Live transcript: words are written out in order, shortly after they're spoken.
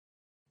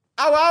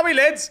How are we,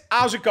 lids?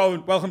 How's it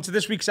going? Welcome to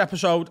this week's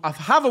episode of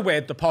Have a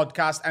Word, the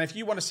podcast. And if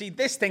you want to see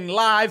this thing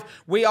live,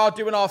 we are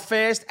doing our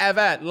first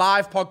ever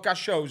live podcast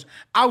shows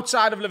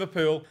outside of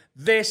Liverpool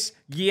this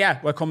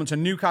year. We're coming to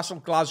Newcastle,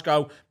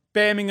 Glasgow,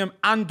 Birmingham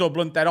and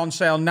Dublin. They're on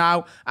sale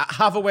now at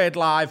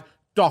haveawordlive.com.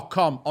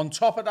 On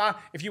top of that,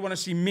 if you want to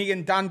see me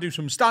and Dan do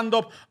some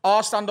stand-up,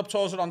 our stand-up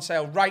tours are on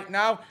sale right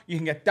now. You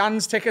can get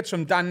Dan's tickets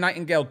from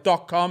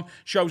dannightingale.com.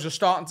 Shows are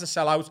starting to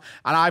sell out.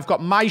 And I've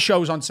got my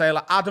shows on sale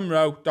at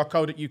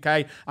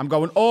adamrowe.co.uk. I'm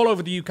going all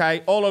over the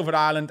UK, all over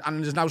Ireland,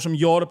 and there's now some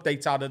Europe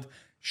dates added.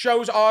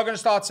 Shows are going to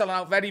start selling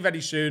out very, very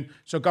soon.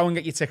 So go and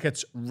get your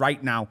tickets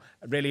right now.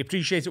 I really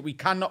appreciate it. We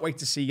cannot wait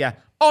to see you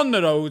on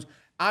the road.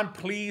 And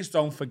please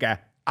don't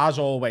forget, as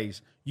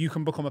always, you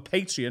can become a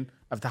Patreon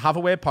of the Have a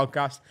Word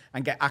podcast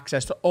and get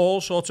access to all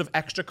sorts of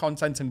extra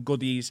content and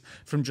goodies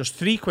from just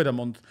 £3 a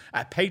month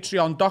at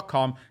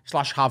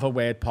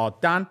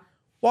patreon.com/haveawordpod. Dan,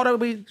 what are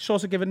we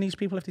sort of giving these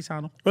people if they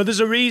sign up? Well, there's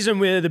a reason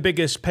we're the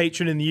biggest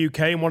patron in the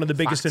UK and one of the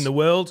biggest in the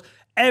world.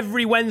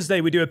 Every Wednesday,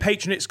 we do a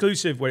patron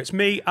exclusive where it's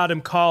me, Adam,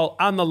 Carl,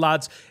 and the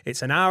lads.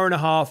 It's an hour and a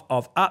half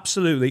of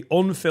absolutely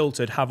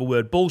unfiltered Have a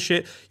Word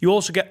bullshit. You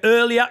also get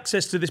early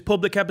access to this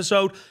public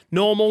episode.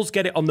 Normals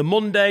get it on the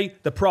Monday.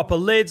 The proper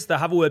lids, the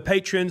Have a Word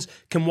patrons,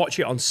 can watch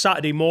it on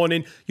Saturday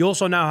morning. You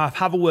also now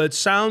have a Word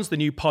Sounds, the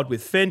new pod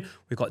with Finn.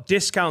 We've got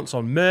discounts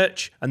on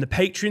merch and the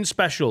Patreon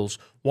specials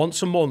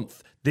once a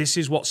month. This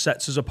is what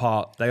sets us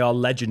apart. They are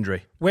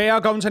legendary. We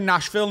are going to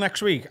Nashville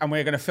next week and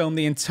we're going to film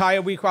the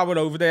entire week while we're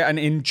over there. And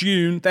in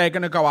June, they're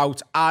going to go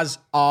out as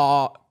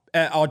our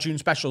June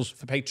specials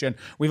for Patreon.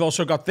 We've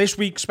also got this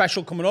week's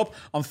special coming up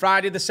on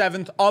Friday the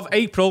 7th of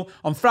April.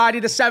 On Friday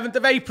the 7th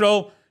of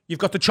April, you've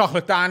got the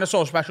chocolate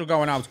dinosaur special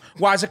going out.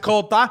 Why is it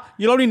called that?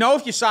 You'll only know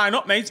if you sign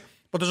up, mate.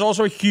 But there's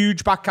also a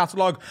huge back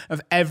catalogue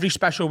of every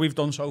special we've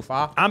done so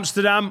far.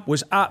 Amsterdam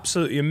was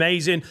absolutely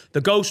amazing.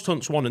 The Ghost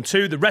Hunts 1 and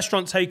 2, the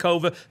restaurant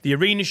takeover, the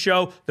arena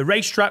show, the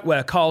racetrack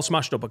where Carl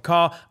smashed up a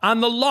car,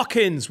 and the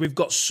lock-ins. We've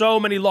got so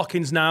many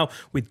lock-ins now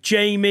with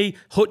Jamie,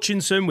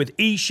 Hutchinson, with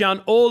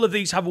Ishan. All of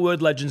these Have a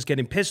Word legends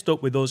getting pissed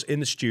up with us in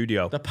the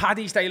studio. The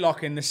Paddy's Day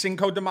lock-in, the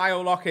Cinco de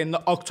Mayo lock-in, the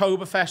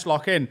Oktoberfest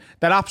lock-in.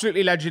 They're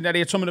absolutely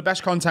legendary. It's some of the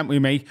best content we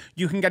make.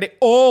 You can get it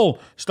all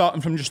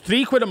starting from just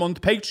 £3 a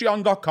month,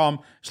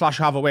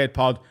 patreon.com/haveawordpod.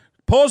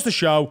 Pause the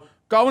show,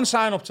 go and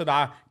sign up to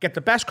that, get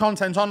the best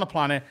content on the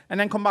planet, and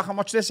then come back and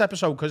watch this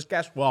episode, because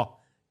guess what?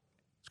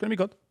 It's going to be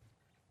good.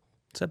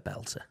 It's a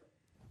belter.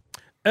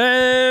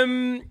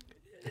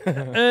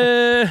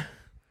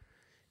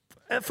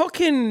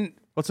 Fucking...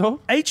 What's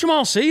up?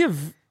 HMRC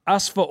have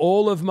asked for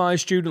all of my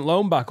student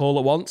loan back all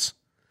at once.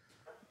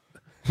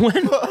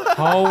 When?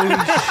 Holy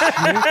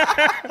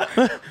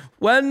shit.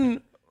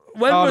 When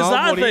was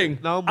that money. a thing?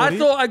 No money. I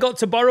thought I got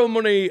to borrow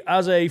money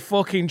as a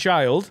fucking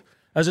child,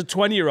 as a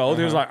 20-year-old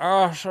who was like,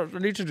 I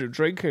need to do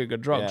drinking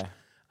and drugs. Yeah.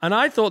 And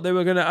I thought they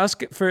were going to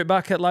ask for it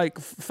back at like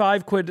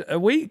 £5 a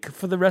week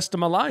for the rest of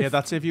my life. Yeah,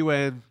 that's if you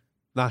earn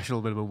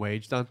national minimum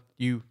wage, Dan.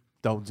 You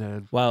don't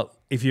earn. Well,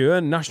 if you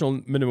earn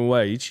national minimum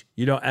wage,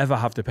 you don't ever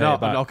have to pay it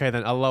back. Okay,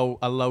 then a low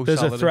There's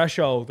salary. a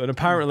threshold, and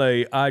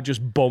apparently I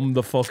just bummed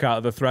the fuck out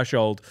of the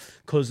threshold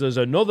because there's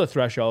another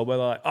threshold where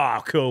they're like,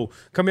 oh, cool.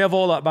 Can we have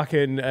all that back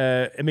in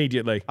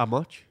immediately? How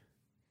much?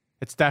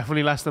 It's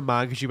definitely less than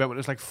mine because you went when it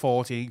was like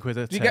 14 quid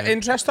a Do you get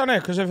interest on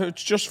it? Because if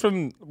it's just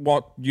from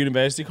what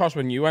university cost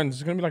when you went,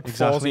 it's going to be like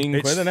 14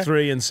 quid, isn't It's it?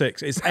 3 and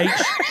 6. It's 8.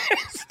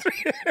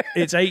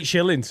 It's 8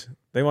 shillings.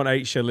 They want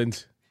 8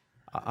 shillings.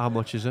 How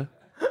much is it?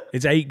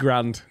 It's 8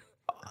 grand.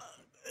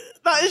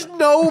 That is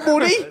no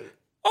money.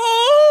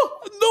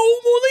 Oh,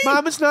 no money.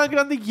 Mum, it's 9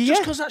 grand a year.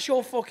 Just because that's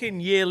your fucking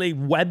yearly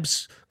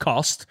webs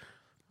cost.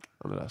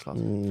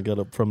 Got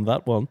up from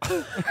that one.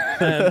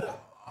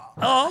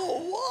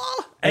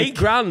 What? 8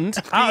 grand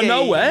out of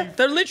nowhere.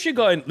 They're literally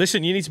going,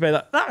 listen, you need to pay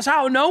that. That's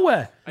out of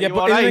nowhere. Yeah,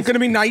 but isn't it going to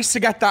be nice to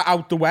get that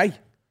out the way?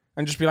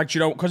 And just be like, do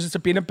you know, because it's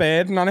been a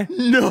burden on it.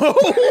 No.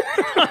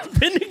 I've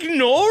been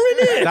ignoring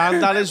it.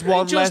 Dan, that is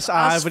one just less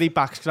ivory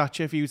back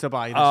scratcher for you to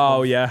buy this Oh,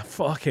 month. yeah.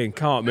 Fucking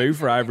can't move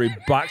for ivory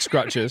back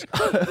scratchers.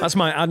 That's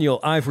my annual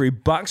ivory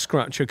back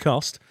scratcher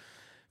cost.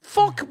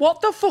 Fuck,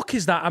 what the fuck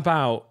is that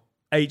about?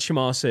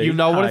 HMRC. You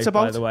know what it's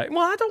about? By the way.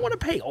 Well, I don't want to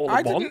pay all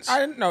at once. I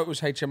didn't know it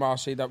was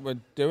HMRC that were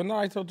doing that.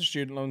 I thought the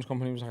student loans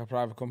company was like a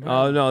private company.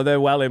 Oh, no,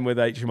 they're well in with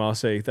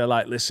HMRC. They're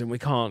like, listen, we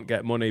can't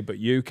get money, but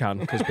you can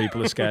because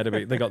people are scared of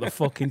it. They got the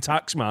fucking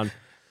tax man.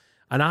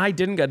 And I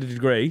didn't get a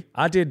degree.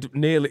 I did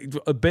nearly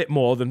a bit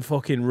more than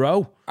fucking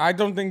Roe. I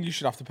don't think you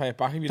should have to pay it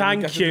back if you didn't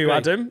Thank get a you, degree.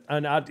 Adam.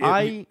 And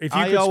if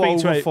you I could owe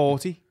speak over to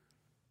 40.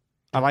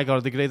 And I got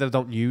a degree that I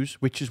don't use,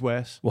 which is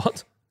worse.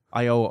 What?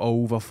 I owe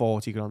over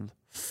 40 grand.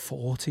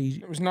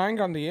 40. It was 9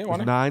 grand a year, It's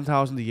wasn't it?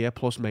 9,000 a year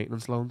plus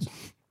maintenance loans.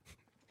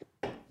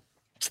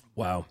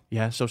 Wow.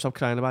 Yeah, so stop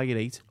crying about your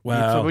 8.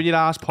 Well, So when your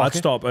ass I'd pocket.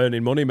 stop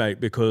earning money,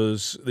 mate,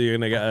 because you're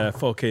going to get a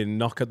fucking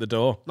knock at the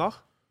door. No?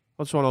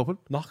 What's one open?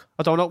 Knock.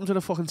 I don't open to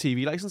the fucking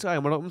TV license guy.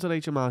 I'm not open to the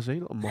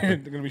HMRC. Little They're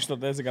muppet. going to be stood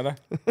there together.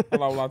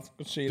 Hello, lads.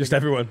 Good to see you. Just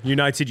everyone.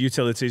 United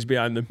Utilities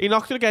behind them. He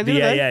knocked it again the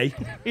The other day.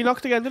 AA. He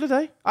knocked again the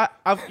other day.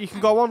 You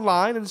can go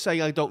online and say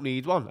I don't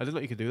need one. I didn't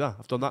know you could do that.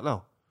 I've done that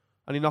now.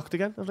 And he knocked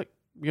again. I was like,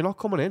 you're not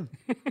coming in.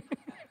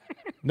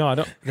 No, I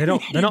don't. They're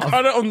not.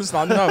 I don't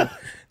understand, though.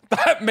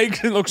 That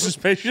makes it look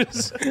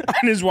suspicious,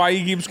 and is why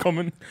he keeps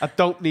coming. I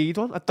don't need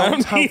one. I I don't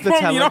don't have need the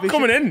one. television. You're not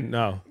coming in.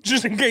 No.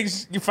 Just in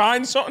case you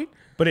find something.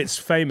 But it's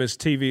famous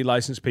TV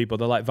licensed people.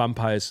 They're like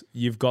vampires.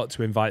 You've got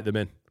to invite them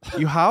in.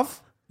 You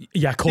have?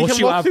 Yeah, of course can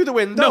you look have. through the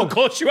window. No, of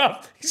course you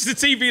have. He's the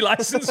TV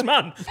licensed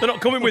man. They're not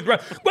coming with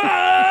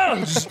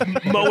just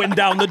mowing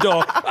down the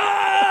door.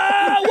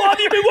 What have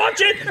you been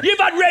watching? You've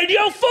had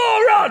Radio 4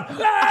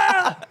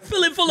 on.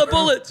 Filling full of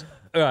bullets.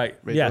 All right.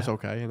 Radio's Yeah.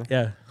 okay, innit?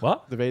 Yeah.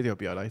 What? The radio will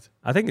be alright.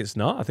 I think it's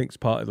not. I think it's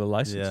part of the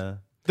license. Yeah.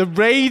 The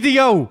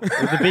radio! The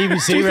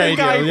BBC Do you think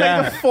radio, I play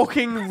yeah. the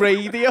fucking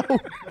radio?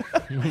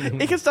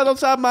 He can stand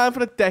outside mine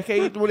for a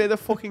decade and we'll hear the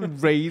fucking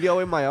radio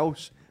in my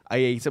house. I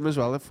hate him as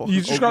well. Fucking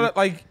You just ugly. got to,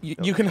 like,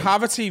 you can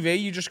have a TV,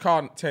 you just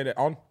can't turn it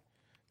on.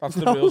 That's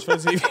the rules for a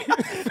TV.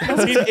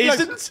 It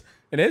isn't.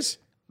 It is.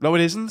 No,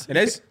 it isn't. It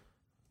is.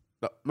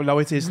 No,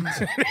 it isn't.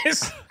 It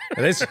is.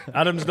 It is.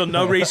 Adam's done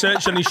no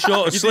research and he's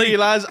short of You sleep.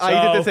 realise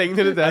I did the thing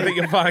the other day. I think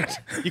you're fine.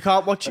 You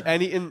can't watch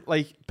anything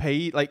like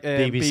paid, like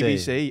BBC.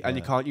 BBC, and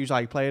you can't use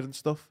iPlayer and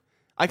stuff.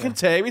 I can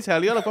turn me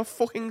telly on. I've got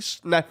fucking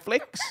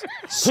Netflix.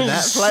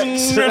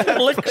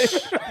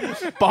 Netflix.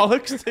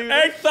 Bollocks, dude.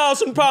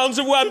 £8,000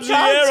 of webs a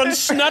year on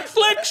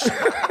Netflix.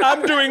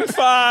 I'm doing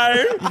fine.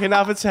 You can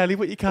have a telly,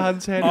 but you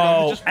can't turn it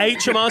Oh, on.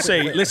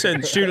 HMRC,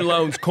 listen, student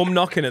loans, come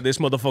knocking at this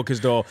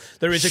motherfucker's door.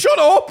 There is a Shut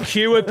up!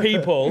 queue of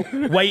people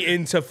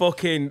waiting to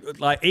fucking,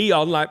 like,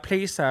 Eon, like,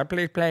 please, sir,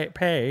 please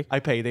pay. I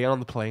paid it on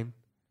the plane.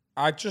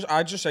 I just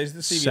say to the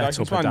TV Set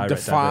license up a man,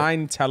 direct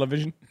define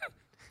television.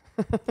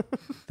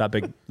 That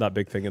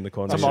big thing in the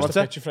corner. It's a Just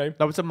monitor. picture frame.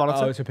 No, it's a monitor.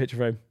 Oh, it's a picture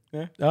frame.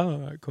 Yeah. Oh, all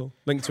right, cool.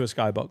 Link to a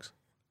skybox.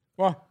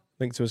 What?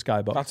 Link to a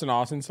skybox. That's an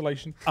art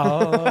installation.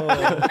 Oh,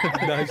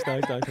 nice.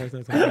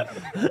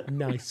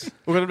 Nice.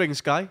 We're going to bring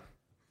Sky.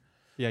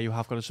 Yeah, you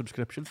have got a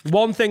subscription.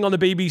 One thing on the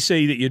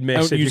BBC that you'd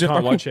miss Don't if you use it.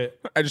 can't watch it.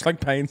 I just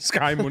like paying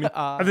Sky money.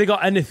 Have they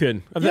got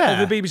anything? Have the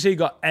BBC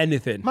got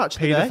anything? Match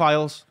of the day.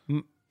 Pedophiles.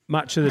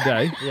 Match of the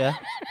day. Yeah.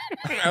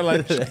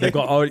 They've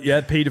got,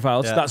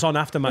 paedophiles. Yeah. That's on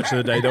after match of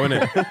the day, though,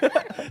 isn't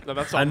it? No,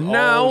 that's And on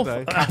now, all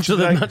day. after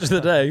the match of the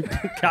day,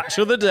 catch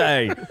of the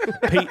day.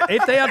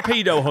 If they had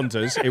pedo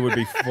hunters, it would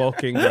be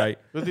fucking great.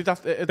 But they'd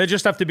have to, They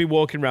just have to be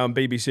walking around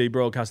BBC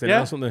broadcasting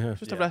Yeah. or something.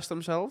 just arrest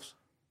themselves.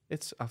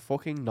 It's a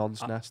fucking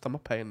nonce nest. I'm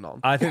not paying none.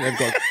 I think they've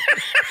got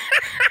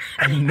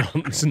a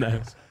nonce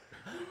nest.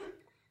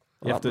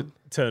 You have to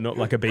turn up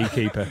like a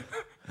beekeeper.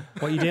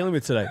 What are you dealing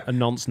with today? A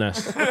nonce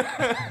nest.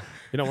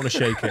 You don't want to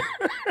shake it.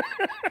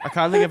 I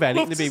can't think of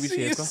anything Love the to BBC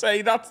see you has got.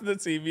 say that to the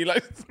TV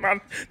license man.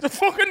 The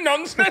fucking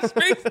nonsense,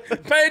 mate.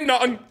 Paying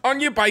nothing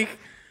on your bike.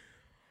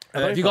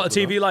 Have you got a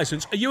TV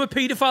license? Are you a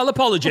paedophile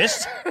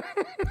apologist?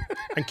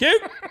 Thank you.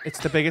 It's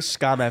the biggest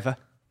scam ever.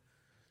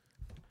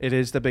 It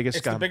is the biggest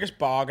It's scam. the biggest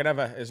bargain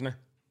ever, isn't it?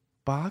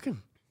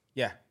 bargain.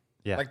 Yeah.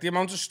 Yeah. Like the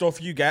amount of stuff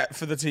you get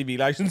for the TV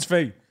license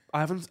fee. I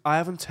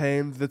haven't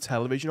turned the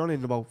television on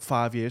in about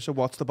 5 years. So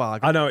what's the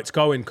bargain? I know it's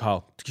going,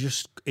 Carl.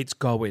 It's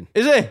going.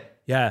 Is it?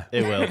 Yeah.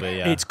 It will be,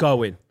 yeah. It's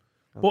going.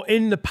 But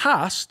in the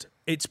past,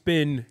 it's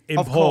been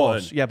important. Of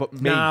course, yeah, but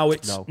me, now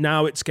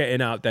it's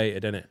getting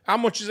outdated, isn't it? How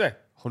much is it?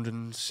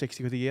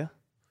 160 quid a year.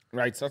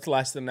 Right, so that's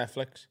less than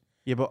Netflix.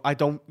 Yeah, but I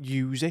don't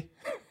use it.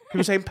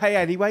 People saying pay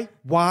anyway.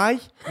 Why?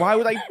 Why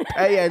would I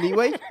pay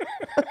anyway?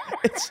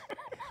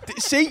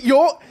 See,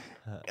 you're.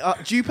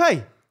 Do you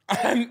pay?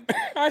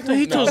 I don't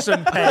He know.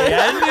 doesn't pay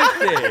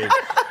anything.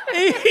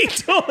 He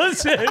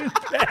doesn't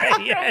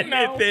pay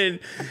anything.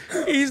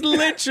 He's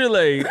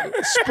literally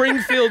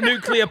Springfield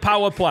nuclear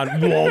power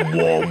plant. Wom,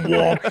 wom,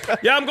 wom.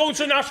 Yeah, I'm going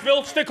to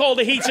Nashville. Stick all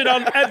the heating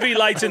on. Every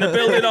light in the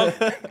building on.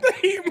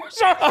 He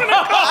was off in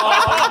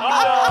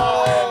a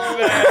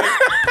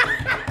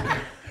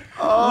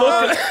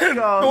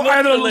Oh, I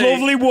had a Literally.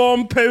 lovely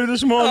warm poo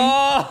this morning.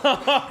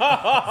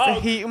 the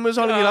heating was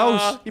on in your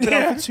house. You've been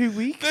out for 2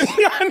 weeks.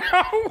 I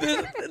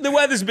know. The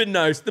weather's been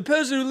nice. The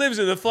person who lives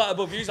in the flat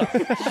above you is like,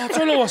 I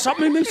don't know what's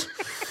happening, mate.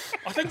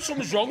 I think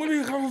something's wrong with me.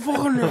 I'm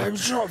fucking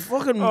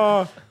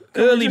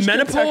early Just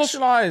menopause.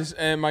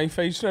 contextualise my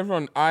face to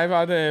everyone. I've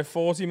had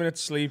 40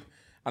 minutes sleep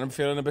and I'm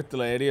feeling a bit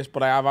delirious,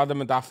 but I have had a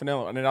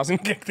modafinil and it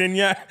hasn't kicked in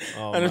yet.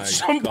 And at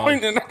some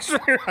point in the next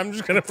week, I'm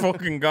just going to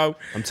fucking go.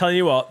 I'm telling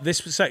you what, this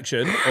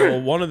section,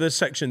 or one of the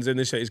sections in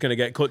this is going to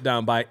get cut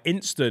down by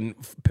instant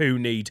poo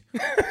need.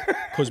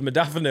 Because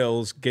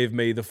modafinils give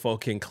me the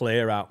fucking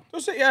clear out.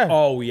 Does it, yeah?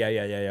 Oh,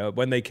 yeah.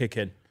 When they kick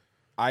in.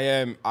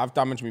 I've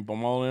damaged my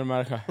bumhole in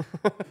America.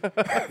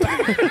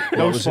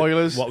 No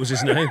spoilers. What was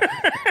his name?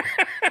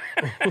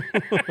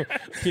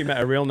 You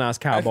met a real nice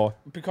cowboy.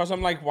 Because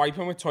I'm like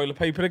wiping with toilet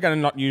paper again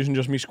and not using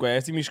just me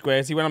squirty. Me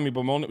squirty went on my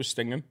bumhole and it was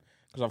stinging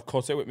because I've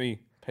cut it with me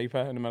paper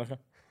in America.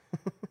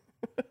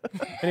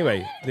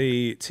 Anyway,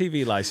 the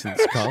TV license,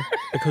 Carl,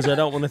 because I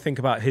don't want to think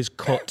about his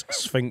cut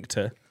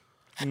sphincter.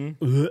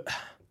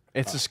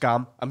 It's a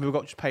scam. And we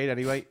got paid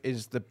anyway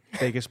is the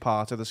biggest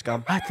part of the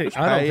scam. I don't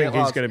think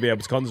he's going to be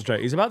able to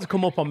concentrate. He's about to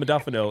come up on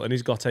modafinil and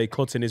he's got a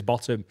cut in his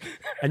bottom.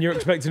 And you're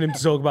expecting him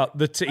to talk about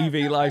the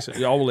TV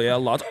license. Holy hell,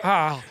 lad.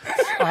 God,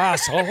 I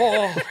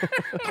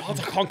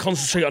can't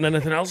concentrate on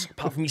anything else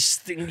apart from me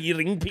stingy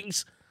ring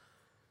piece.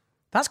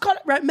 That's got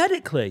it right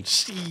medically.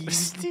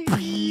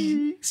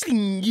 Stingy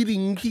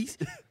ring piece.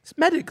 It's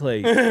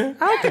medically. Can't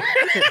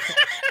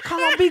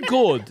be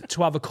good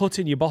to have a cut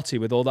in your body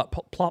with all that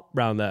plop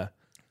round there.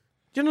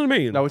 Do you know what I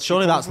mean? No,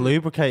 Surely that's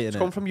lubricating It's it.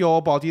 come from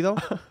your body, though.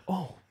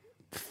 Oh,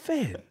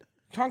 Finn. You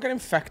can't get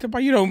infected by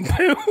your own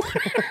poo.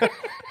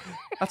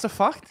 That's a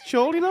fact.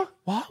 Surely not.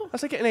 What?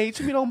 That's like getting AIDS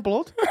from your own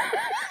blood.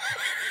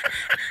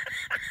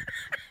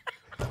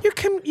 You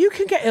can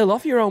get ill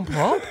off your own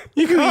plop.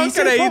 You can't eat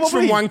get it, AIDS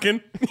from probably.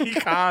 wanking.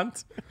 You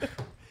can't.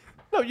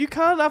 No, you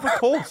can't have a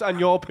cut and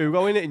your poo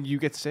go in it and you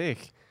get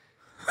sick.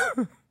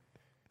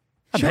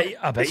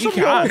 I bet you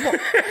can.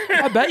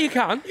 I bet you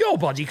can. Your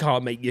body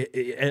can't make you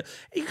ill.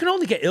 You can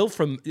only get ill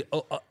from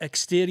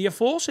exterior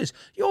forces.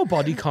 Your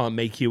body can't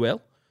make you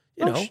ill.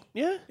 You know,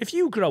 Yeah. if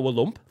you grow a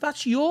lump,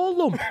 that's your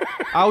lump.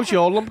 How's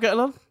your lump getting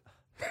on?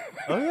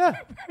 Oh, yeah.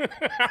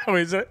 How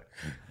is it?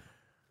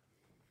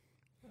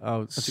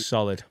 Oh,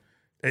 Solid.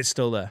 It's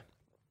still there.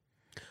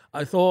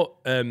 I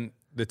thought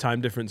the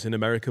time difference in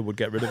America would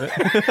get rid of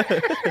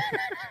it.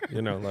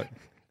 You know, like,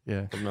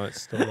 yeah. but no,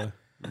 it's still there.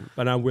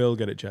 And I will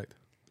get it checked.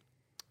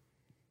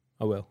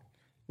 I will.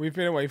 We've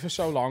been away for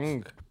so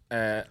long.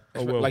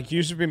 will. Like,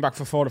 you've been back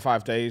for 4 to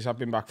 5 days. I've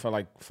been back for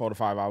like 4 to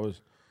 5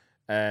 hours.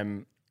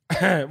 We've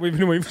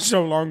been away for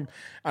so long,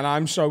 and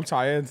I'm so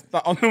tired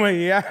that on the way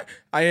here,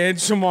 I heard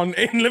someone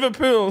in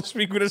Liverpool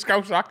speak with a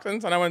Scouse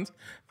accent, and I went,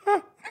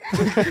 huh.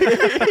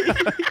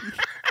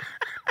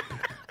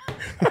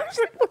 I was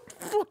like, what the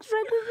fuck's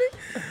wrong with me?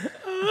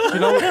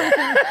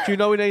 Do you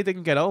know when they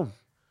didn't get home?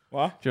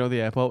 What? Do you know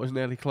the airport was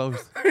nearly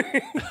closed?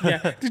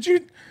 Yeah. Did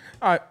you?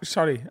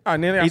 Sorry. I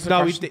nearly asked the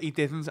No, question. he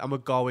didn't, and we're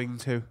going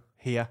to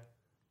here.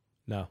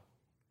 No.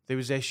 There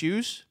was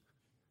issues,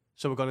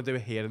 so we're going to do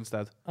it here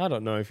instead. I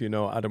don't know if you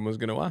know what Adam was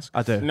going to ask.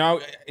 I do. No,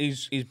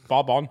 he's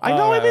Bob on. I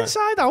know him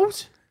inside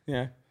out.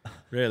 Yeah.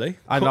 Really?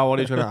 I know what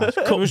he's going to ask.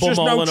 There was Bum just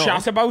all no and all.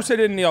 chat about it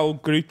in the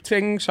old group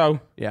thing, so...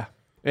 Yeah.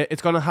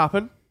 It's going to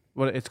happen.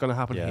 Well, it's going to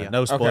happen Yeah, here.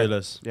 no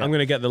spoilers. Yeah. I'm going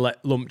to get the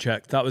lump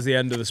checked. That was the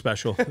end of the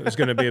special. It was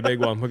going to be a big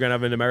one. We're going to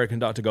have an American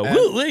doctor go,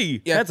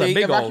 woo-wee! Yeah, That's they a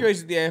big old...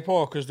 evacuated the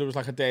airport because there was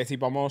like a dirty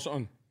bomb or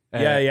something.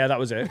 Yeah, that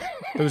was it.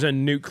 There was a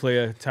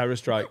nuclear terror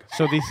strike.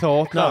 So they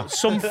thought No, that.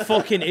 some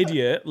fucking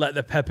idiot let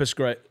the pepper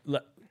spray...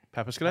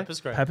 Pepper spray?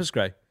 Pepper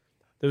spray.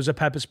 There was a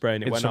pepper spray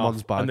and it In went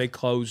someone's off bag. and they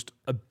closed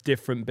a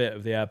different bit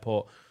of the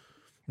airport.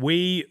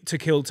 We, to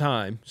kill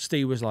time,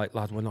 Steve was like,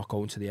 lad, we're not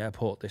going to the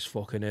airport this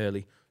fucking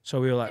early. So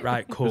we were like,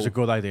 right, cool. It was a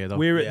good idea, though.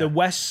 We're at the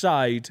west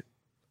side,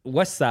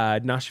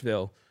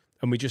 Nashville,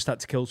 and we just had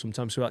to kill some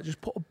time. So we were like,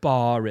 just put a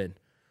bar in.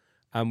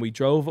 And we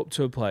drove up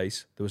to a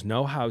place. There was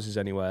no houses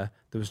anywhere.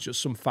 There was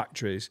just some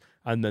factories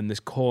and then this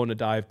corner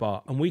dive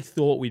bar. And we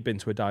thought we'd been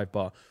to a dive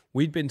bar.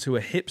 We'd been to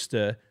a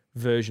hipster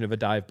version of a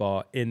dive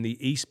bar in the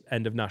east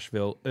end of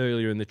Nashville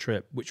earlier in the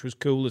trip, which was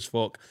cool as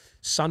fuck.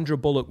 Sandra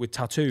Bullock with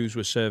tattoos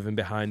was serving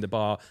behind the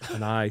bar,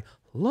 and I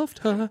loved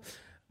her.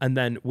 And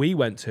then we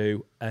went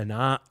to an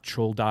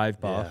actual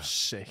dive bar.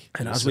 Sick.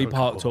 And as we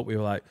parked up, we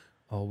were like,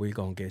 oh, we're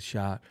going to get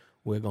shot.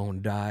 We're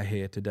going to die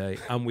here today.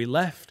 And we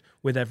left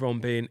with everyone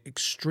being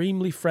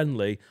extremely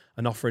friendly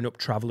and offering up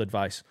travel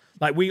advice.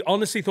 Like, we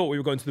honestly thought we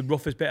were going to the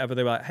roughest bit ever.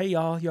 They were like, hey,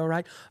 y'all, you all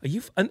right? Are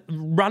you... And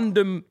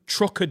random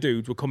trucker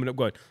dudes were coming up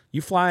going,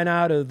 you flying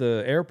out of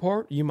the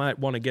airport? You might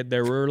want to get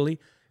there early.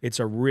 It's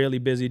a really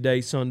busy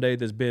day Sunday.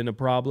 There's been a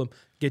problem.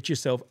 Get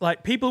yourself...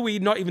 Like, people we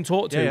not even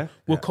talked to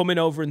were coming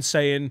over and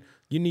saying,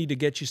 you need to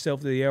get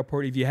yourself to the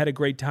airport. If you had a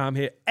great time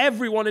here,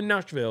 everyone in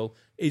Nashville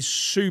is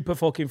super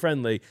fucking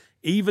friendly.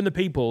 Even the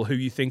people who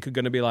you think are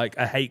going to be like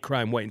a hate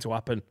crime waiting to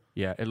happen.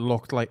 Yeah, it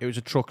looked like it was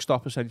a truck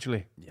stop,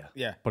 essentially.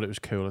 Yeah. But it was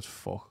cool as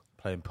fuck.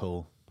 Playing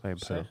pool. Playing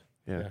pool.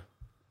 Yeah.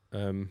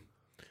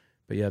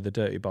 But yeah, the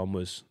dirty bomb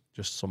was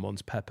just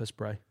someone's pepper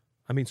spray.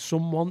 I mean,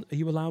 someone... Are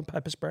you allowed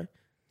pepper spray?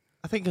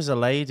 I think as a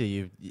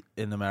lady, you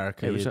in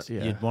America, It was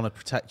you'd want to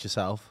protect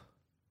yourself.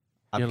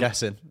 I'm You're-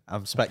 guessing.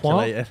 I'm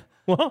speculating.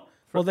 What?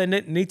 Well, they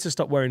need to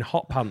stop wearing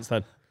hot pants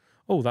then.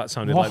 Oh, that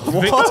sounded like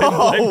victim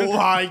Oh blaming.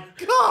 my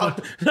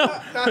god!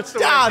 That's the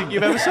worst thing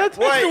you've ever said. It's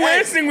the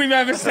worst thing we've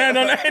ever said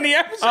on any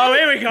episode. Oh,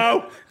 here we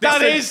go.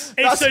 That's-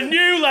 It's a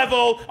new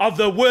level of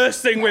the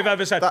worst thing we've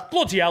ever said.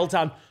 Bloody hell,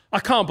 Dan. I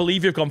can't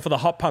believe you've gone for the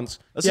hot pants.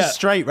 That's a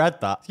straight red,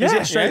 that. Is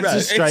it straight red?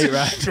 It's a straight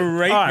red.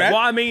 Straight All right, red.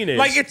 what I mean is...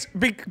 Like, it's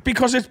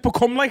because it's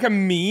become like a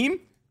meme.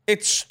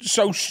 It's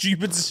so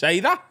stupid to say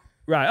that.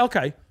 Right,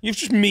 okay. You've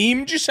just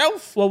memed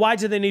yourself Well, why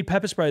do they need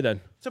pepper spray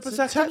then? To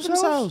protect themselves.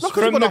 themselves. Not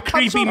 'cause from they've the got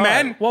cancer. creepy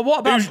men. Well, what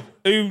about...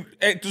 Who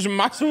it doesn't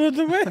matter what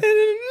the way.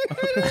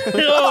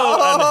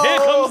 Oh, and here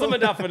comes the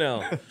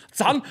modafinil.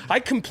 Son, I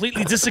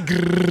completely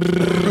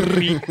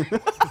disagree.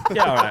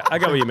 Yeah, all right. I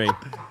get what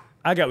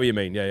you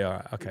mean. Yeah, all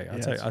right. Okay,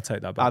 I'll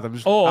take that back.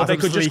 Adam's They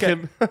could just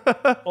leaking.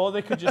 or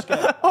they could just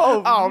get...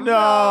 Oh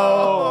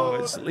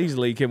no! He's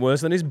leaking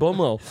worse than his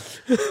bumhole.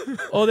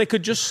 Or they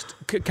could just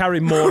carry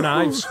more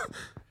knives.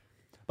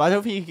 But I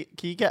don't think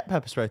can you get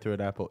pepper spray through an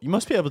airport? You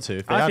must be able to.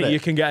 If they I had think it. you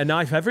can get a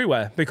knife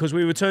everywhere because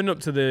we were turning up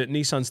to the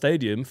Nissan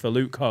Stadium for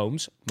Luke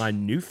Combs, my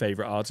new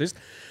favourite artist,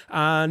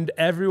 and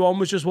everyone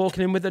was just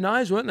walking in with the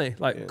knives, weren't they?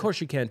 Like, of course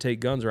you can't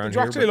take guns around Do you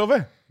here. actually but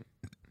love it?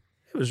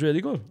 It was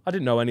really good. I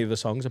didn't know any of the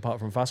songs apart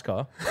from Fast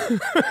Car.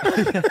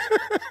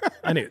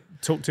 And it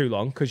took too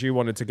long because you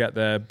wanted to get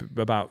there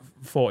about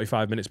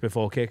 45 minutes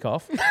before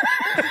kick-off.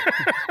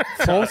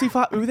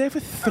 45. We were there for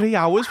 3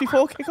 hours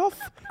before kickoff.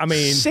 I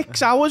mean...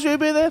 6 hours we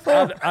were there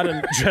for.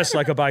 Adam dressed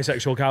like a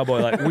bisexual cowboy,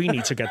 like, we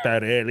need to get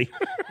there early.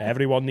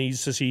 Everyone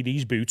needs to see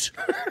these boots.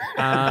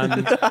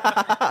 And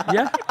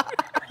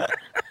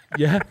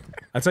yeah.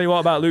 I tell you what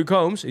about Luke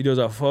Combs, he does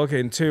a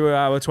fucking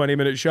 2-hour,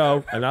 20-minute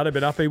show, and I'd have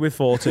been happy with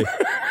 40.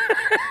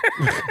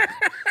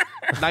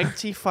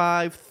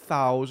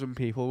 95,000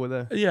 people were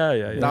there.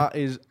 Yeah. That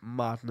is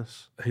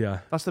madness. Yeah.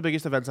 That's the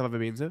biggest event I've ever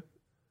been to.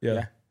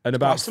 Yeah. And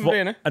about Glastonbury,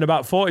 innit? and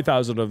about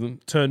 40,000 of them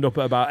turned up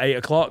at about 8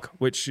 o'clock,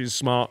 which is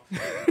smart.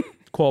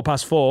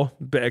 4:15,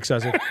 bit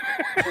excessive.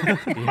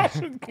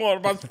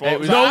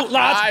 $4:15. No,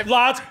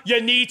 lad,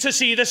 you need to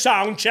see the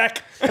sound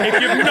check.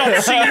 If you've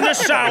not seen the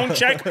sound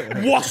check,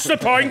 what's the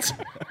point?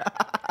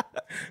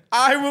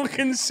 I will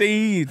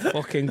concede.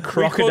 Fucking We could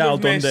Crocodile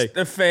have missed Dundee.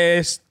 the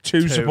first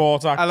two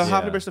support acts. And I'm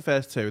happy to miss the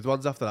first two. The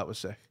ones after that was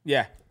sick.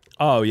 Yeah.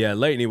 Oh, yeah,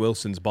 Leighton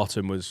Wilson's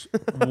bottom was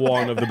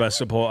one of the best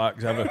support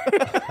acts ever.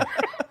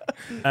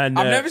 And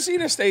I've never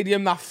seen a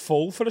stadium that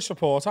full for a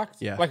support act.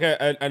 Yeah. Like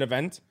an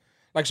event.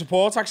 Like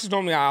support acts is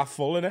normally half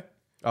full, innit?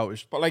 Oh, it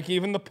was But like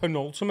even the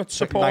penultimate like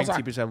support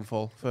act. 90%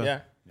 full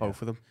for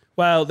both of them.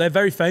 Well, they're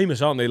very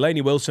famous, aren't they?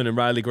 Laney Wilson and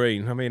Riley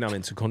Green. I mean, I'm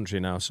into country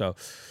now, so...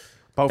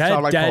 Both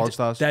sound like porn dead.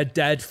 stars. They're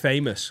dead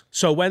famous.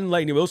 So when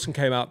Lainey Wilson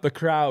came out, the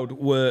crowd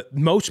were...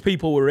 Most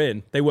people were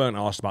in. They weren't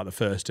asked about the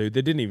first two.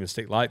 They didn't even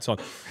stick lights on.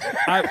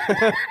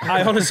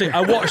 I honestly...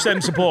 I watched them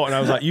support and I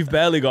was like, you've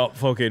barely got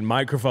fucking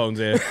microphones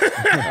here.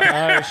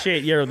 Oh,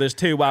 shit, there's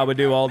two while we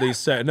do all these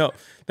setting up.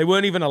 They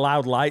weren't even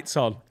allowed lights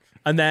on.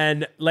 And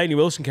then Lainey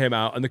Wilson came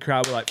out and the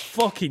crowd were like,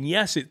 fucking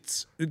yes,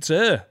 it's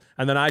her.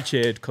 And then I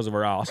cheered because of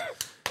her ass.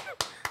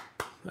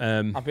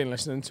 I've been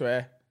listening to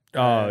her.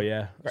 Oh,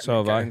 yeah. So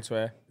have I. Into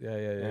her.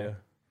 Yeah.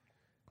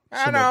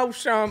 I know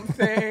some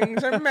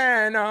things a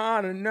man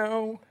ought to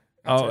know.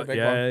 That's Oh, a big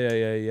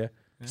yeah.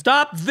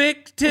 Stop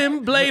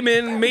victim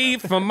blaming me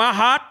for my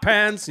hot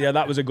pants. Yeah,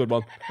 that was a good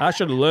one. I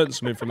should have learned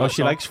something from that Oh, she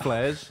song. likes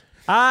flares.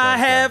 I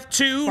have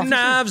two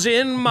knives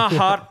in my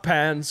hot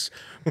pants,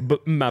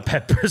 but my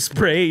pepper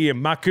spray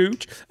in my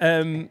cooch.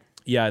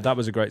 Yeah, that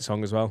was a great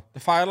song as well. The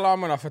fire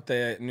alarm went off at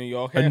the New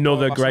York airport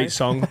Another last great night.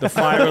 song. The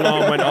fire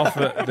alarm went off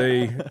at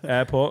the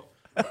airport.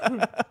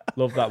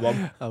 Love that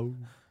one. Oh.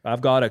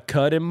 I've got a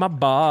cut in my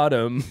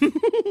bottom.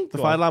 The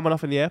fire alarm went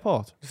off in the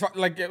airport.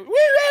 Like, woo, woo, woo,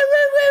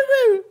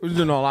 woo, woo. Was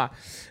doing all that.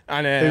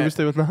 And, Who was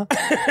doing that?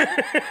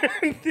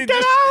 Get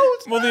out!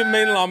 Well, the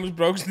main alarm was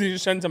broke, so they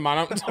just sent a man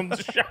out and told him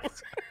to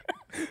shout.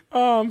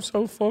 Oh, I'm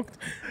so fucked.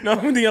 No,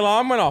 the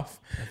alarm went off.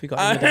 Have you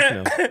got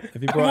any now?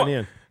 Have you brought any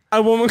in?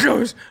 A woman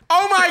goes,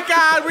 "Oh my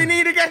God, we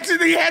need to get to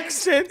the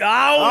exit."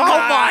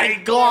 Oh my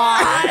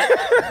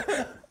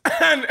God!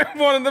 And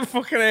one of the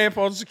fucking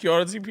airport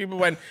security people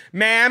went,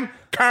 "Ma'am,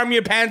 calm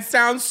your pants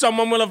down.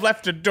 Someone will have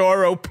left a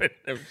door open."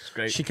 It was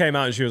great. She came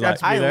out and she was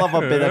like, I love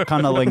a bit of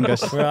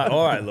cunnilingus. right,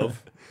 all right,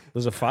 love.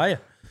 There's a fire.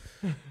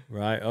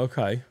 Right,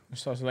 okay.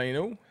 Just to let you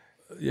know.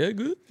 Yeah,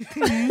 good.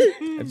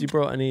 Have you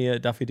brought any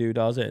Daffy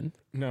Doodahs in?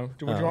 No,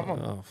 do you want one?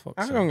 Oh, fuck.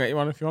 I can go and get you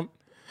one if you want.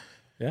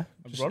 Yeah,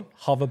 just run.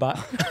 hover back.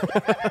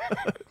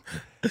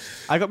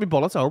 I got my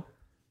bullet home.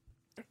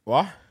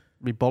 What?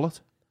 Me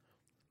bullet.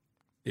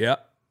 Yeah.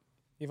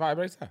 Your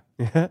vibrator?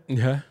 Yeah.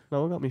 Yeah.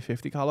 No, I got me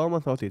 50 cal home. I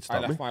thought he'd I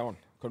stop me. left my one.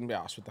 Couldn't be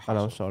asked with the I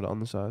know, hassle. saw it on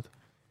the side.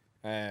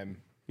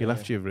 You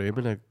left your room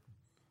in a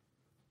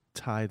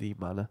tidy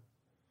manner.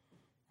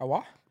 A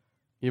what?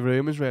 Your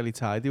room was really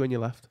tidy when you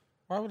left.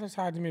 Why would I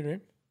tidy my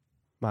room?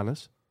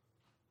 Manners.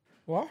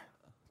 What?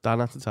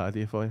 Dan had to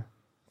tidy it for you.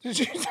 Did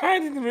you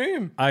tidy the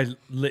room? I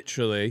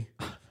literally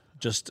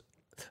just...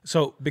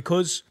 So,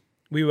 because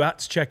we had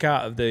to check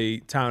out of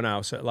the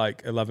townhouse at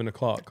like 11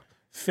 o'clock,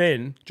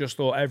 Finn just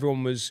thought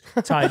everyone was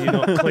tidying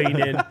up,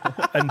 cleaning,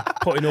 and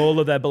putting all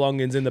of their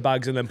belongings in the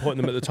bags and then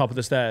putting them at the top of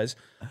the stairs.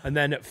 And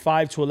then at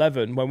 5 to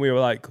 11, when we were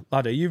like,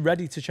 lad, are you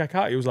ready to check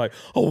out? He was like,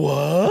 oh,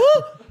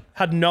 what?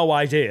 Had no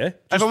idea. Just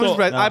Everyone was thought,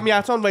 ready. I had my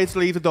hat on, ready to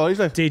leave the door. He's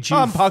like, did you?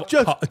 I'm packed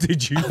just.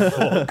 Did you?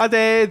 Fuck? I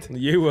did.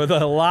 You were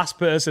the last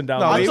person down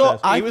No, the I he stairs.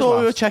 was- thought, I he was thought we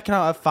were last. checking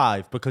out at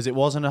 5 because it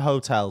wasn't a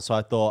hotel. So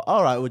I thought,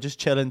 all right, we'll just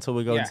chill until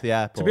we go into the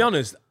airport. To be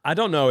honest, I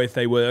don't know if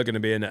they were going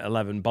to be in at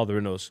 11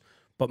 bothering us,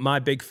 but my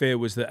big fear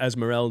was that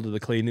Esmeralda, the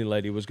cleaning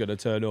lady, was going to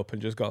turn up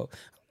and just go,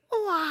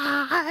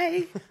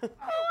 why?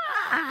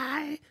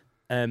 Why?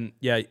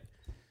 Yeah,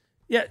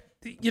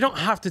 you don't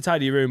have to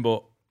tidy your room,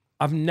 but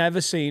I've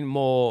never seen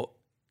more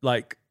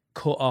like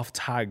cut off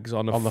tags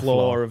on the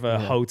floor of a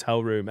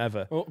hotel room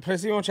ever. Well,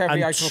 pretty much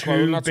every And item of two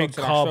clothing I big took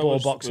to cardboard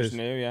Nashville boxes. was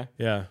new, yeah.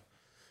 Yeah.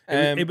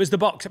 Um, It was the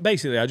box.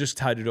 Basically, I just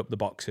tidied up the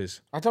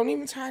boxes. I don't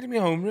even tidy my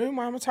own room.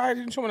 Why am I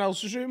tidying someone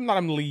else's room that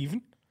I'm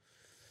leaving?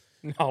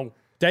 No.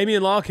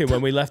 Damien Larkin,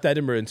 when we left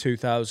Edinburgh in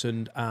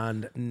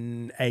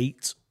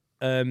 2008,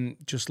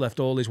 just left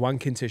all his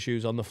wanking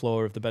tissues on the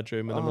floor of the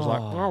bedroom and then was like,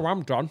 oh,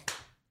 I'm done.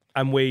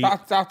 And we...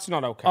 That's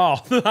not okay.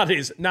 Oh, that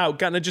is... Now,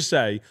 can I just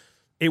say,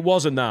 it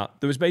wasn't that.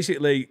 There was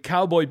basically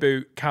cowboy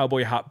boot,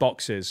 cowboy hat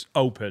boxes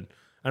open.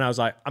 And I was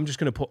like, I'm just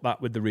going to put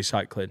that with the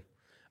recycling.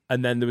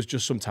 And then there was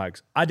just some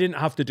tags. I didn't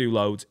have to do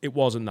loads. It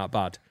wasn't that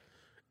bad.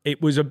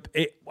 It was a...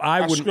 I I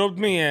wouldn't... scrubbed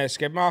me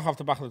skid mark off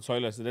the back of the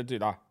toilet. I did do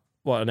that.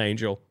 What an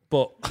angel.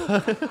 But... We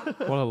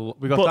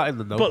got that in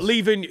the notes. But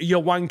leaving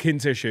your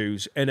wanking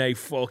tissues in a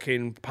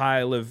fucking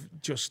pile of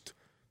just...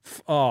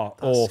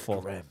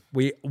 awful. Grim.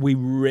 We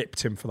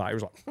ripped him for that. He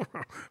was like,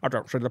 I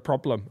don't see the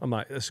problem. I'm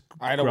like, this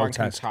I had a grotesque.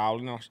 wanking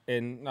towel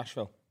in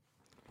Nashville.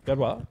 You had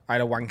what? I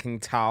had a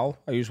wanking towel.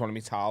 I used one of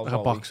my towels. like a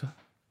all week. boxer.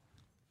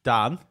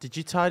 Dan, did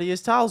you tidy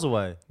his towels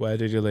away? Where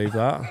did you leave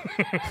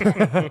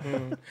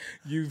that?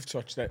 You've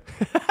touched it.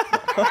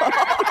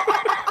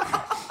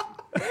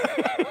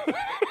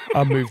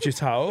 I moved your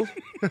towel.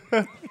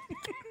 I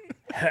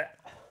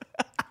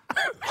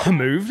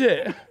moved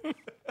it.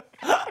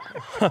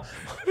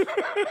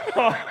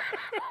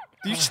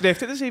 You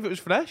sniffed it to see if it was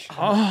fresh?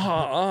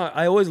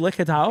 I always lick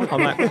a towel.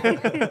 I'm like,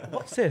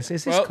 what's this?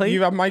 Is this Well, clean?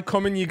 you have my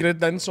cum in your grid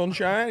then,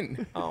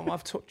 sunshine.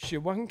 I've touched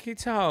your wanky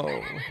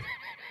towel.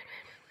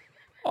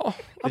 Oh,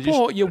 I Did you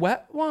bought you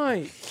wet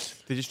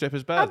wipes. Did you strip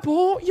his I bed?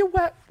 bought you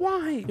wet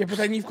wipes. Yeah, but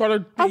then you've got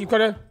to...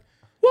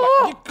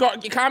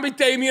 What? You can't be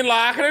Damien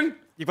Larkin.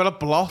 You've got a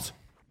blot.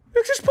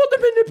 You just put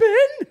them in the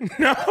bin.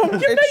 No,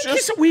 it's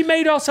just... We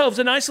made ourselves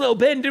a nice little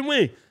bin, didn't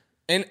we?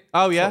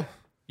 Oh, yeah.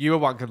 You were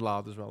wanking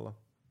loud as well, though.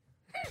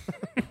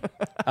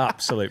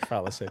 Absolute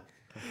fallacy.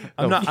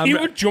 You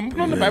were jumping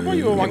on the bed while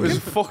you were It was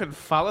wanking. fucking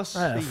phallus.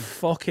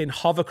 Fucking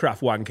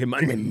hovercraft wanking,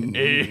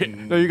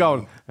 man. No, you're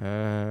going.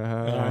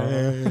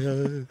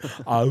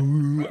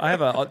 Oh, I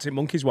have a Arctic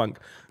Monkeys wank.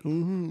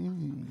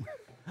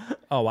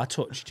 Oh, I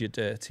touched your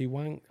dirty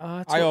wank.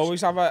 Oh, I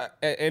always have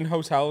in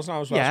hotels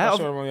now as well. Yeah,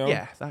 especially when I'm on my own.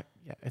 yeah.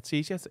 It's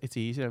easier. It's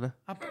easier, isn't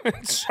it?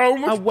 It's so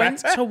much I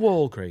went better. to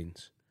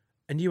Walgreens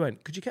and you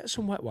went, could you get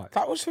some wet wipes?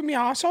 That was for me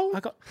arsehole. I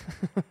got.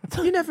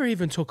 You never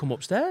even took them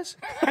upstairs.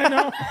 I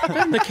know.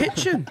 They're in the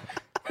kitchen.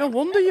 No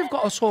wonder you've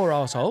got a sore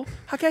arsehole.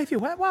 I gave you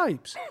wet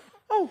wipes.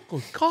 Oh,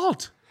 good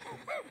God.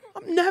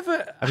 I'm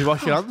never. Have you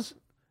washed your hands?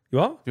 You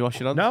what? Have you washed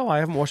your hands? No, I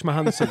haven't washed my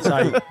hands since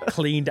I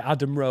cleaned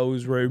Adam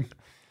Rowe's room.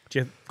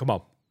 Come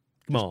on.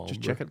 Come on.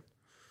 Just bro. checking.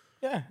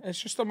 Yeah, it's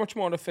just a much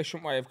more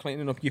efficient way of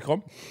cleaning up your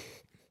cum.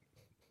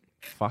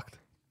 Fact.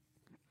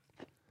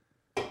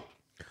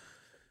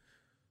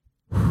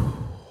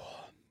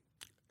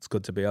 It's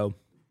good to be home.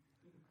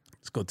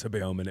 It's good to be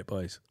home, innit,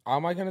 boys? How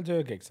am I going to do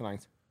a gig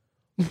tonight?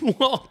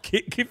 What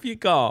kick have you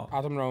got?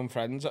 Adam Rowe and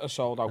friends at a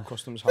sold out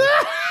customs house.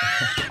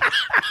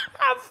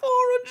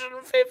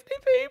 450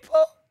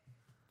 people.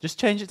 Just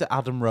change it to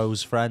Adam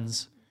Rowe's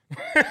friends.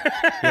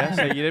 Yeah,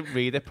 so you didn't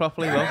read it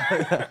properly, though.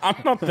 I'm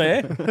not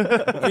there.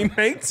 My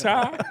mates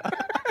are.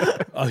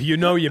 Oh, you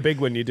know you're big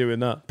when you're doing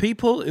that.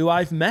 People who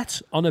I've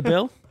met on a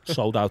bill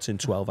sold out in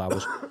 12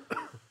 hours.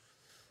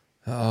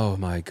 Oh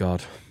my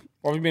God.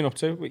 What have you been up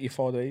to with your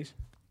 4 days?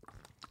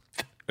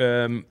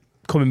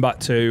 Coming back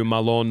to my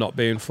lawn not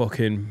being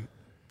fucking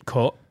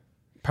cut.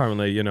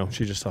 Apparently, you know,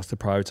 she just has to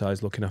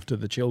prioritise looking after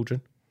the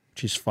children,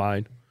 which is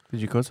fine.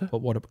 Did you cut it?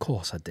 But what? Of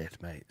course I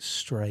did, mate.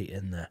 Straight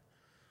in there.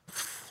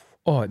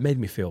 Oh, it made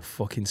me feel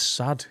fucking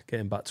sad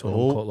getting back to an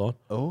uncut lawn.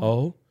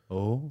 Oh.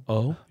 You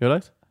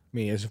alright?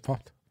 My ears have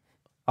popped.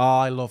 Oh,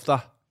 I love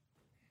that.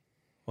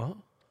 What?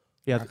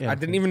 Yeah, I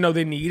didn't even know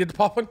they needed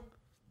popping.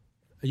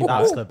 Are you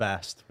back? That's the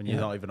best when you're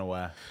not even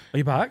aware. Are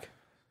you back?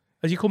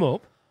 Have you come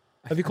up?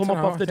 Have you come up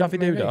off the Daffy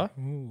Doodah?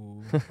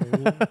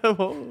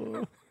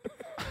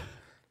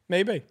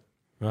 Maybe.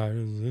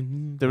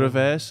 The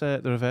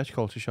reverse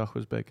culture shock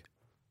was big,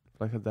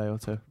 like a day or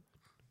two.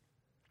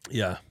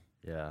 Yeah.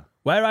 Yeah.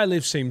 Where I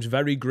live seems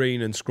very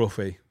green and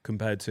scruffy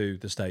compared to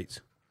the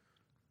States.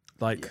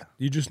 Like,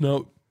 you just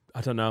know,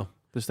 I don't know.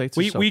 The States.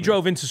 We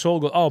drove into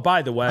Solgull. Oh,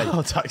 by the way.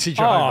 Oh, taxi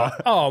driver.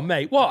 Oh,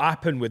 mate, what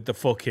happened with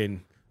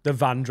the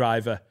van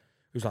driver?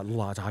 He was like,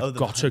 lad, I've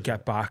got to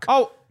get back.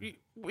 Oh,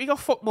 we got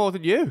fucked more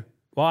than you.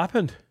 What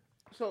happened?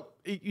 So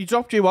he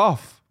dropped you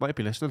off. Might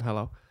be listening.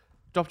 Hello.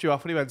 Dropped you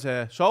off and he went,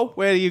 so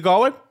where are you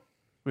going?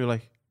 We were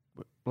like,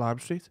 Lime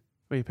Street.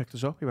 where he picked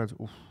us up. He went,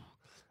 oof.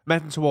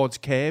 Met him towards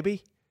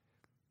Kirby.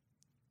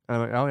 And I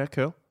went, oh, yeah,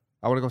 cool.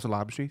 I want to go to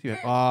Lime Street. He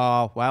went,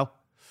 oh, well,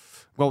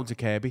 I'm going to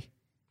Kirby.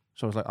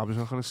 So I was like, I'm just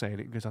not going to say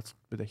anything because that's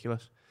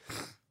ridiculous.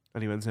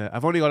 And he went,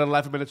 I've only got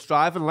 11 minutes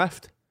driving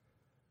left.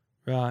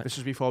 Right. This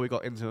was before we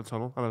got into the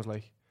tunnel. And I was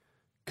like,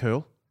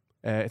 cool.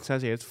 It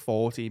says here it's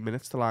 14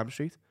 minutes to Lime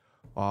Street.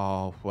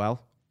 Oh,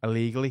 well,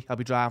 illegally. I'll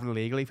be driving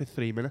illegally for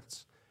 3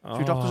 minutes. So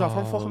he dropped us off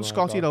on fucking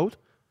Scotty Road.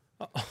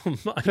 Oh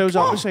my So it was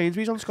out to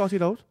Sainsbury's on Scotty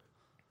Road.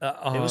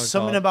 It was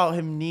something about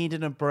him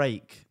needing a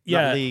break.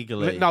 Yeah. Not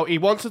legally. No, he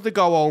wanted to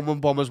go home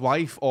and bum his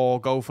wife or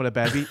go for a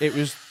bevy.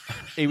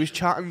 He was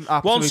chatting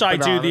absolute Once I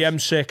do the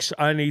bananas. M6,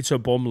 I need to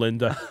bum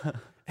Linda.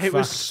 It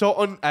was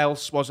something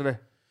else, wasn't it?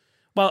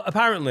 Well,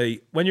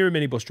 apparently, when you're a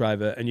minibus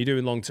driver and you're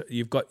doing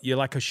you're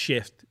like a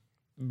shift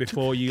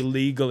before you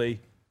legally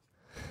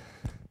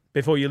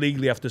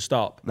have to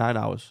stop. 9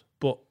 hours.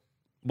 But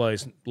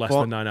it's less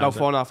than 9 hours.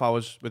 No, 4.5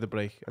 hours with a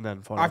break and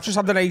then 4 I've hours. just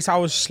had an 8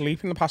 hours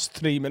sleep in the past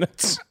 3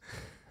 minutes.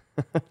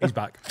 He's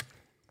back.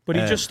 But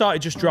he just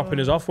started dropping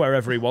us off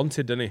wherever he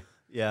wanted, didn't he?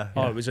 Yeah.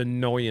 Oh, it was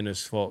annoying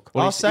as fuck.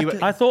 Our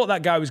second- I thought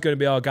that guy was going to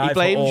be our guy for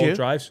blamed all you.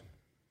 drives.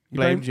 He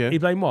blamed you. He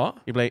blamed what?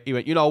 He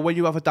went, you know, when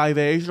you have a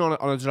diversion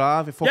on a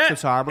drive, it fucks the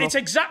time up. It's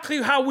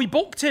exactly how we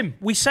booked him.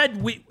 We said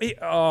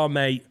oh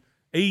mate,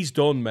 he's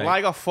done, mate. Well,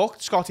 I got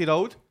fucked, Scotty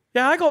Road.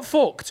 Yeah, I got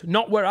fucked.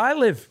 Not where I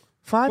live.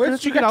 5 Where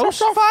minutes did you from get his house.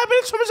 dropped off? 5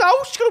 minutes from his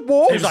house. You're gonna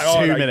walk. He was like,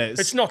 2 right, minutes.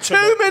 It's not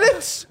 2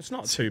 minutes. It's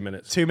not 2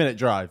 minutes. 2-minute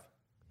drive.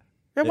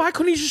 Yeah, why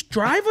couldn't he just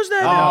drive us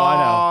there? Oh, then?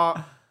 I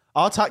know.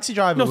 Our taxi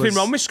driver Nothing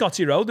wrong with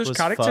Scotty Road. There's was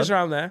characters fun.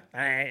 around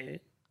there.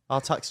 Our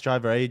taxi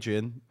driver,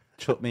 Adrian,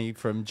 took me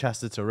from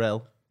Chester to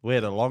Rill. We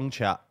had a long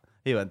chat.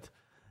 He went,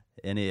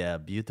 any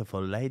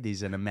beautiful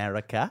ladies in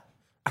America?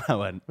 I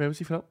went, Where was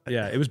he from?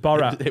 Yeah, it was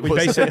Borat. It We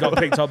was. basically got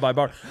picked up by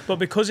Borat. But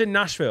because in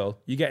Nashville,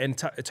 you get in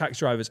taxi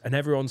drivers and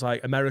everyone's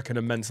like American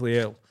and mentally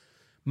ill,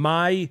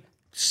 my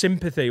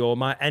sympathy or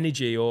my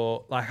energy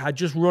or like I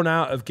just run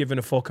out of giving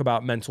a fuck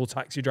about mental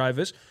taxi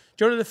drivers.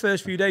 Do you know the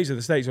first few days of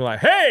the States were like,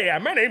 hey,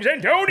 my name's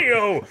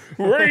Antonio.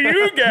 Where are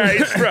you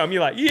guys from?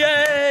 You're like,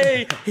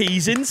 yay,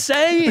 he's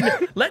insane.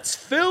 Let's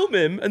film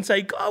him and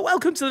say, oh,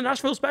 welcome to the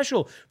Nashville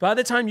special. By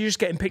the time you're just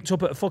getting picked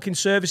up at a fucking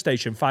service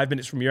station 5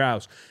 minutes from your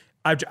house,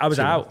 I was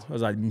out. I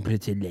was like,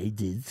 pretty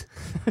ladies.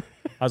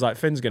 I was like,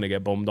 Finn's going to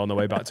get bummed on the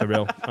way back to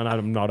Rill. And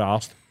I'm not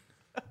asked.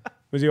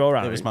 Was he all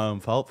right? it was my own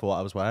fault for what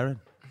I was wearing.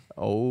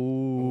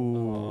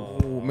 Oh.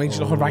 Made you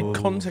look a right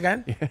cunt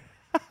again.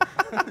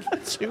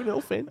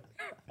 2-0 Finn.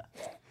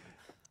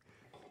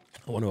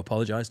 I want to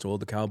apologise to all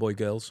the cowboy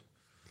girls.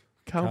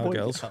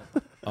 Cowgirls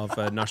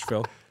of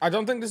Nashville. I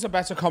don't think there's a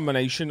better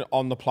combination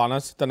on the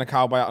planet than a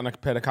cowboy hat and a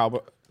pair of cowboy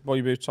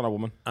boots on a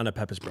woman. And a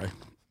pepper spray.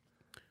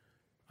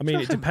 I mean,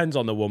 it depends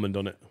on the woman,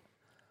 doesn't it?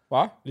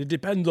 What? It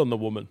depends on the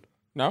woman.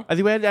 No? Are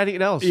they wearing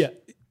anything else?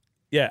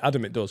 Yeah,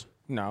 Adam, it does.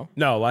 No.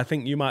 No, I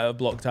think you might have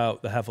blocked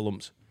out the heifer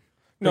lumps.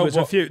 No, was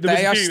but a few- there was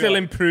they a are few, still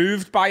like-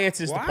 improved by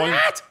it, is the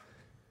point.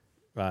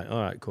 Right,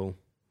 all right, cool.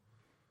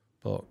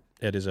 But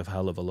it is a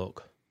hell of a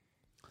look.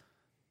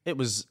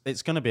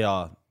 It's going to be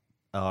our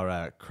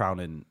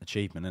crowning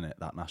achievement, isn't it?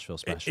 That Nashville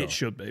special. It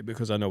should be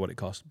because I know what it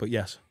cost. But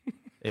yes,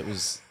 It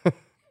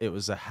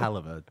was a hell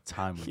of a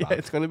time with Yeah, that.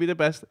 it's going to be the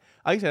best.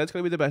 I said it's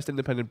going to be the best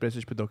independent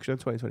British production in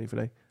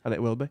 2023, and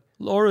it will be.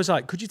 Laura's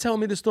like, could you tell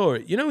me the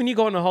story? You know, when you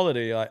go on a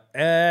holiday, you're like,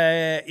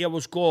 yeah, it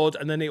was good,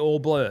 and then it all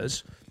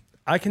blurs.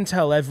 I can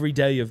tell every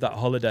day of that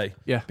holiday.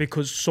 Yeah.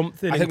 Because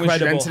something I think we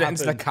should incredible enter it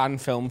into the happened. Cannes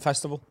Film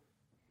Festival.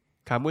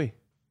 Can we?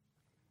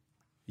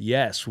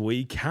 Yes,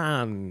 we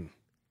can.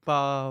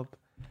 Bob.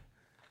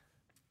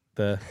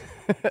 The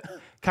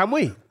Can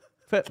we?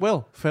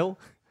 Phil.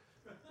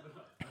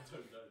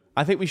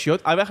 I think we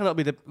should. I reckon it'll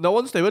be no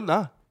one's doing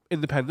that.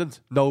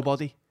 Independent.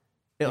 Nobody.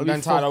 It'll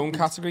Invent our fucking- own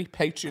category,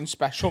 Patreon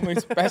special,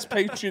 mate. Best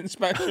Patreon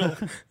special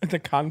at the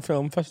Cannes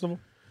Film Festival.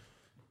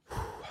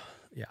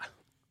 yeah,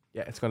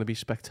 Yeah, it's going to be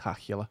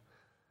spectacular.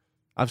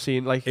 I've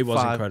seen like it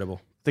was 5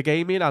 incredible. The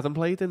game me and Adam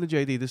played in the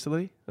JD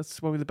Distillery.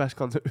 That's one of the best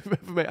content we've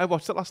ever made. I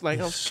watched it last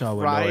night. I was So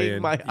crying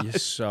annoying. my You're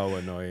eyes. so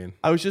annoying.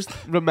 I was just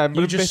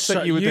remembering bits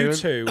that you were doing.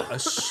 two are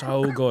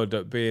so good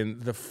at being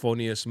the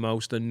funniest,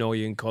 most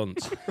annoying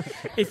cunts.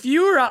 If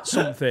you were at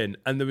something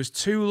and there was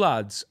two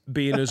lads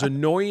being as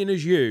annoying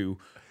as you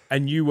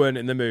and you weren't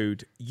in the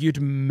mood,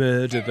 you'd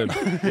murder them.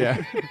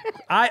 Yeah.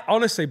 I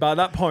honestly, by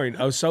that point,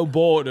 I was so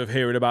bored of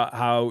hearing about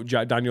how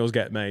Jack Daniels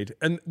get made.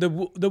 And the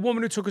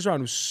woman who took us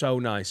around was so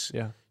nice.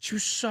 Yeah. She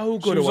was so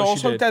She good was at what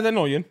also she did. dead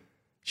annoying.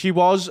 She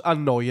was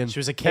annoying. She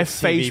was a Her kid's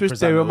face TV was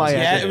presenter, doing my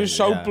wasn't head. Yeah, it was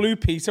so Yeah. Blue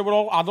Peter. We're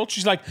all adults.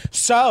 She's like,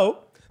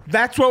 so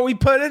that's what we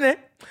put in it.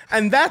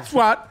 And that's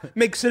what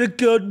makes it a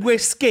good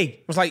whiskey.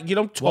 I was like, you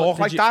don't talk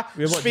like that.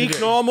 Speak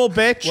normal,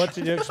 bitch. What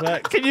did you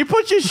expect? Can you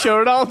put your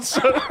shirt on,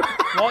 sir?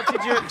 What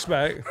did you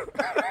expect?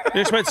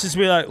 You expected it to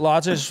be like,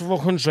 lads, it's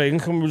fucking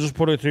drink and we just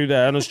put it through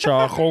there and it's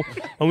charcoal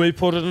and we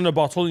put it in a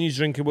bottle and you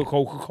drink it with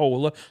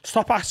Coca-Cola.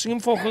 Stop asking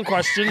fucking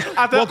questions.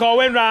 We're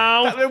going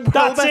round.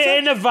 That's it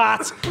in a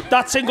vat.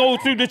 That's it going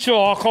through the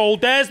charcoal.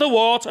 There's the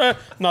water.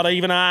 Not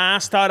even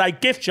asked. All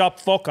right, gift shop,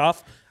 fuck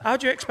off. How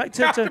do you expect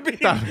it to...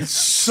 That is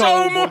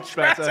so much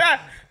better.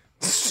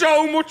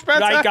 So much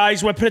better. Right,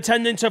 guys, we're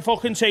pretending to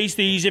fucking taste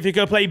these. If you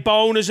could play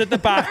boners at the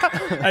back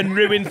and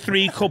ruin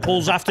 3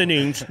 couples'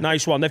 afternoons.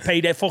 Nice one. They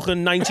paid it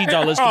fucking $90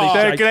 for this.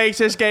 The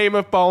greatest game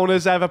of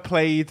boners ever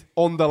played.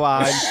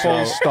 Underline.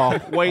 Full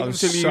stop. Wait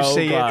until you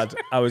see it.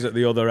 I was at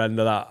the other end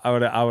of that.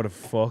 I would have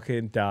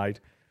fucking died.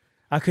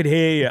 I could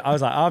hear you. I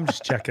was like, I'm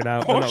just checking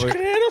out. Boners.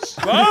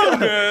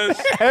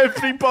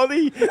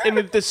 Everybody in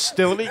the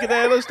distillery could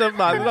hear us. Don't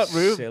mind that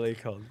room. Silly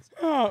cunts.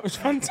 Oh, it was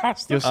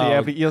fantastic.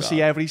 You'll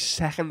see every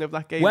second of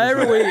that game.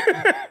 Where are we?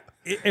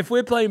 If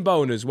we're playing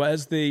boners,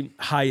 where's the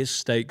highest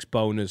stakes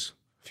boners?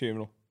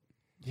 Funeral.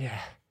 Yeah.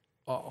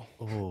 Oh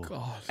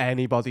God.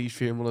 Anybody's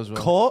funeral as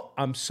well. Court?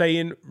 I'm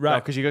saying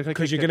right because you're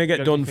going to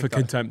get done for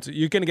contempt.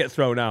 You're going to get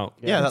thrown out.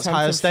 Yeah, that's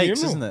higher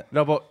stakes, isn't it?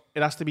 No, but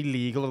it has to be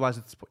legal,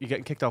 otherwise you're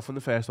getting kicked off from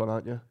the first one,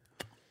 aren't you?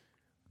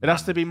 It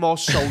has to be more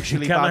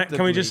socially bad.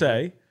 Can we just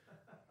say,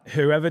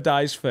 whoever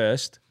dies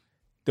first,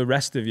 the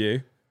rest of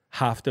you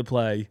have to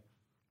play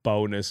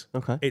boners.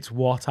 Okay. It's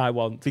what I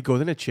want. Be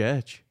good in a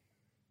church.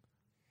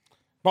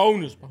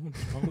 Boners.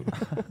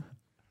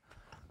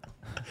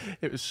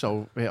 It was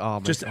so... Oh,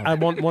 just, I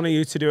want one of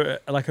you to do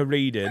it like a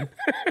reading,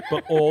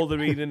 but all the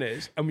reading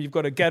is, and you've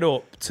got to get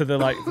up to the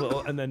like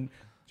little, and then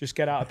just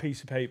get out a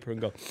piece of paper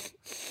and go,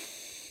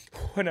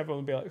 and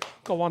everyone will be like,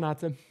 go on,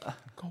 Adam.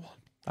 Go on.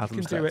 Adam's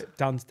you can do dead. it.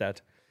 Dan's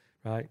dead.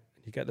 Right?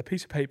 You get the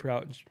piece of paper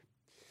out and,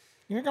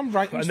 You think I'm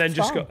writing and then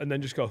stuff just down? go, and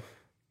then just go,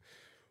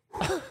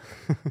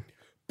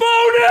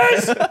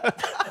 bonus!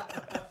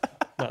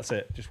 That's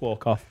it. Just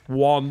walk off.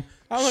 One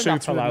I don't think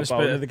that's super within loud the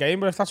spirit boner. of the game,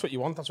 but if that's what you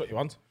want, that's what you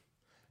want.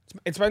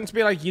 It's meant to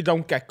be like you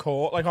don't get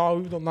caught. Like, oh,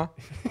 we've done that.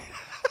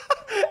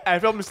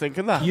 Everyone was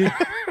thinking that. You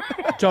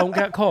don't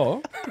get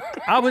caught.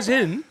 I was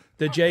in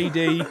the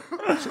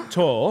JD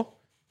tour.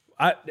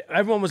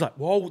 Everyone was like,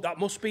 whoa, that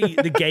must be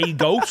the gay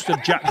ghost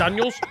of Jack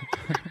Daniels.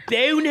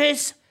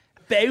 Bonus.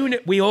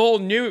 We all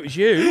knew it was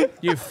you.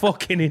 You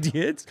fucking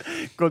idiots.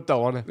 Good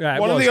though, wasn't it? Yeah,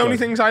 One of the only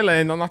things I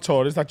learned on that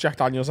tour is that Jack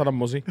Daniels had a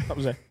muzzy. That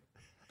was it.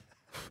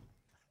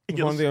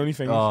 One of the only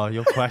things. Oh,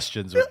 your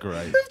questions were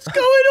great. It's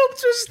going up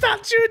to a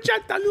statue of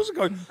Jack Daniels and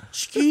going,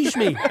 excuse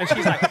me. And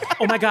she's like,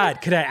 oh my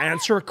God, could I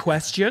answer a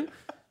question?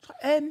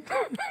 Did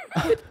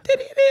he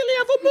really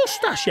have a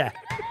mustache yet?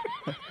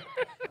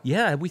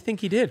 Yeah, we think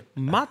he did.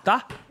 Mad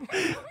that.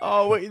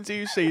 Oh, wait until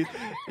you see it.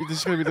 This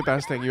is going to be the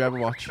best thing you ever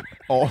watch.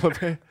 All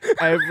of it.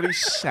 Every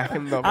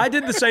second of it. I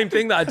did the same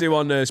thing that I do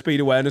on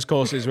speed awareness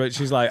courses, where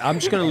she's like, I'm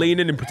just going to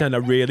lean in and pretend I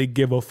really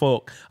give a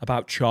fuck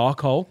about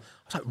charcoal. I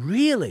was like,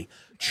 really?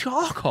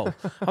 Charcoal?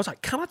 I was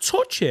like, can I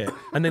touch it?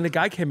 And then the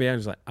guy came in and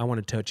was like, I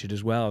want to touch it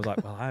as well. I was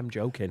like, well, I'm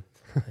joking.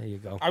 There you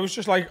go. I was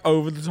just like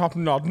over the top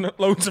nodding at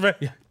loads of it.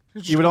 Yeah.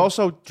 You were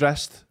also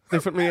dressed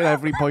differently at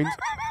every point.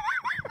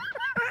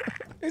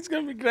 It's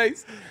going to be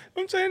great.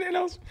 I'm saying anything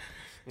else.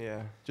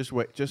 Yeah. Just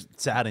wait. Just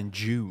It's out in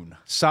June.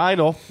 sign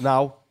up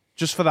now,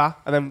 just for that,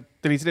 and then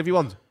delete it if you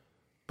want.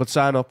 But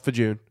sign up for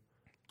June.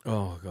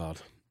 Oh,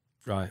 God.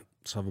 Right,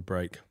 let's have a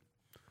break.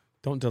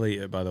 Don't delete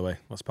it, by the way.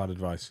 That's bad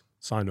advice.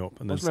 Sign up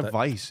and then It wasn't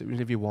advice. It was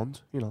if you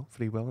want,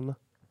 free will and that.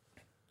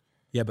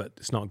 Yeah, but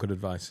it's not good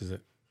advice, is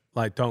it?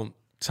 Like, don't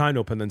sign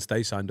up and then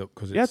stay signed up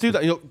because Yeah, do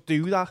that.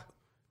 Do that.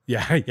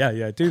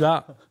 Yeah. Do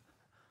that.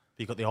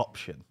 You got the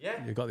option.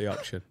 Yeah. You've got the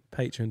option.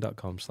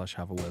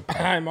 Patreon.com/haveaword.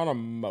 I'm on a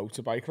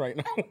motorbike right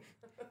now.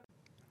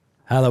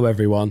 Hello,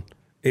 everyone.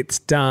 It's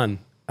Dan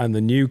and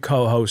the new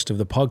co-host of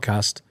the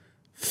podcast,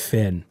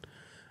 Finn.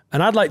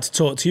 And I'd like to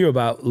talk to you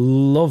about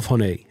Love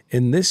Honey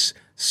in this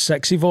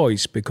sexy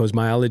voice because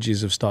my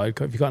allergies have started.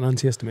 Have you got an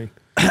antihistamine?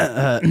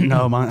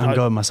 No, man, I'm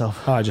going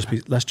myself.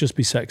 Let's just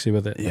be sexy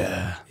with it.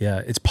 Yeah. Yeah,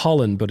 it's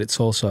pollen, but it's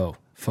also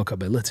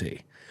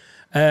fuckability.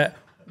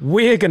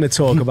 We're going to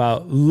talk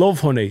about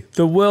Love Honey,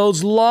 the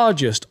world's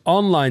largest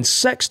online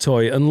sex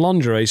toy and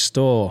lingerie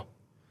store.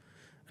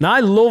 And I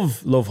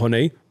love Love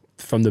Honey,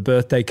 from the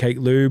birthday cake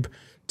lube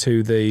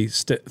to the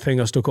thing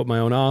I stuck up my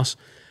own arse.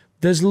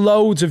 There's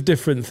loads of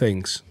different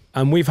things,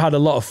 and we've had a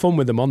lot of fun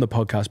with them on the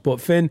podcast.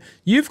 But Finn,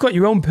 you've got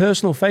your own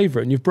personal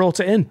favourite, and you've brought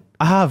it in.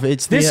 I have.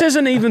 This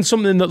isn't even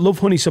something that Love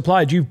Honey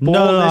supplied. You've bought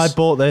No, this. I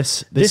bought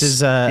this. This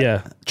is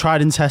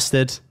tried and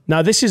tested.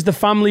 Now, this is the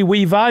family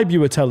we vibe you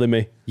were telling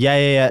me.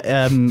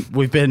 Yeah.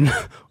 We've had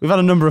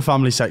a number of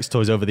family sex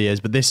toys over the years,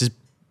 but this has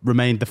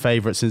remained the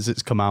favourite since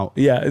it's come out.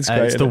 Yeah, it's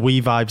great. It's the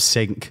We Vibe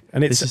Sync.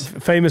 And it's a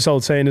famous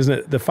old saying, isn't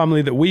it? The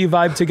family that we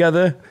vibe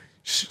together,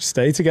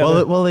 stay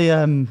together. Well,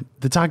 the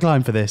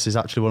tagline for this is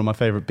actually one of my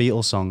favourite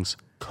Beatles songs,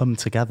 Come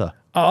Together.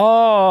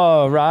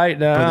 Oh, right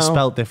now. But it's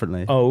spelled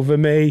differently. Over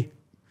me.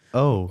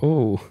 Oh.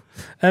 Oh.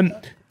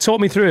 Talk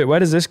me through it. Where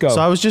does this go?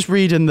 So I was just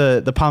reading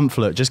the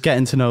pamphlet, just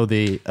getting to know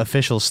the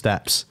official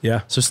steps.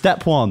 Yeah. So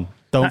step 1,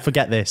 don't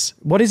forget this.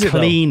 What is it, though?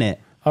 Clean it.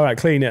 All right,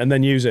 clean it and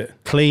then use it.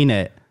 Clean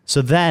it.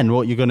 So then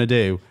what you're going to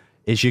do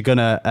is you're going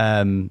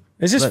to...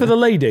 Is this for the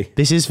lady?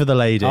 This is for the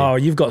lady. Oh,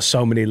 you've got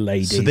so many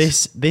ladies. So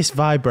this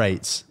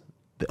vibrates,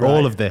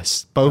 all of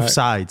this, both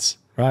sides.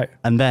 Right.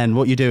 And then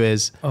what you do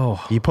is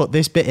you put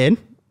this bit in.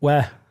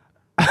 Where?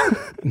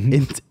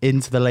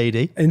 into the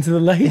lady. Into the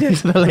lady?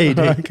 Into the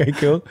lady. Okay,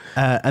 cool.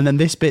 And then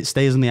this bit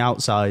stays on the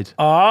outside.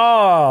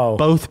 Oh.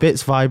 Both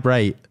bits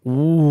vibrate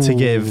to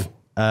give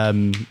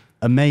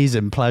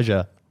amazing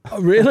pleasure.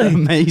 Oh, really?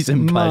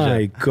 Amazing pleasure.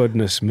 My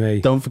goodness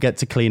me. Don't forget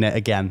to clean it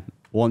again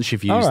once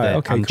you've used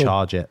it and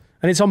charge it.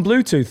 And it's on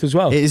Bluetooth as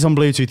well? It is on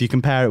Bluetooth. You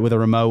can pair it with a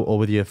remote or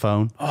with your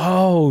phone.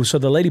 Oh, so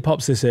the lady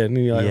pops this in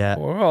and you're like,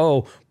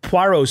 oh,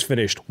 Poirot's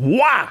finished.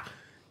 Wah!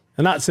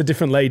 And that's a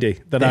different lady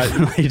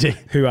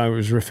who I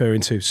was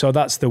referring to. So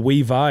that's the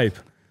We Vibe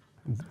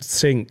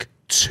Sync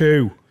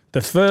 2.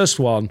 The first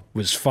one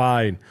was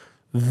fine.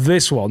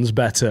 This one's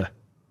better.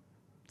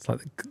 It's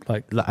like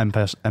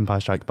Empire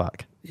Strikes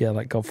Back. Yeah,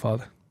 like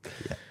Godfather.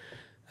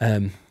 Yeah.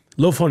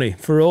 Love Honey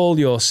for all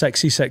your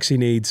sexy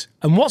needs.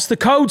 And what's the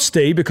code,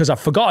 Steve? Because I've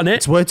forgotten it.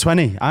 It's word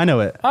 20. I know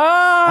it. Oh,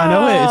 I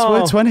know it. It's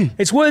word 20.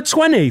 It's word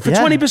 20 for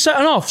 20%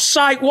 off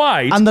site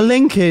wide. And the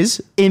link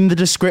is in the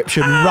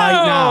description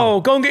right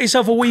now. Go and get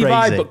yourself a wee Crazy.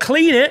 vibe, but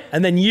clean it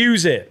and then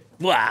use it.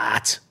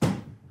 What?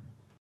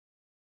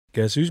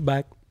 Guess who's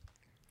back?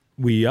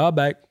 We are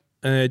back.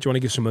 Do you want to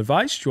give some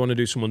advice? Do you want to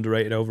do some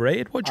underrated,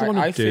 overrated? What do you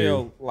want to do? I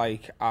feel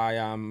like I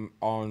am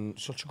on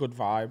such a good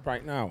vibe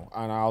right now,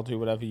 and I'll do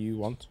whatever you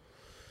want.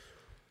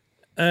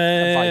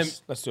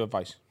 Advice. Let's do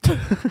advice.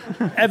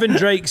 Evan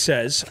Drake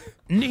says,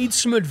 need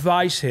some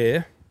advice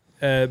here.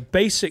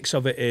 Basics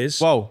of it is...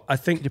 Whoa. I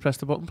think... Can you press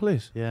the button,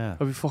 please? Yeah.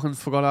 Have we fucking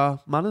forgot our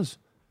manners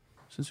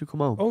since we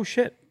come home? Oh,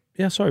 shit.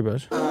 Yeah, sorry,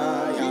 bud.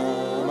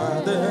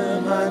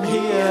 I'm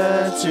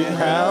here to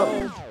help.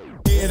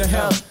 Here to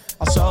help.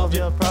 I'll solve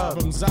your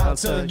problems. I'll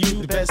tell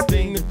you the best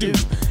thing to do.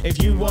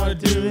 If you want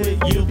to do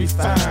it, you'll be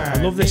fine.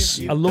 I love this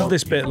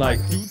bit, like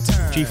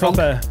G-Funk.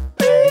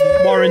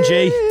 Warren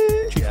G.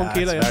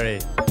 G-Funky, Yeah, very...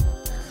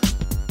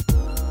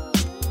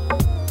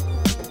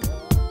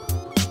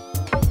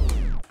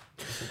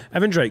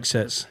 Evan Drake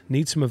says,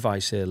 need some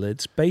advice here,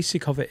 Lids.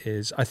 Basic of it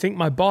is, I think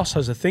my boss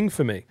has a thing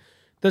for me.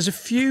 There's a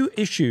few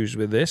issues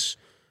with this.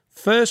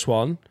 First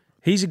one,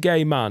 he's a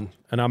gay man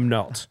and I'm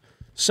not.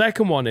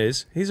 Second one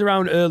is, he's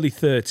around early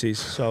 30s,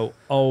 so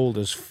old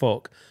as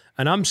fuck.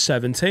 And I'm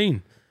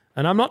 17.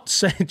 And I'm not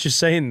just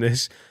saying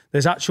this.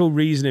 There's actual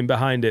reasoning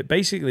behind it.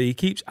 Basically, he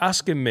keeps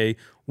asking me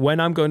when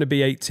I'm going to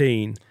be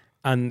 18.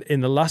 And in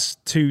the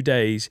last 2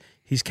 days,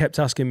 he's kept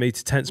asking me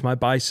to tense my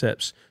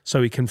biceps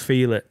so he can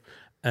feel it.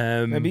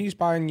 Maybe he's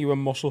buying you a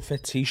muscle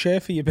fit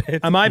t-shirt for your birthday.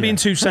 Am I being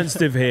too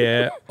sensitive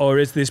here, or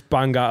is this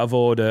bang out of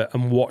order?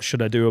 And what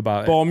should I do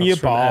about it? Bomb your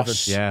That's from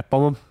boss. Evan. Yeah,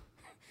 bum him.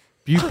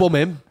 You bum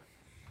him.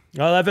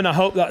 Well, Evan, I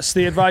hope that's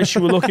the advice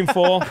you were looking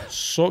for.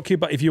 Suck you,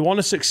 but if you want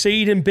to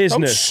succeed in Don't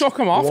business, suck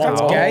him off.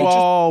 That's gay.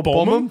 Whoa, Just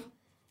bum him.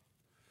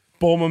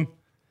 Bum him.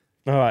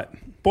 all right.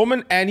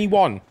 Bumming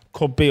anyone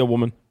could be a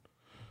woman.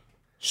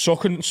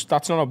 Sucking,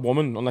 that's not a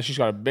woman unless she's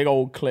got a big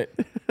old clit.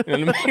 You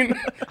know what I mean?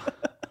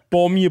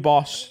 Bum your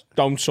boss.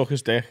 Don't suck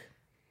his dick.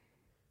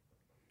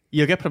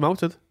 You'll get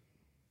promoted.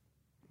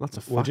 That's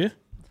a fact. Would you?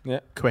 Yeah.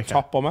 Quicker.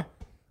 Top bummer.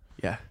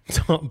 Yeah.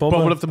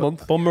 Bummer of the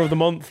month. Bummer of the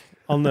month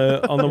on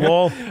the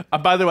wall.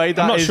 And by the way,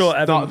 that not is sure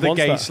Evan not the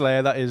wants gay that.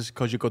 slayer. That is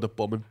because you're good at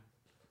bumming.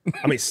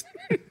 I mean,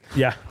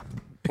 yeah.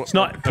 It's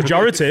not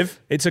pejorative.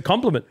 It's a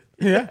compliment.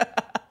 Yeah.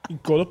 You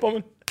good at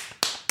bumming.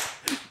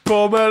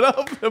 Bummer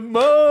of the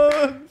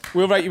month.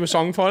 We'll write you a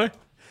song for it.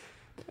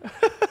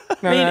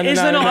 I mean, is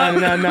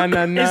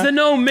there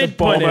no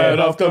midpoint Bummer here?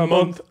 of the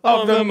month.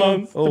 Of the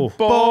month. Oh.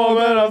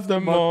 Bummer of the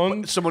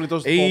month. Someone who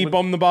does He bumming.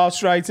 bummed the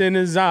boss right in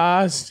his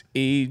ass.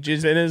 He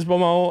just in his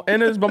bumhole.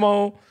 In his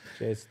bumhole.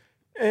 Cheers.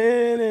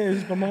 In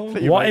his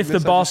bumhole. What if the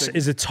boss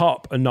is a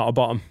top and not a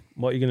bottom?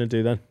 What are you going to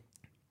do then?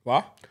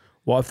 What?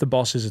 What if the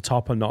boss is a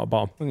top and not a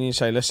bottom? And you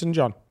say, listen,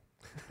 John,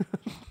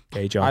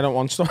 Gay John. I don't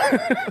want stuff.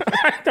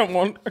 I don't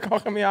want a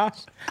cock in my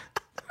ass.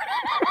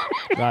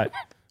 Right.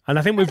 And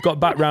I think we've got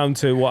back round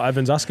to what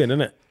Evan's asking,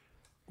 isn't it?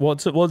 What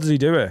does he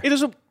do here? He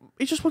doesn't.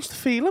 He just wants to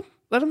feel him.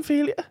 Let him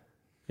feel it.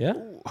 Yeah.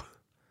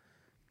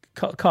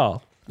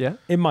 Carl, Yeah.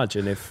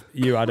 imagine if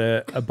you had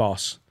a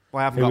boss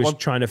Well, I haven't who got was one.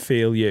 trying to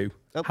feel you,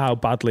 how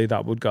badly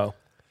that would go.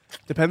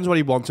 Depends what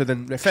he wanted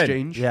in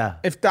exchange. Yeah.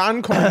 If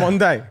Dan come in one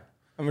day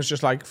and was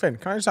just like, Finn,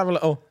 can I just have a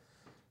little,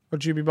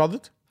 would you be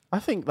bothered? I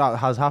think that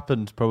has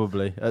happened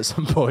probably at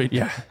some point.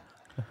 Yeah.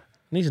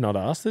 And he's not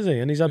asked, is he?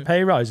 And he's had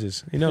pay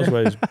rises. He knows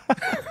where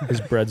his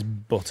bread's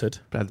buttered.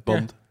 Bread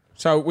bummed.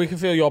 So we can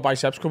feel your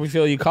biceps. Could we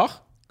feel your cock?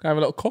 Can I have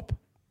a little cup?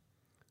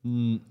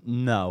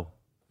 No.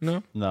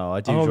 No. No,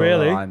 I do Oh, draw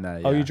really? the line there.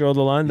 Yeah. Oh, you draw the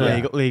line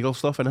there? Legal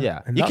stuff, innit?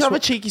 Yeah. And You that's can have a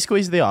what- cheeky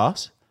squeeze of the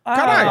arse.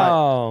 Can I?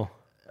 Oh.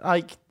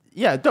 Like,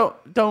 yeah,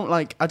 don't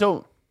like, I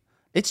don't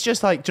It's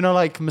just like, do you know,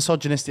 like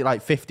misogynistic,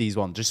 like 50s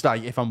one? Just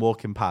like if I'm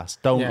walking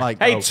past, don't like,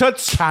 Hey, go,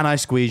 toots! can I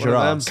squeeze your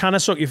of them. arms? Can I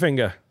suck your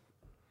finger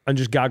and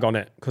just gag on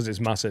it because it's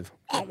massive?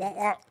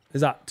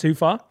 Is that too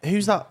far?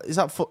 Who's that? Is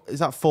that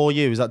for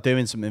you? Is that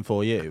doing something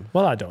for you?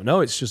 Well, I don't know.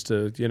 It's just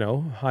a,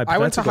 hypothetical. I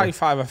went to high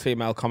five a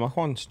female comic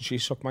once, and she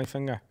sucked my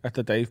finger at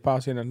the Dave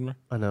party in Edinburgh.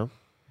 I know.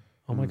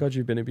 Oh my God,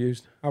 you've been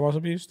abused. I was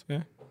abused.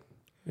 Yeah.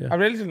 Yeah. I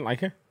really didn't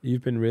like it.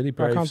 You've been really I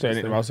brave. can't do since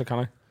anything then. about it, can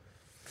I?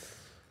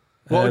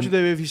 What would you do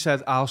if you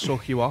said, I'll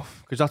suck you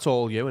off? Because that's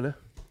all you, innit?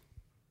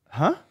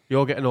 Huh?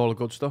 You're getting all the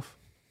good stuff.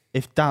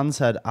 If Dan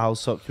said, I'll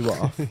suck you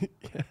off.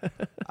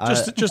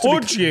 Just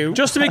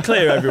to be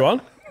clear,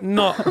 everyone,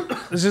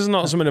 this is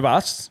not something I've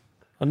asked,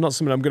 and not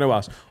something I'm going to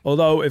ask.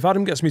 Although, if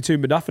Adam gets me 2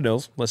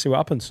 modafinils, let's see what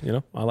happens.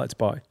 I like to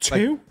party.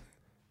 2?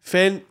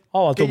 Finn,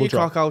 Oh, I'll get double your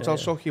drop. cock out, I'll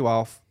suck you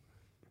off.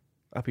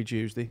 Happy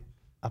Tuesday.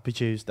 Happy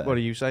Tuesday. What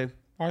are you saying?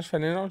 I was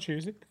finishing on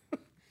Tuesday.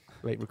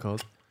 Late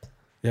record.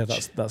 Yeah,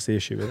 that's the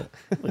issue with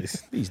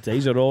it. These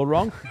days are all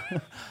wrong.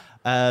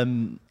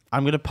 I'm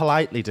going to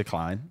politely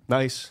decline,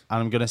 Nice. and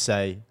I'm going to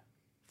say,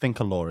 think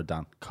of Laura,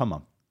 Dan. Come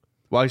on.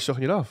 Why are you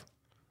sucking it off?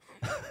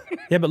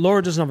 Yeah, but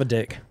Laura doesn't have a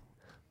dick.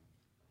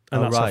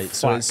 And Oh, that's a right.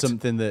 So it's fact.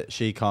 something that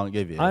she can't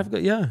give you. I've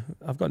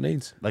got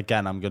needs.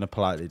 Again, I'm going to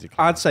politely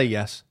decline. I'd say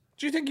yes.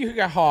 Do you think you could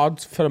get hard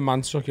for a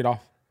man to suck it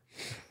off?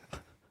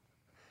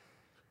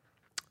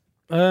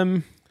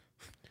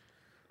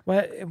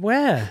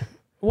 Where?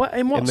 What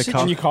in what In the situ-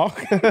 In your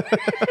cock?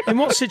 in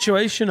what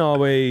situation are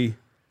we?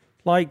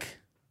 Like,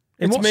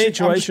 in It's what me. I'm just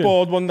situation?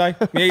 bored one day.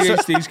 My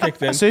ADHD's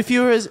kicked in. So if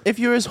you were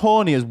as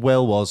horny as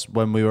Will was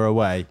when we were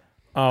away,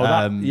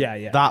 Oh,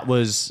 yeah. that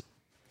was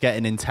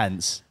getting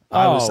intense.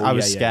 I was yeah.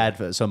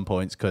 scared at some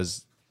points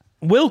because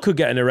Will could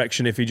get an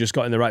erection if he just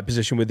got in the right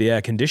position with the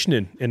air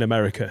conditioning in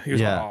America. He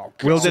was yeah.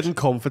 like, Will didn't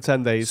come for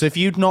 10 days. So if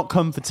you'd not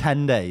come for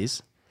 10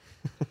 days,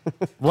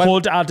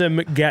 could Adam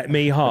get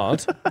me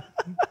hard?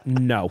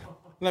 No.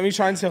 Let me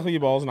try and tickle your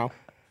balls now.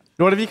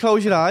 What if you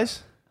close your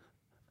eyes?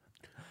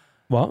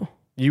 What?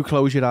 You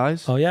close your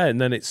eyes. Oh yeah, and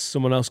then it's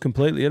someone else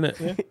completely, isn't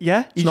it?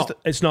 Yeah. It's not.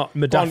 It's not Go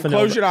on, modafinil.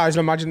 close your eyes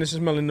and imagine this is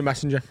Melinda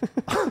Messenger.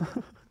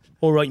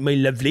 All right, my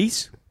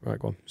lovelies. Right,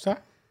 go on. What's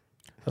that?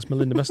 That's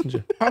Melinda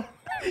Messenger.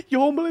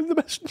 You're Melinda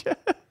Messenger.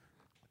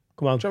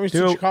 Come on. Do you want me to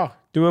touch your cock?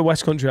 Do a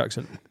West Country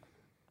accent. Do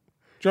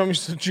you want me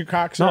to touch your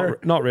cock, sir?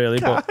 Not really,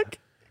 but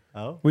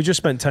we just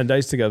spent 10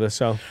 days together,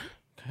 so.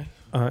 Okay.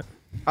 All right.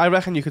 I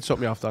reckon you could suck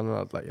me off, Dan, and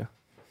I'd let you.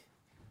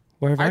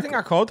 Where have I think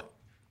I could.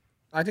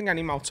 I think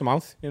any mouth to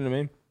mouth. You know what I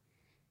mean?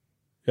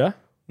 Yeah?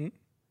 Hmm?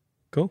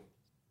 Cool.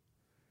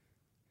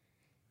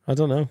 I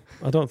don't know.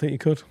 I don't think you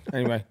could.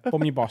 Anyway,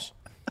 bum your boss.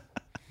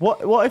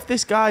 what if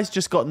this guy's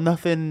just got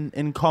nothing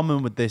in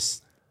common with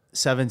this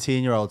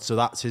 17-year-old? So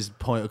that's his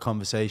point of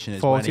conversation.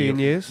 Is 14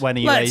 years. When are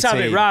you Let's 18?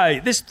 have it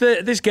right.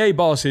 This gay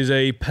boss is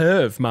a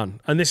perv, man.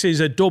 And this is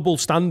a double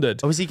standard.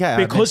 Oh, is he gay? I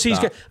Because missed he's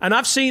gay. that. And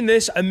I've seen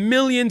this a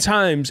million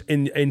times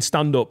in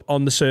stand-up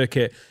on the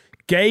circuit.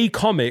 Gay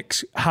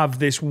comics have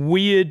this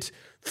weird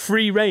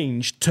free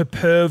range to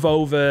perv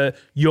over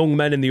young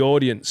men in the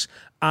audience.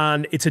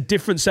 And it's a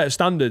different set of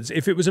standards.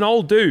 If it was an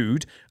old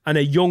dude and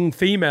a young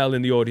female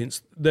in the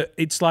audience, that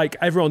it's like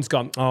everyone's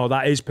gone, oh,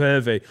 that is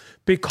pervy.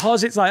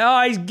 Because it's like,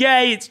 oh, he's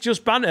gay, it's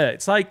just banter.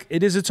 It's like,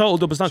 it is a total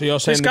double standard. So you're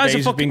saying This the guy's a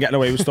gays have been getting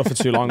away with stuff for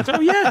too long? Oh,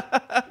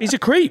 yeah. He's a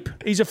creep.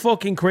 He's a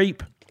fucking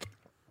creep.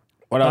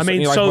 What else? I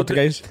mean, you like so about the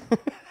gays?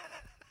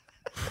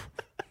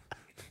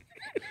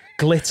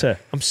 Glitter.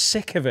 I'm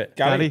sick of it.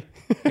 Gary?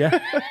 Yeah.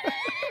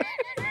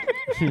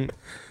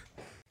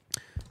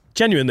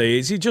 Genuinely,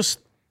 is he just...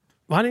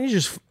 Why don't you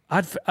just...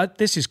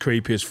 this is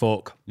creepy as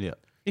fuck. Yeah.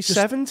 He's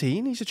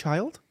 17. He's a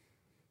child.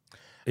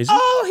 Is he?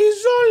 Oh,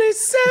 he's only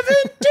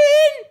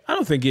 17! I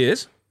don't think he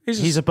is.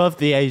 He's above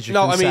the age of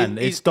No, I consent.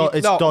 mean, it's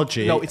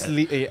dodgy. No, it's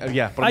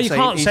yeah. But I'm You saying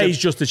can't say a- he's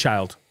just a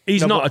child.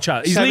 He's No, not but a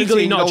child. He's 17,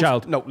 legally not no, a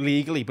child. No,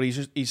 legally, but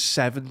he's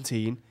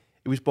 17.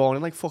 He was born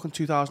in like fucking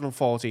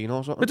 2014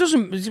 or something. It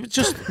doesn't... It's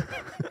just...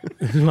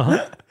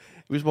 What?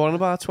 He was born in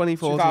about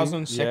 2014.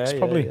 2006,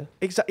 probably.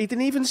 Exactly. He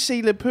didn't even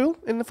see Liverpool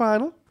in the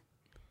final.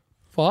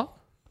 What?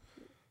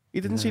 He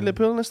didn't see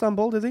Liverpool in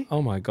Istanbul, did he?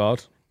 Oh, my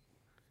God.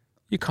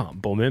 You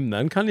can't bum him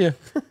then, can you?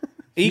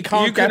 He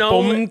can't you get can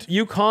only, bummed.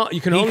 You can't...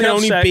 You can He only can have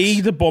only sex be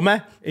the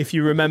bummer. if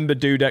you remember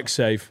Dude X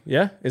Save.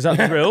 Yeah? Is that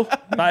the rule?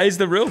 That is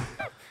the rule.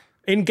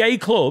 In gay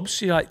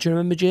clubs, you're like, do you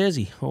remember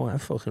Jersey? Oh, I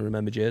fucking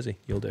remember Jersey.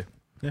 You'll do.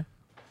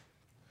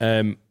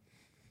 Yeah.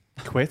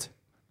 Quit.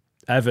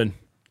 Evan,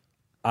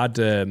 I'd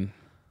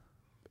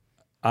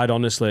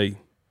honestly,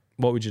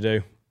 what would you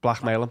do?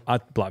 Blackmail him.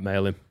 I'd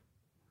blackmail him.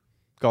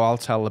 Go, I'll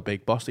tell the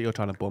big boss that you're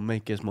trying to bum me.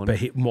 Gives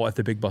money. But what if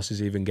the big boss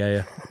is even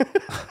gayer?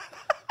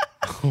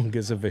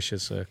 There's a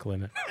vicious circle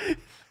in it.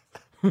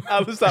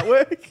 How does that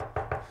work?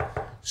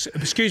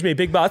 Excuse me,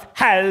 big boss.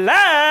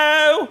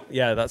 Hello.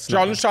 Yeah, that's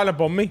not- John's trying to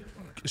bum me.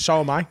 So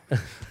am I.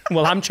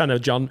 Well, I'm trying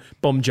to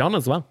bum John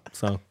as well.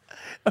 So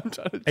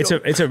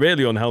it's a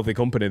really unhealthy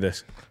company.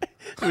 This.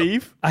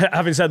 Leave.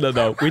 Having said that,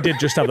 though, we did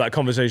just have that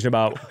conversation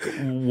about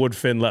would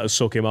Finn let us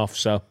suck him off.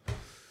 So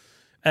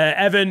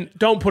Evan,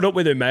 don't put up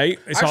with it, mate.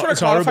 I just want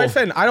to clarify,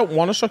 Finn. I don't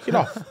want to suck it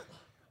off.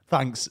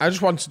 Thanks. I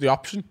just wanted the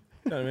option.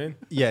 You know what I mean?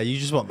 Yeah, you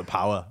just want the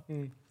power.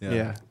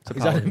 Yeah.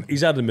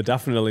 He's had a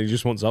modafinil. He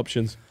just wants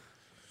options.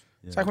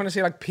 It's like when I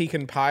see like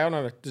pecan pie on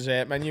a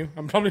dessert menu.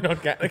 I'm probably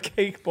not getting a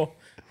cake, but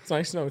it's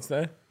nice to know it's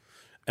there.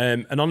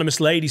 Anonymous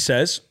lady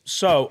says,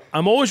 so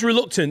I'm always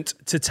reluctant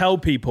to tell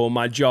people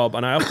my job,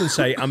 and I often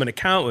say I'm an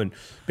accountant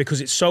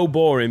because it's so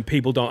boring,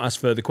 people don't ask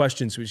further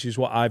questions, which is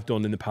what I've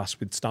done in the past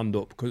with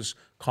stand-up, because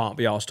can't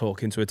be arsed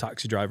talking to a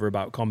taxi driver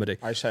about comedy.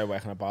 I say I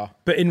work in a bar.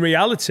 But in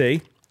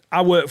reality,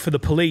 I work for the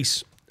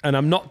police, and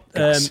I'm not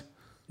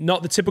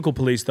the typical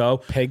police, though.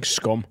 Pig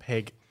scum.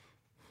 Pig.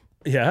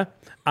 Yeah.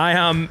 I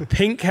am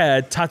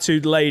pink-haired,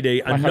 tattooed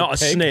lady and not a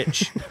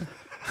snitch.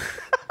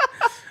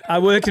 I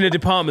work in a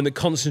department that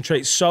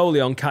concentrates solely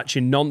on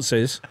catching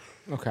nonces.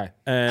 Okay.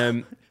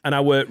 And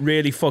I work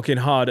really fucking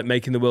hard at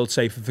making the world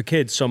safer for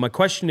kids. So my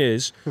question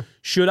is,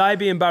 should I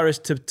be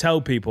embarrassed to tell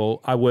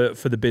people I work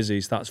for the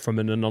busies? That's from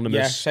an anonymous...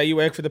 Yeah, say you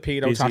work for the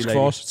pedo busy task lady.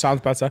 force.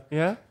 Sounds better.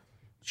 Yeah.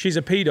 She's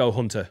a pedo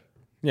hunter.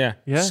 Yeah.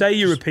 Yeah. Say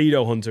you're a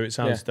pedo hunter. It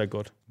sounds dead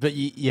good. But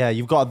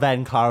you've got to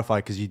then clarify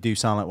because you do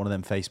sound like one of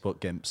them Facebook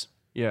gimps.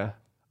 Yeah.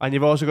 And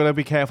you've also got to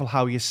be careful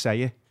how you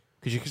say it.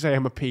 Because you can say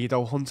I'm a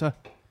pedo hunter,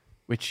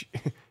 which...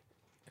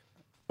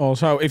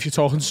 Also, if you're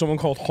talking to someone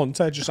called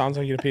Hunter, it just sounds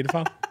like you're a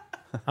paedophile.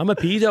 I'm a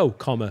pedo,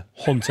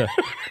 hunter.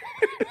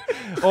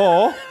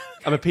 Or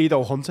I'm a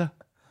pedo hunter.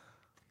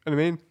 You know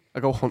what I mean? I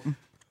go hunting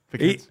for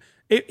kids.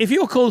 If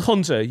you're called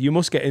Hunter, you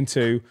must get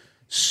into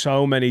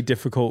so many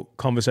difficult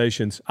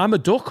conversations. I'm a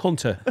duck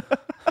hunter.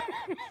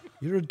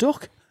 You're a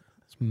duck?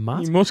 It's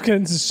mad. You must get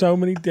into so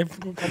many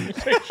difficult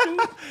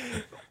conversations.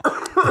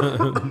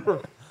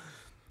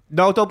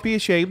 No, don't be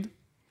ashamed.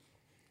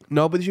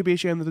 Nobody should be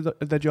ashamed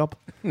of their job.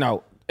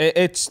 No,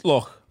 it's,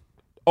 look,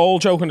 all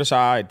joking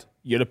aside,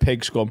 you're a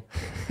pig scum.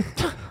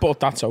 But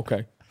that's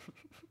okay.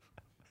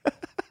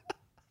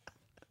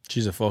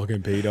 She's a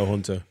fucking pedo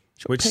hunter.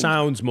 Which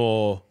sounds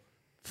more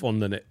fun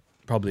than it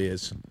probably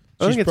is.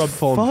 I think it's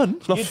fun.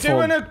 It's not You're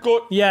fun. doing a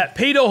good... Yeah,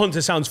 pedo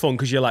hunter sounds fun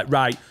because you're like,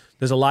 right,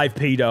 there's a live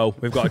pedo.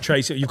 We've got to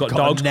trace it. You've got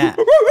dogs.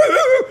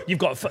 You've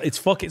got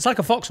it's like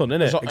a fox hunt,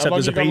 isn't it? Except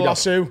there's a pedo.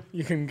 Lasso,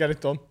 you can get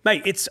it done.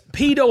 Mate, it's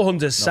pedo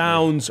hunter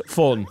sounds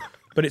fun,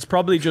 but it's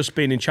probably just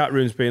been in chat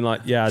rooms being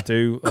like, yeah, I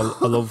do.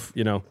 I love,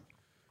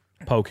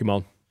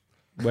 Pokemon.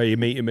 Where you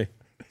meeting me?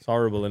 It's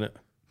horrible, isn't it?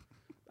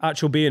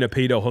 Actual being a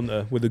pedo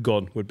hunter with a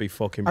gun would be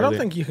fucking brilliant. I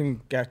don't think you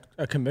can get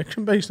a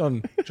conviction based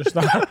on just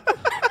that.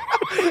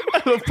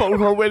 I love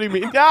Pokemon. What do you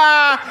mean?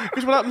 Yeah!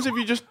 Because what happens if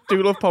you just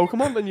do love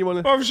Pokemon and you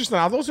want to... I was just an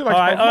adult who likes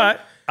All Pokemon. right.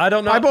 I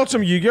don't know. I bought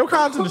some Yu-Gi-Oh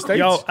cards in the States.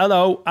 Yo,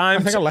 hello. I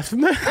think I left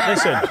them there.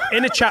 Listen,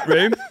 in a chat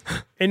room,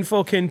 in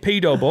fucking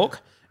pedo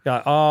book, you're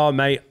like, oh,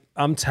 mate,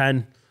 I'm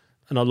 10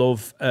 and I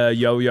love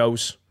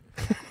yo-yos.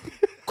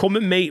 Come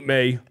and meet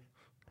me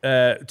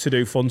to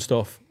do fun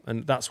stuff.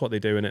 And that's what they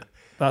do, innit?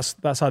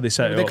 That's how they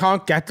set it They up.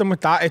 can't get them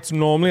with that. It's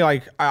normally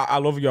like, I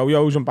love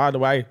yo-yos, and by the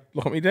way,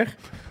 look at me dick.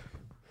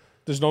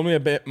 There's normally a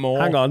bit more.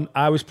 Hang on,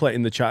 I was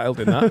playing the child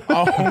in that.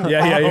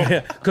 Yeah.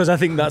 Because I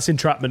think that's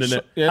entrapment,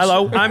 innit? Yes.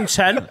 Hello, I'm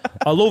 10.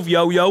 I love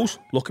yo-yos.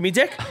 Look at me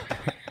dick.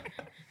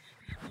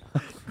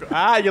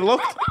 You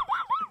looked.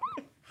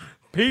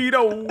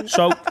 Pedo.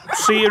 So,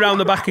 see you around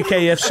the back of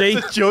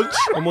KFC. Judge.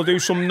 And we'll do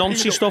some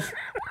noncy stuff.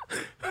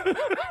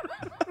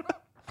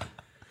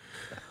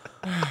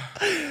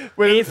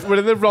 We're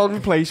in the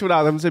wrong place with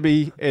Adam to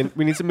be in.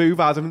 We need to move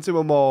Adam into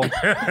a more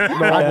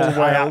normal I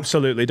way.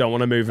 absolutely don't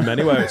want to move him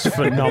anywhere. It's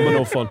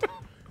phenomenal fun.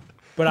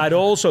 But I'd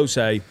also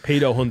say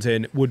pedo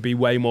hunting would be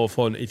way more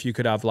fun if you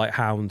could have like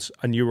hounds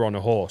and you were on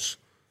a horse.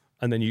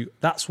 And then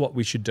that's what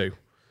we should do.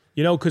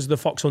 Because the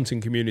fox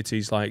hunting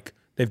community's like,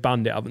 they've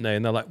banned it, haven't they?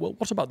 And they're like, well,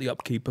 what about the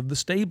upkeep of the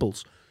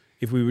stables?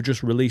 If we were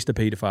just released a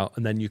paedophile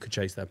and then you could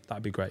chase them,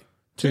 that'd be great.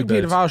 Two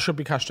pedophiles should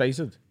be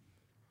castrated.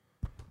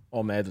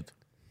 Or murdered.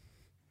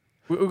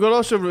 We could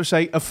also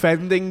say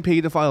offending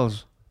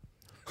paedophiles.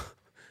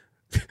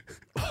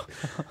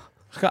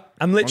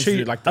 I'm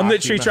literally like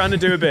trying to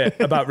do a bit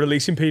about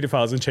releasing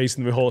paedophiles and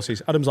chasing them with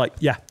horses. Adam's like,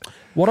 yeah.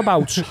 What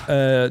about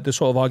the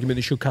sort of argument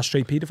they should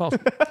castrate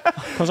paedophiles?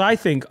 Because I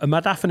think a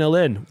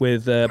modafinil in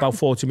with about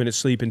 40 minutes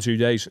sleep in 2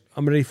 days.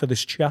 I'm ready for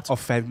this chat.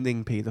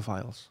 Offending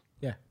paedophiles.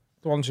 Yeah.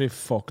 The ones who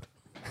fucked.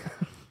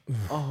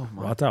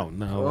 I don't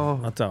know.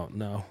 I don't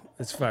know.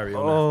 It's very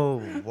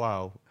Oh,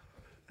 wow.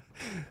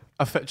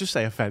 Just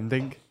say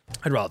offending.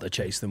 I'd rather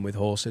chase them with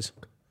horses.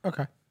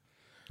 Okay.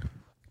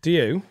 Do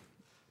you?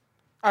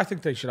 I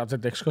think they should have their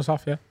dicks cut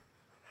off, yeah.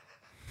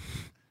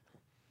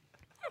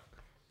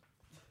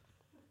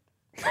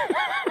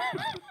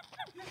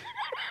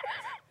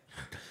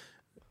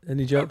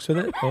 Any jokes with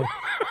it? Or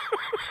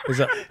is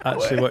that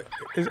actually what?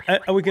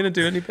 Are we going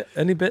to do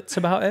any bits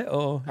about it?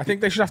 Or I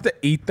think they should have to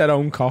eat their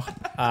own cock.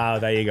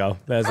 there you go.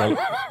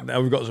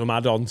 Now we've got some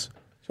add-ons.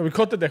 So we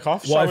cut the dick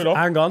off, What sew if, it up,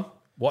 hang on.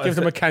 What give if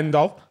them a Ken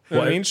doll. You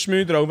know what I mean?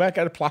 Smooth it over,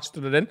 get a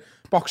plaster it in,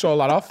 box all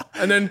that off,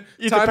 and then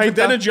time for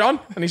dinner, John.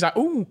 And he's like,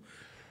 ooh,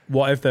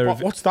 What if they're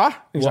what's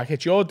that? And he's like,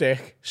 it's your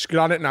dick. Screw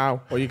on it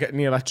now, or you're getting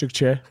the electric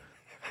chair.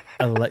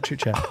 Electric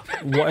chair.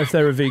 What if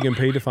they're a vegan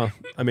paedophile?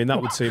 I mean,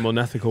 that would seem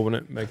unethical,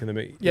 wouldn't it? Making them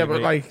eat. Yeah, but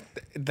meat. like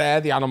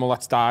they're the animal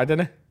that's died,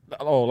 innit?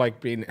 Or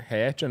like being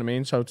hurt, do you know what I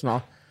mean? So it's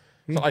not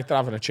like they're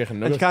having a chicken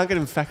And you nugget. can't get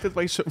infected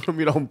by something from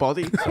your own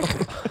body.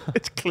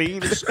 It's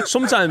clean.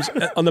 Sometimes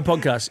on the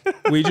podcast,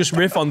 we just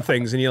riff on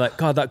things and you're like,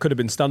 God, that could have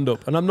been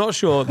stand-up. And I'm not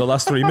sure the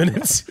last 3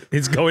 minutes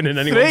is going in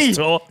anyone's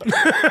talk.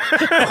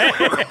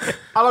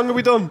 How long have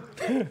we done?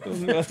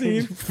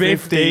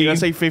 15. I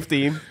say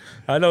 15.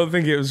 I don't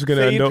think it was going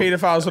to Feed end up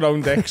paedophiles with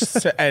own dicks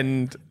to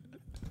end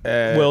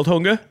world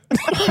hunger.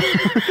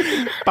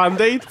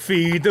 Band-Aid.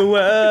 Feed the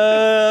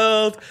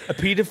world a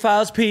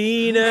paedophile's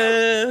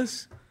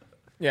penis.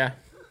 Yeah.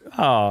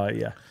 Oh,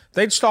 yeah.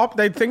 They'd stop.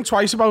 They'd think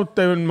twice about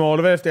doing more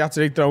of it if they had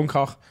to eat their own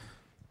cock.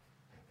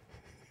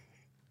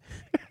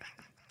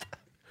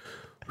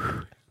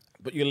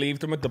 But you leave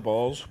them with the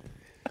balls.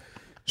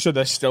 So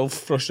they're still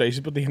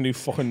frustrated, but they can do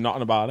fucking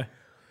nothing about it.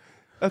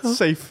 That's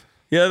safe.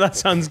 Yeah, that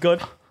sounds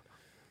good.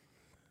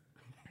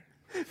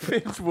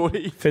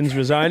 Finn's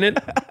resigning.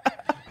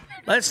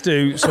 Let's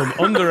do some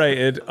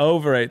underrated,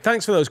 overrated.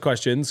 Thanks for those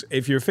questions.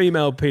 If you're a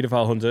female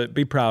paedophile hunter,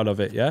 be proud of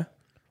it, yeah?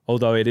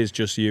 Although it is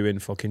just you in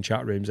fucking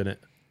chat rooms, innit?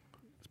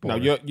 No,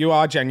 you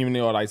are genuinely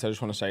all right. I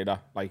just want to say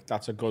that. Like,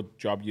 that's a good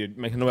job. You're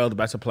making the world a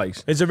better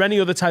place. Is there any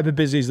other type of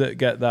busies that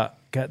get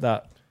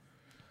that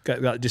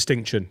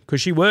distinction?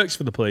 Because she works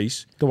for the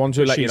police. The ones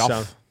who let you She's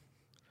off.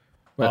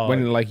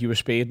 When like you were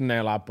speeding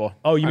there, lad, but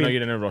Oh, you I know mean-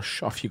 you're in a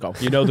rush. Off you go.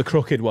 You know the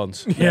crooked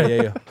ones.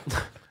 Yeah.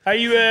 Are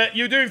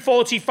you doing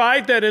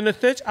 45 there in a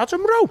 30?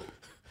 Adam Rowe.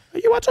 Are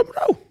you Adam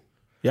Rowe?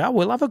 Yeah,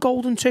 we'll have a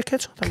golden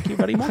ticket. Thank you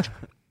very much.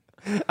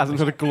 Adam's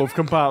got a glove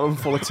compartment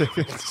full of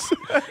tickets.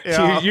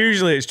 So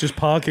usually it's just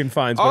parking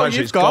fines, but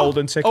actually it's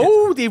golden tickets.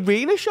 Oh, the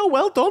arena show.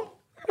 Well done.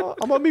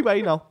 I'm on my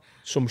way now.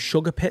 Some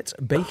sugar pit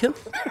bacon.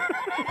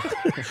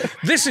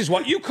 This is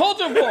what you could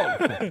have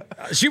won.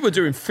 She were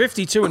doing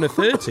 52 and a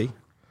 30.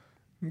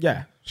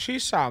 Yeah,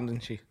 she's sound,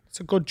 isn't she? It's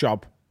a good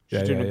job. She's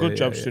Yeah, doing yeah, a good yeah,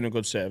 job. yeah, She's doing a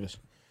good service.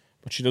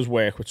 But she does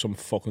work with some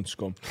fucking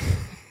scum.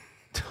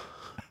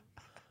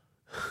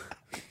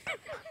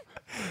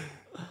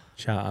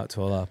 Shout out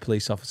to all our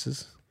police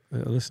officers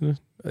that are listening.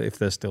 If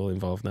they're still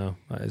involved now,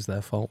 that is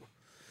their fault.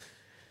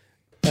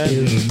 I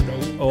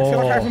feel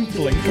like I haven't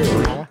blinked in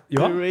a while.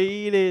 You what?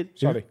 Read it.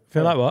 Sorry.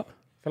 Feel like what? I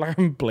feel like I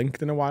haven't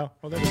blinked in a while.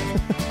 Oh, there we go.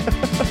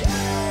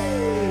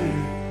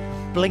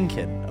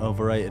 Blinking,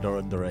 overrated or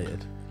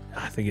underrated?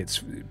 I think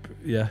it's,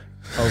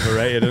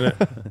 overrated,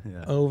 isn't it?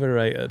 Yeah.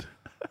 Overrated.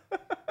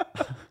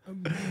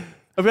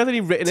 Have you had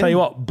any written Tell in? you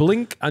what,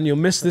 blink and you'll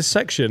miss this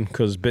section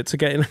because bits are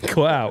getting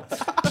cut out.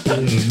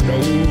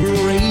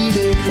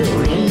 Overrated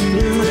or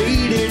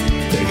underrated.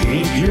 They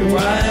hit your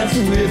wife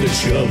with a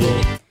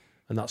shovel.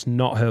 And that's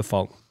not her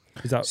fault.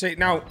 Is that? See,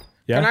 now,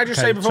 Yeah? can I just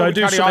Okay. say before So I we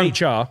do carry some on,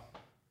 HR.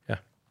 Yeah.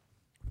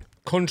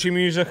 country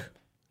music,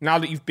 now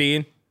that you've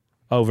been,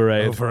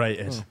 Overrated.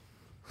 Overrated.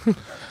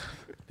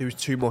 There was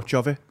too much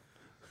of it.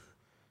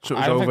 So it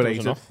I was don't think there was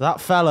overrated. enough.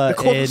 That fella The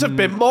clubs have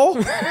been in more.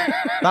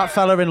 that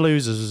fella in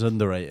Losers was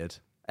underrated.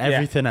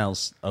 Everything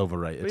else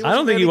overrated. I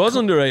don't think he was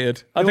really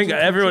underrated. I think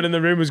everyone in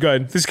the room was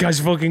going, this guy's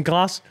fucking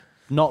class.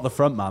 Not the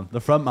front man. The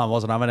front man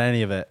wasn't having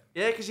any of it.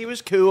 Yeah, because he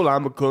was cool.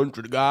 I'm a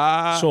country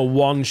guy. Saw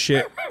one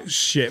shit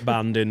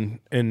band in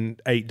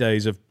 8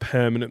 days of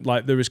permanent,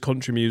 like there is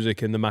country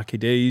music in the Mackie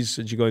D's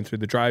as you're going through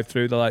the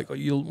drive-through. They're like, oh,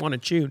 you'll want to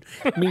tune.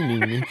 there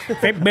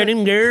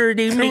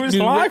was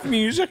live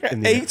music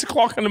at 8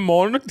 o'clock in the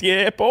morning at the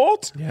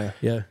airport. Yeah.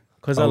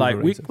 Because they're like,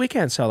 Overrated. we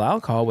can't sell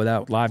alcohol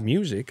without live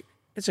music.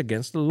 It's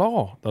against the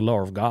law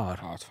of God.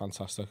 Oh, it's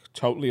fantastic.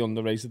 Totally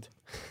underrated.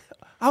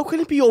 How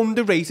can it be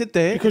underrated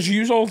there? Because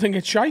you all think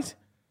it's shite.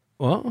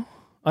 What?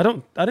 I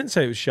didn't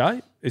say it was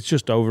shy. It's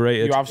just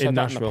overrated You have said in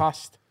that Nashville. in the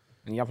past,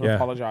 and you haven't Yeah.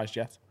 apologised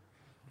yet.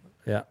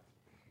 Yeah.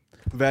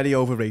 Very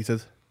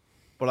overrated.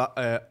 But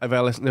if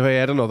I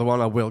heard another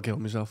one, I will kill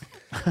myself.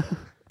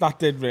 That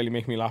did really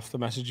make me laugh, the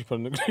message you put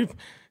in the group.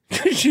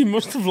 She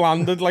must have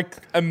landed like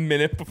a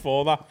minute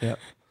before that. Yeah.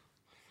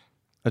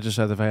 I just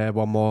said if I heard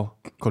one more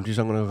country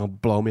song, I'm going to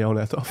blow my own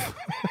head off.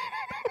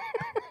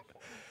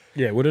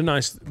 Yeah, would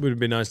it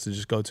be nice to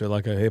just go to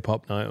like a hip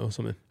hop night or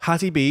something?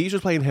 Hattie B's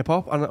was playing hip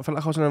hop, and I felt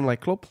like I was in a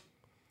nightclub.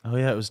 Oh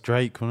yeah, it was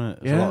Drake, wasn't it?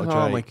 It was Yeah. a lot of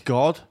Oh Drake. my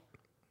god.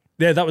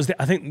 Yeah, that was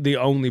I think the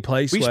only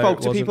place We where spoke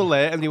it to wasn't- people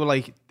there, and they were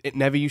like, "It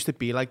never used to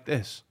be like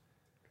this."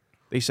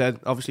 They said,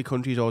 obviously,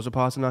 country's always a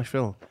part of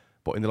Nashville,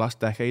 but in the last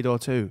decade or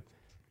two,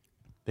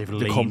 They've the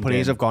leaned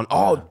companies in. have gone,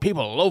 "Oh,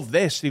 people love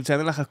this." They've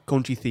turned it like a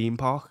country theme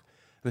park.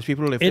 There's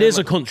people who live It there. is a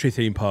like, country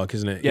theme park,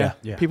 isn't it? yeah.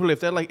 Yeah. People live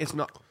there like it's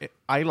not.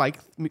 I like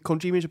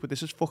country music, but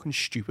this is fucking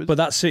stupid. But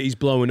that city's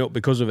blowing up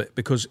because of it.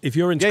 Because if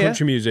you're into Yeah, yeah.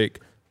 country music,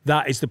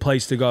 that is the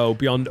place to go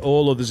beyond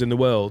all others in the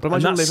world. But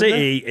And that imagine living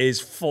city is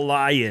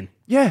flying.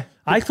 yeah,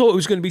 I thought it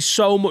was going to be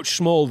so much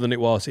smaller than it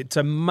was. It's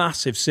a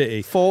massive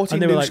city. 40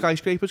 And they new were like,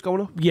 skyscrapers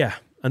going up. yeah.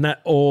 And they're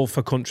all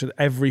for country.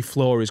 Every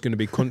floor is going to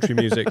be country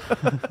music.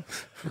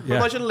 Yeah.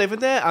 Imagine living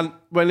there and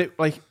when it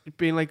like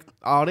being like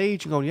our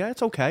age and going, yeah,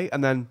 it's okay,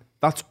 and then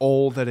that's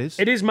all there is.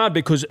 It is mad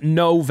because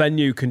no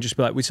venue can just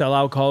be like, we sell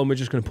alcohol and we're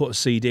just going to put a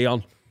CD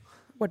on.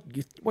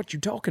 What you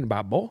talking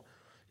about, boy?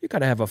 You got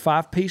to have a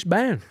 5-piece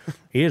band.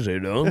 Is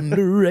it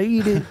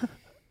underrated?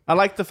 I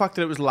like the fact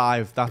that it was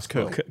live. That's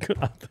cool.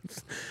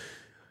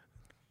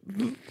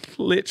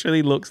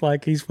 Literally looks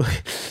like he's...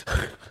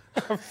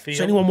 Does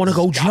anyone want to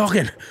go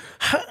jogging?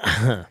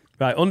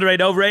 Right,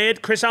 underrated,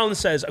 overrated. Chris Allen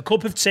says, a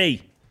cup of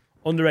tea.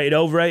 Underrated,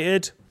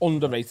 overrated?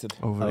 Underrated.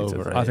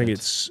 Overrated. I think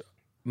it's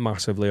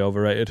massively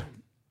overrated.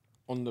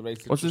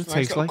 Underrated. What does it Just a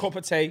taste little like? Cup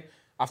of tea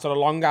after a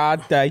long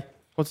hard day.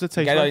 What does it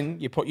taste Get like? in,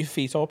 you put your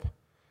feet up.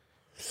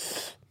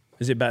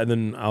 Is it better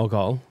than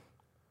alcohol?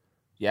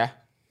 Yeah,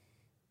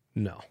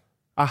 No.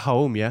 At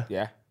home, yeah.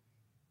 yeah,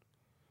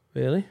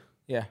 Really?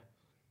 yeah.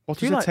 What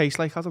Do you does it like- taste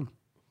like, Adam?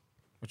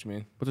 What do you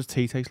mean? What does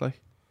tea taste like?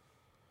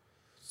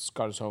 It's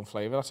got its own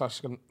flavour. That's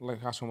asking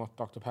what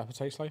Dr. Pepper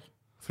tastes like.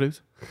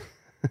 Fruit?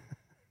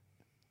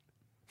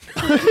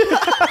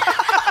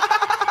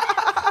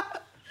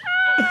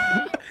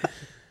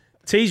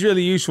 Tea's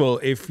really useful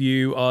if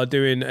you are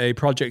doing a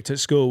project at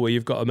school where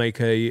you've got to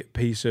make a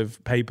piece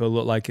of paper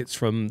look like it's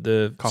from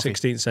the Coffee.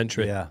 16th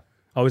century. Yeah.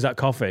 Oh, is that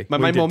coffee? My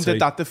We mum tea.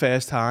 did that the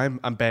first time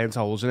and burnt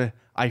holes in it.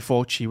 I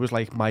thought she was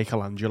like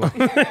Michelangelo.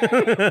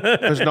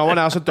 Because no one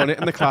else had done it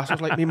in the class. I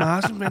was like, my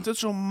ma's invented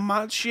some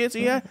mad shit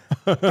here.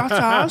 That's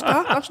ours,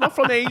 that. That's not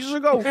from ages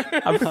ago.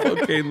 I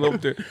fucking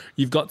loved it.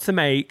 You've got to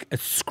make a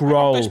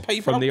scroll This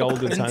paper from out the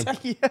olden printer. time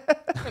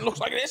It looks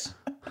like this.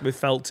 with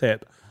felt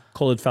tip,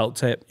 coloured felt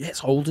tip. Yeah,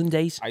 it's olden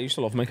days. I used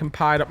to love making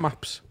pirate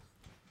maps.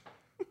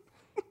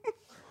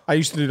 I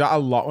used to do that a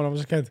lot when I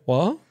was a kid.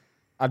 What?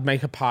 I'd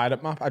make a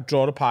pirate map. I'd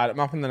draw a pirate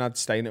map and then I'd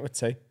stain it with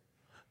tea.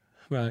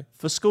 Right.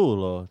 For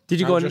school or? Did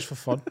you No, go on? just for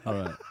fun. All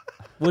right.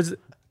 Was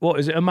what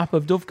is it? A map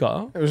of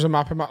Dovecote? It was a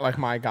map of like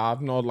my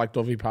garden or like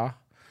Dovey Park.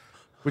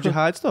 Would you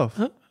hide stuff?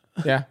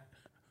 Yeah.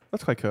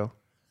 That's quite cool.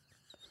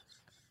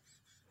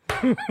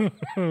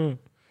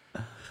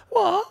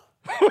 What?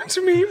 What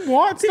do you mean?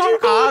 What? It's not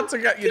hard to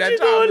get your Did head you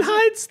go down. and is it?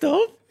 hide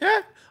stuff?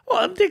 Yeah.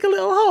 What? And dig a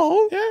little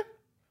hole? Yeah.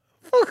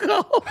 Fuck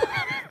off.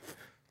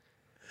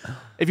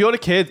 If you're a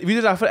kid, if you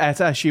did that for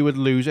Etta, she would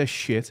lose her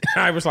shit.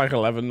 I was like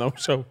 11 though,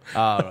 so.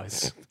 All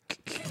right.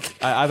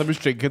 Adam was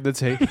drinking the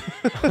tea.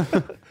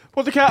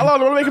 Put the kettle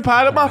on, I want to make a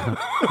pirate map.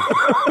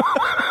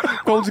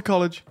 Going to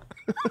college.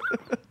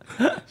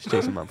 It's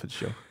Jason Manford's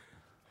show.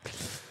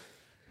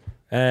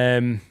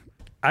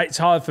 It's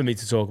hard for me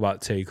to talk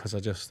about tea because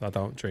I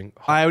don't drink.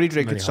 I only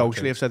drink many it hot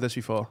socially, drinks. I've said this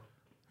before.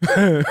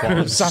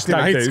 Saturday Stag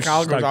nights, do's,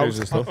 Carl stag goes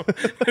do's and out.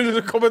 stuff. There's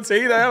a cup of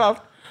tea there,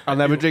 lad. I'll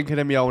never drink it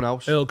in my own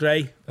house. Earl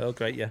Grey,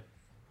 yeah.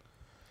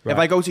 If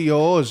I go to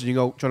yours and you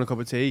go, do you want a cup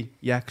of tea?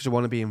 Yeah, because I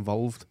want to be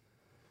involved.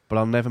 But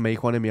I'll never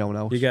make one in my own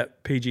house. You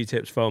get PG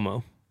Tips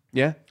FOMO.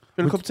 Yeah?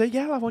 You want a cup of tea?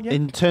 Yeah, I'll have one, yeah.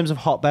 In terms of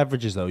hot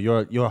beverages, though,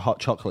 you're a hot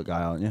chocolate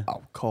guy, aren't you? Oh,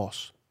 of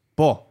course.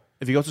 But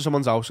if you go to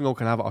someone's house and go,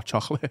 can I have a hot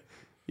chocolate?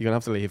 You're going to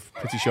have to leave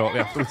pretty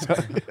shortly afterwards.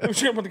 I'm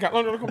just going to put the kettle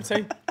on, a cup of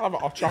tea. I'll have a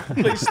hot chocolate,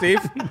 please, Steve.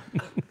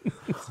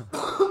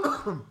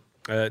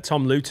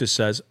 Tom Lutus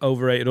says,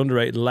 overrated,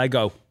 underrated,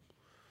 Lego.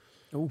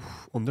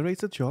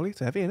 Underrated, surely. It's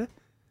heavy, isn't it?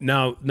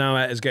 Now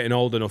Etta's getting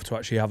old enough to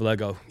actually have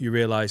Lego. You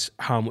realise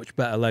how much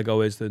better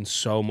Lego is than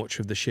so much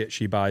of the shit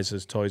she buys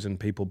as toys and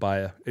people buy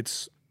her.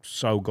 It's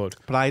so good.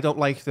 But I don't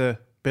like the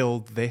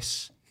build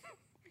this.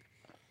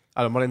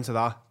 I'm not into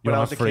that. You When I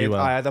don't was a have free kid, will.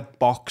 I had a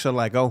box of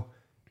Lego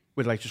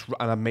with like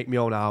and I'd make my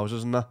own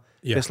houses and that.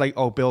 Yeah. This like,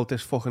 build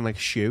this fucking like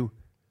shoe.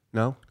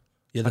 No?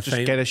 Yeah, I just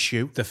get a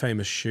shoe. the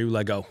famous shoe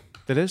Lego.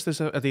 There's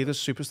a Adidas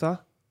Superstar.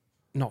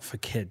 Not for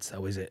kids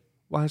though, is it?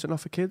 Why is it not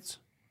for kids?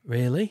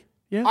 Really?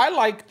 I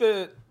like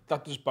that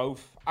there's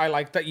both. I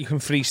like that you can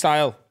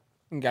freestyle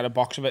and get a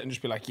box of it and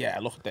just be like, yeah,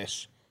 look at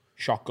this.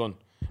 Shotgun.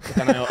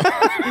 But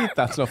then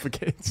That's not for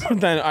kids. but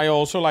then I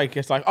also like,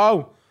 it's like,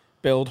 oh,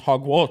 build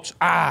Hogwarts.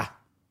 Ah.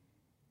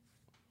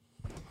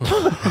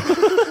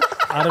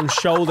 Adam's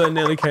shoulder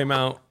nearly came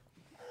out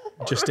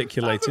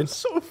gesticulating.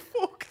 So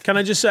fucked. Can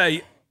I just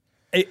say,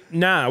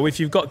 now, if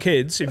you've got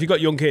kids, if you've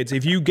got young kids,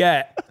 if you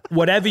get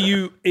whatever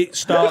it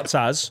starts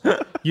as,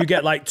 you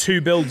get like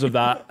 2 builds of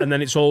that, and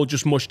then it's all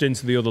just mushed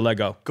into the other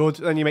Lego. Good.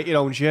 Then you make your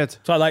own shit.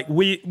 So like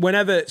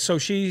so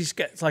she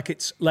gets like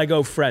it's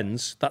Lego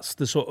Friends. That's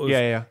the sort of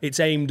Yeah. It's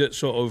aimed at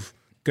sort of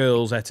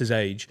girls at his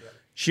age.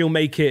 She'll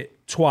make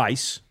it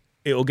twice.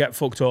 It'll get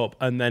fucked up,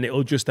 and then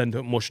it'll just end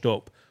up mushed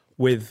up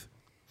with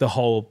the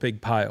whole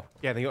big pile.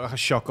 Yeah, they got like a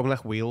shotgun,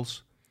 like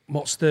wheels.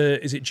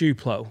 Is it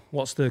Duplo?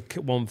 What's the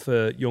one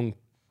for young?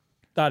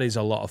 That is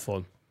a lot of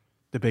fun.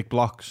 The big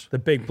blocks. The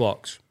big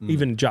blocks.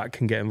 Even Jack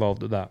can get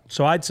involved with that.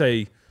 So I'd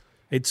say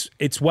it's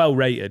well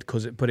rated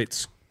but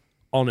it's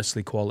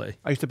honestly quality.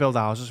 I used to build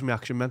houses for my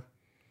Action Men.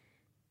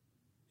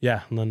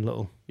 Yeah, and then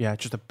little. Yeah,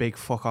 just a big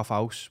fuck off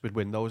house with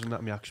windows and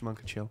that. My Action Man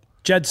could chill.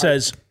 Jed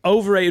says,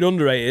 overrated,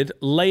 underrated,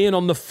 laying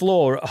on the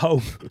floor at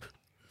home.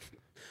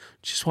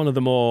 Just one of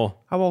the more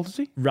How old is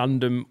he?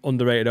 random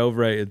underrated,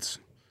 overrateds.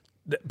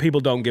 People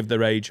don't give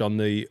their age on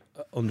the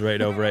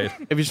underrated, overrated.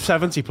 If he's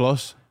 70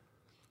 plus.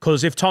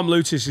 Because if Tom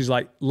Lutis is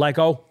like,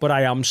 Lego, but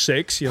I am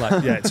 6, you're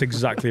like, yeah, it's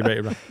exactly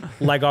rated right.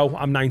 Lego,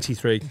 I'm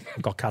 93,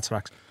 I've got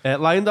cataracts.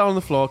 Lying down on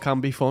the floor can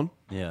be fun.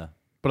 Yeah.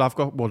 But I've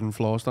got wooden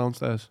floors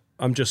downstairs.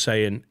 I'm just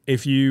saying,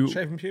 if you've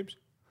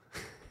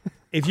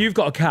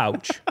got a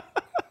couch,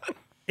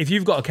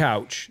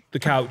 the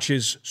couch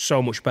is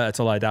so much better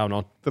to lie down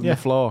on. The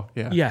floor,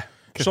 yeah. Yeah.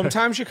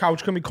 Sometimes your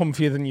couch can be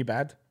comfier than your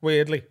bed,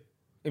 weirdly,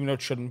 even though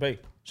it shouldn't be.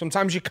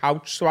 Sometimes your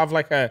couch to have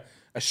like a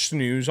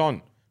snooze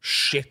on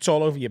shits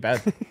all over your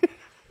bed.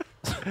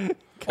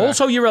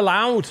 Also, you're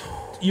allowed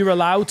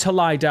to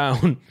lie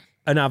down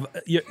and have,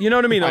 you know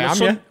what I mean?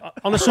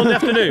 On a Sunday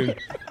afternoon,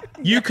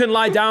 you can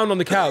lie down on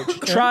the couch.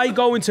 Try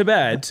going to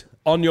bed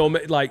on your,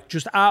 like,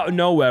 just out of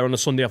nowhere on a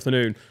Sunday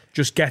afternoon,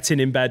 just getting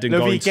in bed and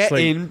going to sleep. If you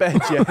get in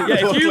bed,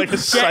 Yeah, if you like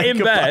get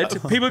in bed,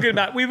 people are going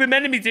to be like, we were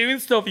meant to be doing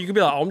stuff. You could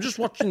be like, I'm just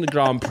watching the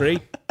Grand Prix.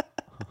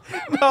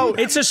 No,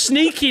 It's a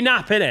sneaky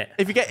nap, innit?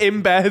 if you get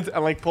in bed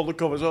and like pull the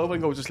covers over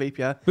and go to sleep,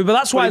 yeah. But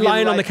that's why if you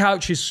lying on the like-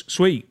 couch is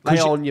sweet. Lay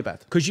on your bed.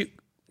 Because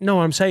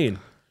no, I'm saying,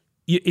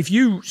 if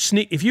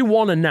you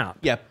want a nap,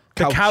 Yeah,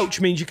 the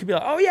couch means you could be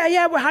like, oh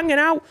yeah, we're hanging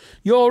out.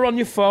 You're on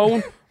your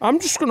phone. I'm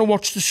just going to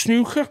watch the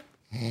snooker.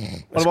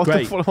 What about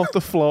great. off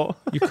the floor?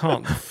 You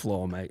can't the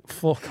floor, mate.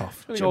 Fuck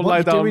off. You What lie are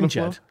you down on doing, the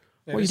floor. Jed?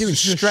 What are you doing?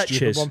 It's just a stupid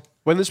Stretches. one.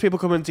 When there's people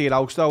coming to your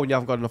house though, and you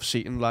haven't got enough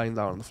seating, lying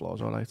down on the floor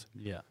is all right.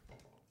 Yeah.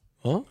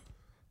 What?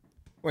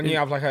 When you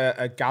have like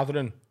a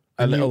gathering,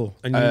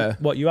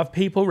 You have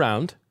people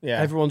round, Yeah.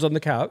 everyone's on the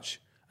couch,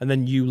 and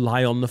then you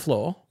lie on the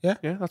floor. Yeah,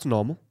 that's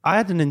normal. I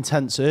had an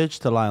intense urge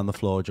to lie on the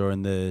floor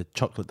during the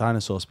chocolate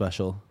dinosaur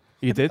special.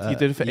 You did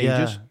it for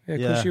Yeah. ages. Yeah,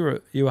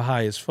 because you were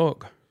high as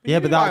fuck. Yeah,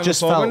 but lie on that the just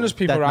floor felt when there's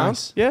people dead around.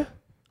 nice. Yeah,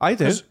 I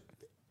do.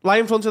 Lie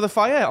in front of the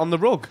fire on the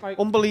rug.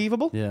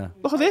 Unbelievable. Yeah.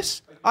 Look at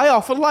this. I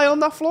often lie on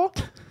that floor.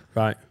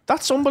 Right.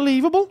 That's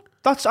unbelievable.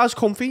 That's as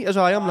comfy as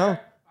I am now.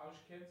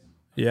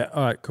 Yeah,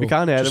 all right, cool. We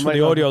can't hear Just them for right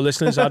the now. audio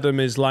listeners, Adam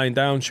is lying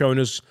down, showing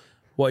us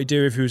what he'd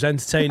do if he was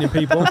entertaining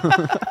people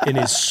in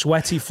his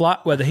sweaty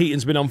flat where the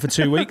heating's been on for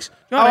 2 weeks.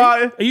 You all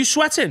right? Are you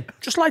sweating?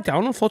 Just lie down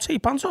on the floor, take your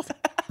pants off.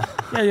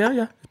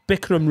 Yeah.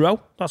 Bikram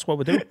row. That's what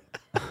we're doing.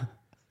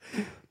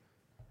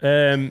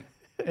 Here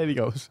he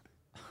goes.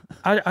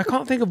 I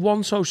can't think of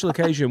one social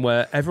occasion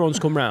where everyone's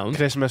come round.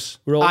 Christmas.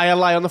 We're all- I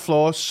lie on the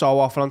floor so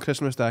often on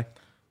Christmas Day.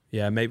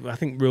 Yeah, maybe. I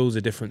think rules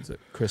are different at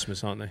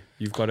Christmas, aren't they?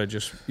 You've got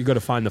to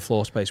find the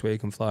floor space where you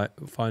can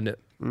find it.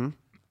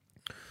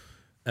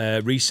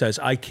 Reese says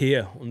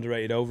IKEA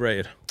underrated,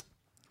 overrated.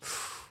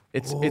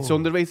 It's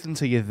underrated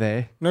until you're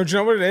there. No, do you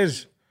know what it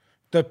is?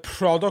 The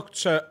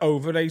products are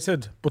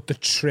overrated, but the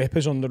trip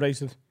is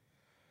underrated.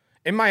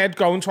 In my head,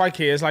 going to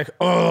IKEA is like,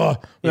 oh,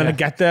 then I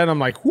get there and I'm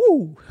like,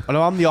 whoo. I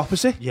know I'm the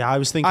opposite. Yeah, I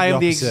was thinking I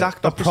am the opposite.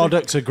 exact The opposite.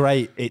 products are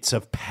great. It's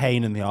a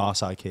pain in the arse,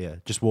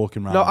 IKEA. Just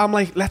walking around. No, I'm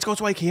like, let's go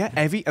to IKEA,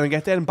 heavy, and I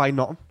get there and buy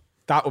nothing.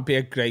 That would be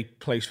a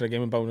great place for a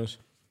game of bonus.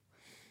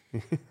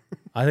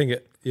 I think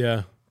it.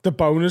 Yeah. The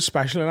bonus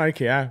special in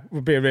IKEA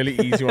would be a really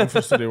easy one for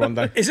us to do one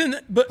day. Isn't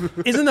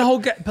the whole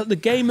but the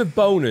game of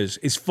boners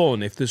is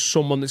fun if there's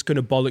someone that's going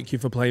to bollock you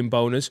for playing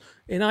boners.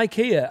 In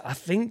IKEA, I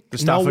think The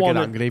staff no would one.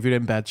 get angry if you're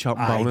in bed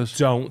shopping I bonus.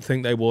 don't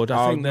think they would.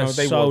 I think they're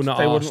they so would. not.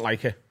 They arsed. wouldn't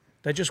like it.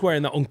 They're just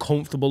wearing that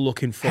uncomfortable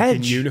looking fucking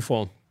Hedge.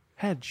 uniform.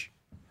 Hedge.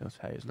 That's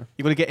hay, isn't it?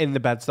 You've got to get in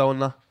the beds though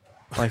and that.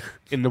 Like,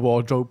 in the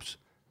wardrobes.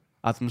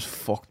 Adam's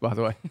fucked, by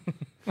the way.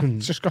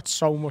 It's just got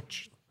so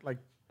much, like,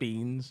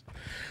 beans.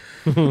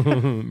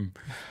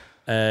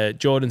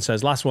 Jordan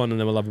says, last one and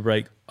then we'll have a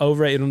break.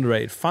 Overrated,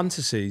 underrated.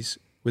 Fantasies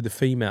with the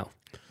female.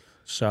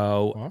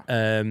 So,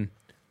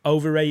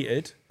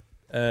 overrated,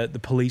 the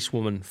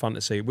policewoman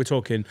fantasy. We're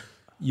talking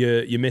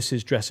your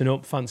missus dressing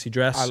up, fancy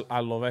dress. I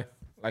love it.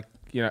 Like,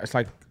 you know, it's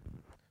like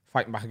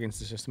fighting back against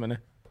the system, innit?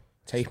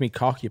 Take me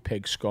cock, you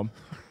pig scum.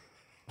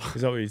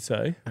 Is that what you'd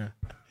say? Yeah.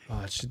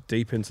 Oh, she's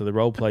deep into the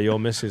role play, your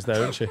missus there,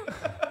 isn't she?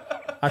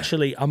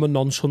 Actually, I'm a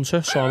nonce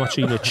hunter, so I'm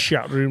actually in a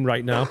chat room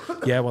right now.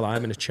 Yeah, well,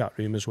 I'm in a chat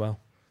room as well.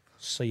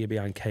 See you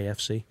behind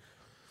KFC.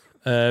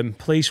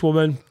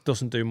 Policewoman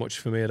doesn't do much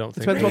for me, I don't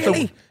think. Depends what the-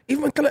 Really?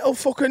 Even with the little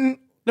fucking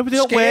No, but they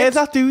don't skirt? wear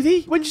that, do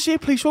they? When you see a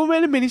policewoman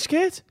wearing a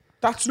miniskirt?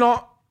 That's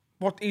not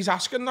what he's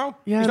asking now.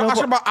 Yeah, he's no, not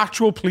asking but- about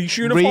actual police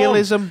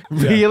uniform.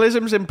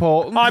 Realism's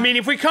important. I mean,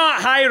 if we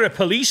can't hire a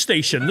police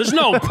station, there's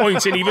no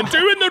point in even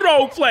doing the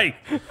role play.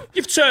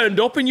 You've turned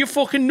up in your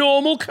fucking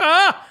normal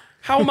car.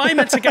 How am I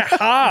meant to get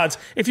hard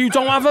if you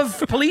don't have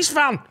a police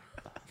van?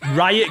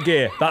 Riot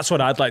gear. That's what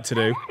I'd like to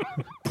do.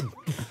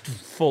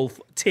 Full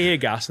tear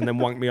gas and then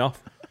wank me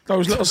off.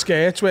 Those little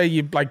skirts where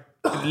you, like,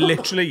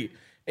 literally,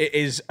 it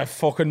is a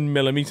fucking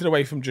millimetre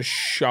away from just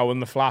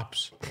showing the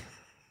flaps.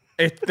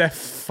 They're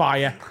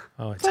fire.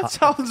 Oh, it's That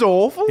sounds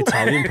awful.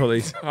 Italian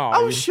police. Oh,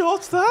 How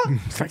short's that?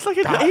 It's like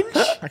an inch.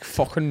 like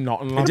fucking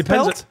nothing. It Like.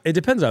 depends. It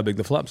depends how big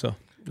the flaps are.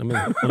 I mean,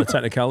 on a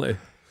technicality.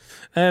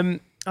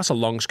 That's a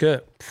long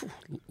skirt.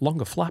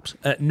 Longer flaps.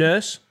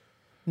 Nurse.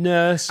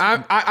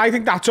 I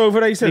think that's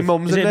overrated. My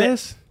mum's Is a it a bit-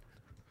 nurse.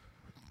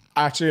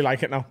 I actually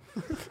like it now.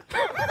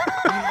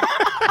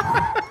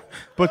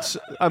 But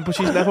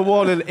she's never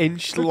worn an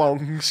inch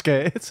long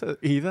skirt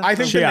either. I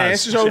think She the has.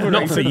 nurse is overrated.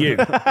 Not for you.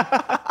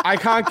 I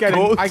can't get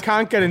in, I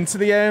can't get into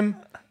the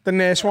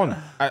nurse one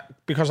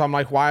because I'm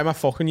like, why am I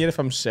fucking you if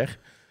I'm sick?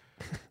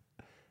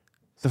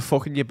 They're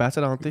fucking you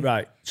better, aren't they?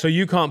 Right. So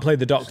you can't play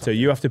the doctor.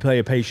 You have to play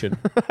a patient.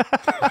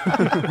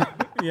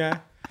 Yeah.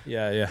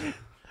 Yeah.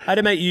 I had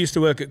a mate who used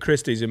to work at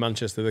Christie's in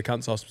Manchester, the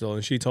cancer hospital,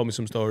 and she told me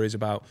some stories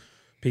about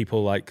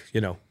people like,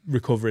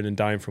 recovering and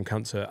dying from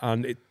cancer.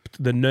 And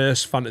the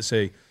nurse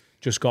fantasy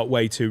just got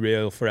way too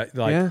real for it.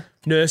 Like,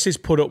 nurses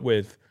put up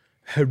with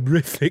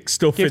horrific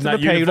stuff Give in them that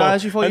a pay uniform.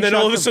 rise before And you then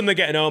all of shag a sudden they're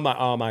getting home like,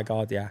 oh my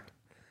God, yeah.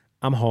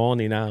 I'm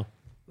horny now.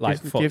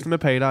 Like, Give them a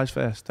pay rise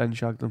first, then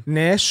shag them.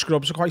 Nurse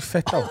scrubs are quite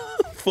fit though.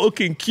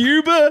 fucking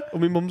Cuba. Oh,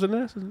 my mum's a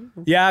nurse, isn't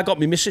it? Yeah, I got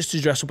my missus to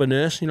dress up a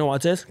nurse. You know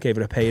what I did? Gave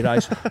her a pay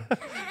rise.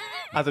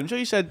 Adam, sure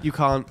you said you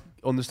can't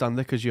understand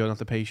it because you're not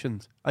the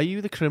patient. Are you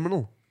the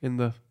criminal in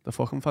the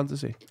fucking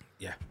fantasy?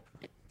 Yeah.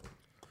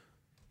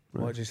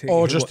 What do you think?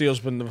 Or just the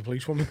husband of a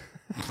policewoman.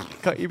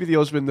 Can't you be the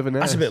husband of a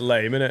nurse? That's a bit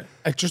lame, isn't it?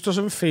 It just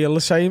doesn't feel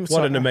the same. It's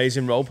What like- an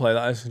amazing role play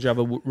that is. Did you have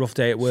a rough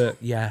day at work?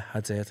 Yeah, I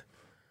did.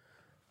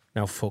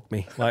 Now fuck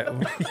me. Like,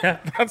 Yeah,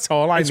 that's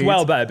all I it's need.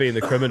 well better being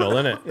the criminal,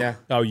 isn't it? Yeah.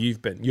 Oh,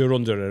 you're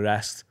under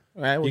arrest.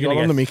 Yeah, well, You're you're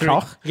gonna under me get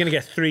cock. You're gonna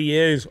get 3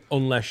 years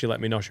unless you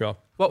let me nosh you off.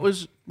 What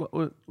was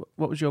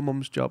your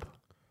mum's job?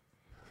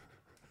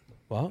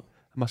 What?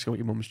 I'm asking what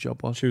your mum's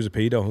job was. She was a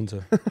pedo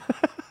hunter,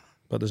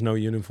 but there's no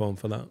uniform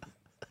for that.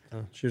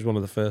 No, she was one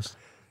of the first.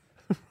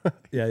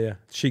 Yeah.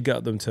 She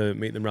got them to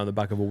meet them around the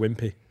back of a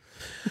wimpy.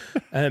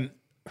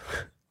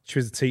 She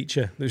was a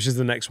teacher. This is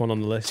the next one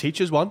on the list.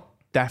 Teacher's one.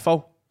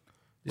 Defo.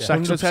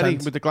 Secretary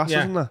 100%. with the glasses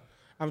Yeah. and that.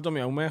 I haven't done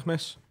my homework,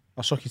 miss.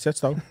 I'll suck your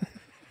tits though.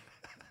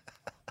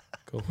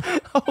 Cool.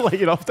 I'll let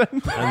you off then.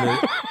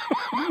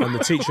 And the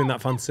teacher in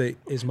that fantasy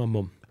is my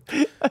mum.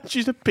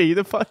 She's a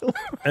paedophile.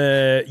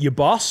 Your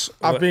boss.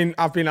 I've been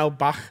held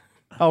back.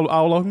 How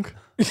long?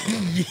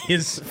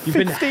 Years. You've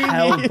been 15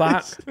 held years.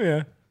 back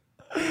Yeah.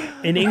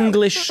 in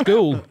English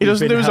school. He you've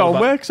doesn't been do his held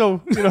back. homework,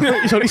 so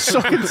he's only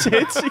sucking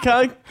tits. He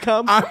can't.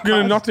 I'm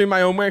gonna not do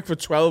my homework for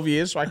 12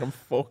 years so I can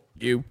fuck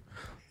you.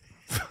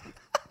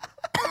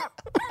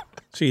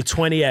 So you're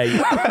 28.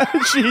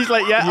 You She's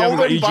like, yeah, haven't hold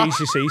got him your back.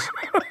 GCSEs.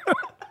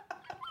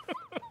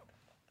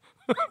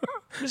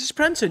 Mrs.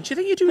 Prenton, do you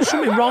think you're doing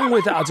something wrong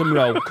with Adam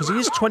Rowe? Because he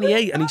is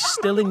 28 and he's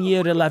still in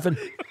year 11.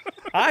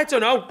 I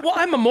don't know. What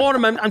I'm a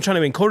moron. I'm trying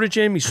to encourage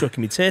him. He's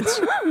sucking me tits.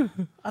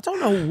 I don't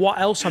know what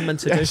else I'm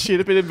meant to do. Yeah, she'd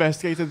have been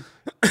investigated.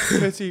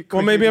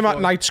 Well, maybe I'm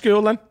at night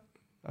school then.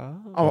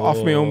 I'm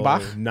off my own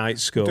back. Night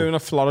school. Doing a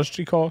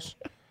floristry course.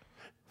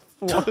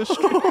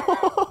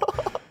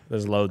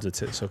 There's loads of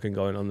tit sucking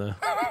going on there.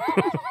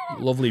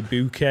 Lovely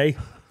bouquet.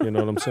 You know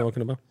what I'm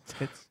talking about.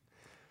 Tits.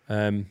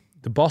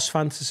 The boss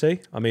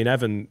fantasy. I mean,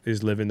 Evan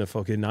is living the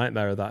fucking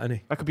nightmare of that, isn't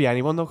he? That could be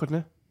anyone though, couldn't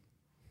it?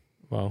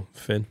 Well,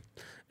 Finn.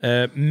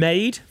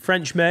 Maid,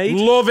 French maid.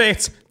 Love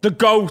it. The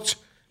goat.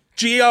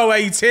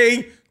 GOAT.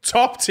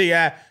 Top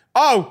tier.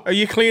 Oh, are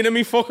you cleaning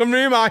me fucking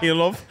room, are you,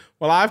 love?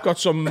 Well, I've got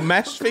some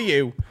mess for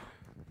you.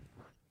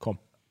 Come.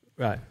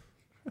 Right.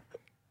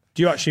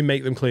 Do you actually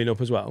make them clean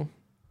up as well?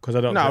 Because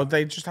I don't No, think-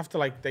 they just have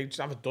to they just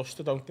have a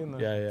duster, don't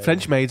they? Yeah.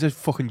 French maids are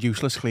fucking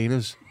useless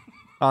cleaners,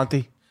 aren't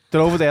they? They're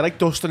over there like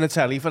dusting the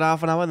telly for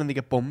half an hour and then they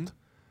get bummed.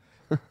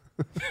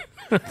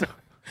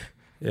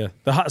 Yeah.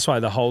 That's why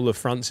the whole of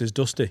France is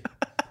dusty.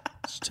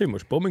 It's too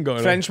much bumming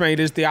going French maid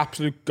is the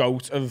absolute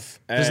goat of.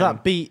 Does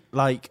that beat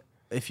like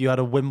if you had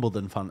a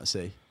Wimbledon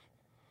fantasy?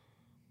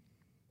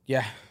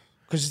 Yeah,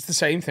 because it's the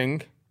same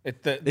thing.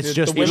 It's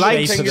just the the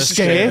women shape thing of the is the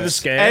shape of the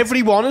Skirt. skirt.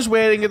 Everyone is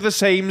wearing the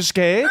same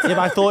skirt. Yeah, but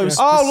I thought it was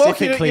Oh, look,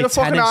 specifically you're a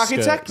fucking tennis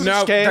architect. skirts.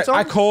 No, Skirts I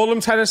on. call them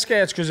tennis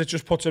skirts because it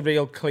just puts a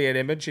real clear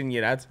image in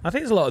your head. I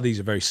think there's a lot of these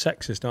are very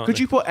sexist, aren't Could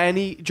they? you put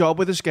any job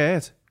with a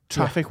skirt?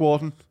 Traffic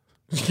warden.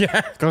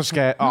 Yeah. Got a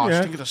skirt. Oh, Yeah.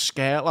 just think of the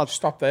skirt, lad.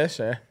 Stop there,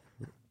 sir.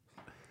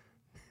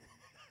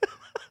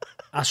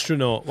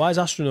 Astronaut. Why is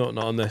astronaut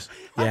not on this?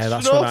 Yeah,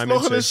 that's what I'm Look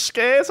at into. the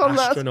skirt on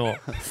that. Astronaut.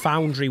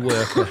 Foundry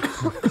worker.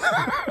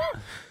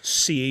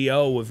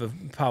 CEO of a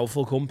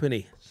powerful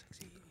company.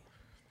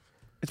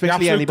 It's The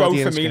basically absolute goat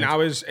anybody in for a me skirt. now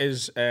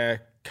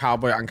is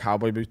cowboy and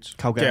cowboy boots.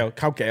 Cowgirl.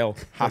 Cowgirl.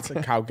 Hat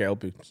and cowgirl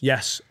boots.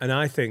 Yes, and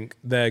I think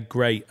they're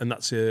great, and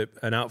that's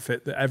an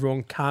outfit that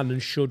everyone can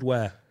and should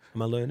wear.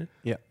 Am I learning?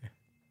 Yeah.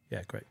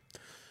 Yeah, great.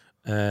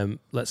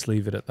 Let's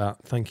leave it at that.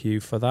 Thank you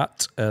for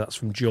that. That's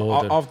from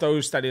Jordan. Of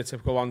those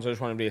stereotypical ones, I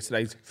just want to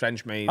reiterate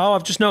French maid. Oh,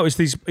 I've just noticed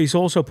he's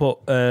also put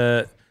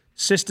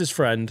sister's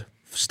friend,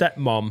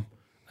 stepmom,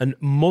 and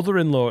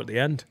mother-in-law at the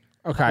end.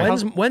 Okay.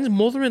 When's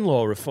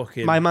mother-in-law a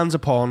fucking... My man's a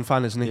porn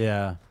fan, isn't he?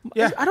 Yeah.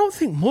 Yeah. I don't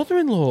think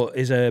mother-in-law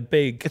is a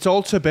big... It's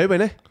all taboo,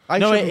 innit? I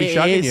No, shouldn't it be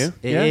shagging is. you.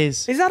 It yeah?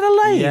 is. Is that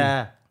a lane?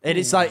 Yeah. It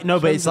is like no,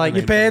 but it's like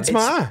Your birds it's-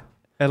 matter.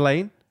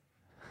 Elaine?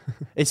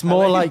 It's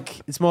more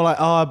like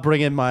oh, I'm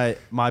bringing my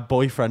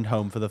boyfriend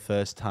home for the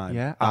first time.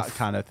 Yeah. that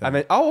kind of thing. And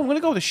then, I'm going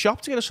to go to the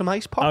shop to get her some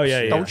ice pops. Oh,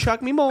 yeah. Don't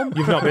shag me, mum.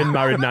 You've not been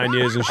married 9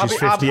 years and she's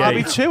 58. I'll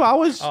be 2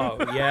 hours. Oh,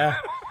 yeah.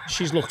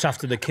 She's looked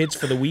after the kids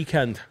for the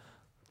weekend.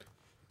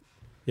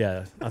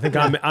 Yeah, I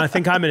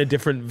think I'm in a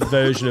different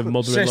version of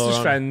mother-in-law. Sister's aren't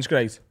I? friend's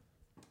great.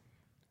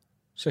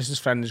 Sister's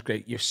friend is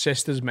great. Your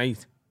sister's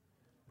mate.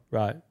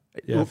 Right.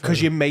 Yeah,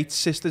 Because your mate's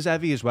sister's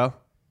heavy as well.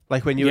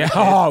 Like when you were Yeah. a kid.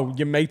 Oh,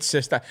 your mate's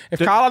sister. If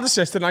Carl had a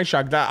sister and I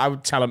shagged her, I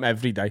would tell him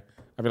every day.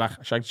 I'd be like,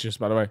 I shagged your sister,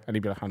 by the way. And he'd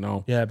be like, I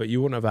know. Yeah, but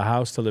you wouldn't have a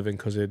house to live in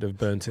because he'd have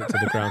burnt it to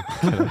the ground.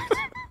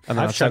 And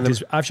I've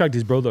shagged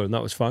his brother, and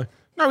that was fine.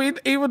 No, he'd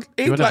would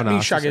let have an me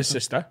arse shag or his something.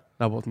 sister.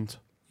 I wouldn't.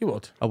 You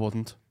would. I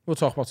wouldn't. We'll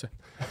talk about it.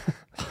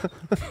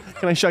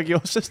 Can I shag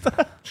your sister?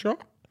 Sure.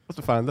 What's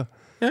the find her?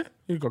 Yeah,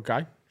 you're a good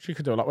guy. She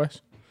could do a lot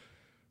worse.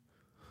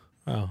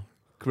 Oh.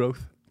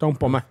 Growth. Don't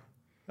bum her.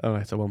 All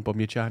right, I won't bum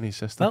your Chinese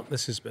sister. Well,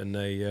 this has been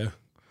an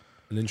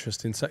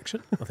interesting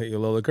section. I think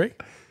you'll all agree.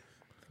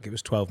 I think it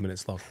was 12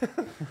 minutes long.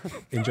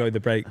 Enjoy the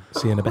break.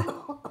 See you in a bit.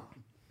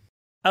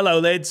 Hello,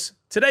 lids.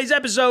 Today's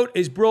episode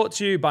is brought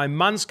to you by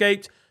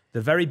Manscaped,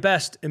 the very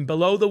best in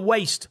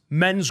below-the-waist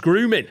men's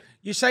grooming.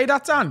 You say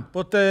that, Dan,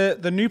 but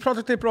the new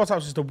product they brought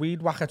out is the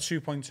Weed Whacker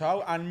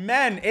 2.0. And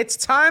men, it's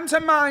time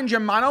to mind your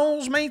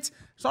manholes, mate.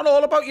 It's not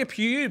all about your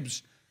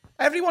pubes.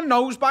 Everyone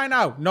knows by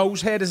now,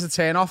 nose hair is a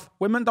turn-off.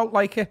 Women don't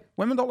like it.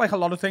 Women don't like a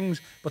lot of things,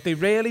 but they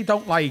really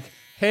don't like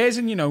hairs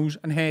in your nose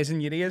and hairs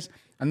in your ears.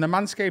 And the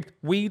Manscaped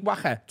Weed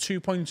Whacker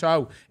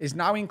 2.0 is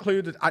now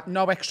included at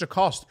no extra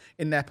cost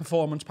in their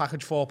Performance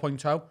Package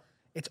 4.0.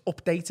 It's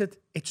updated.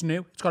 It's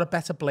new. It's got a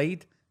better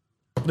blade.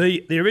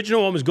 The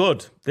original one was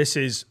good. This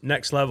is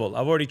next level.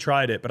 I've already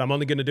tried it, but I'm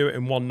only going to do it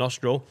in one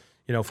nostril,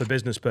 for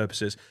business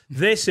purposes.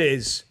 This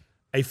is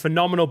a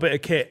phenomenal bit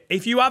of kit.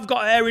 If you have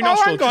got a hairy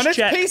nostril, hang on, just it's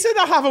check. Peter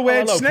that have a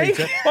weird Hello, snake.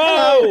 Peter.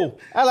 Oh!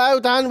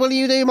 Hello, Dan. Will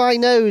you do my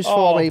nose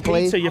for me,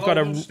 please? Peter, you've got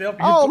a...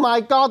 Oh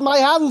my God, my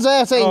hand's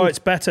hurting. Oh, it's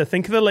better.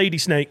 Think of the lady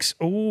snakes.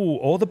 Ooh,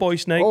 or the boy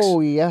snakes.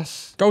 Oh,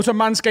 yes. Go to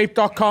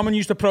manscaped.com and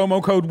use the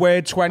promo code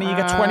WORD20. You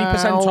get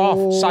 20%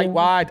 off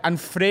site-wide and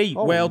free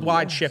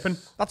worldwide shipping.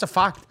 That's a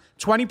fact.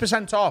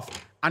 20% off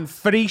and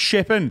free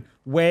shipping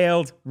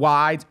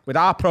worldwide with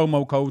our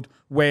promo code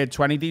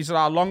WORD20. These are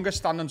our longest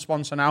standing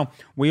sponsor now.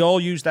 We all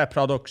use their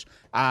products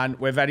and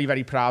we're very,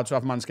 very proud to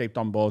have Manscaped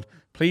on board.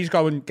 Please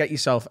go and get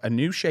yourself a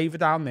new shaver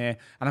down there.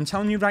 And I'm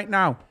telling you right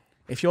now,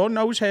 if your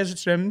nose hairs are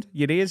trimmed,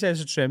 your ears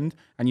hairs are trimmed,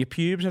 and your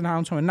pubes are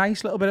down to a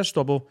nice little bit of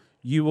stubble,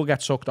 you will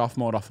get sucked off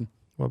more often.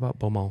 What about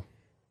bumhole?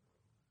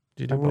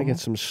 Do you do I'm going to bumhole? get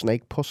some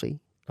snake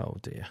pussy. Oh,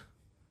 dear.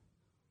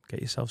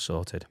 Get yourself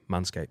sorted.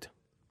 Manscaped.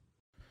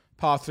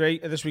 Part 3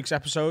 of this week's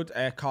episode,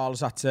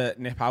 Carl's had to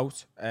nip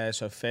out,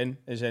 so Finn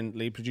is in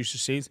lead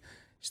producer's seat.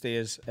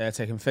 Steer's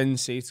taking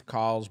Finn's seat.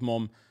 Carl's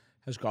mum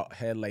has got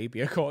her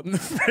labia caught in the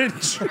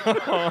fridge.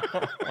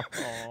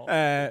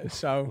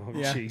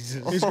 Yeah,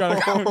 Jesus. he's got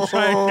to go and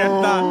try and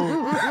get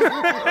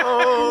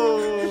that.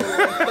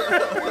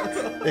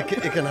 It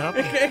can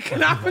happen. It can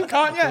happen,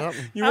 can't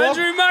you? You walk,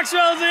 Andrew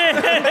Maxwell's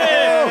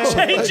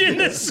here! Changing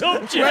the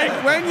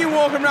subject. when you're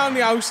walking around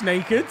the house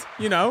naked,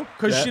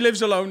 because she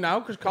lives alone now,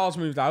 because Carl's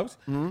moved out.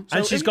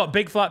 And she's got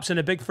big flaps and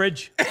a big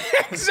fridge.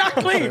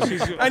 Exactly.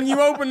 And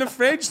you open the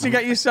fridge to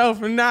get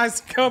yourself a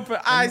nice cup of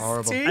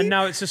iced tea. And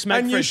now it's a smeg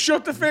And you fridge.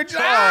 shut the fridge.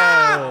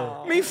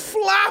 Ah! Me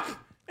flap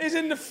is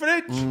in the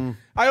fridge.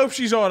 I hope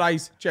she's all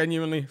right,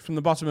 genuinely, from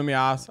the bottom of my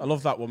heart. I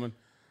love that woman.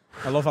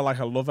 I love her like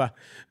I love her.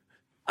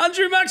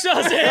 Andrew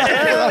Maxwell's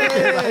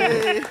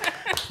here!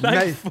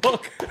 Thank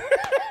fuck.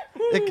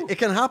 It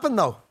can happen,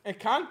 though. It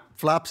can.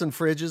 Flaps and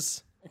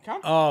fridges. It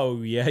can.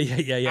 Oh, yeah.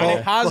 And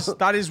it has.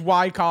 That is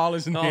why Carl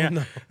isn't here.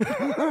 No.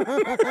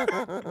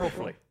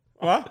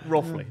 What?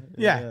 Roughly.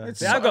 Yeah.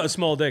 It's Yeah, I've got a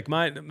small dick.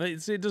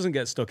 It doesn't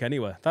get stuck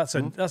anywhere. That's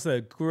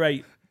a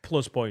great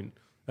plus point.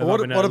 of What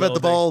having a about little the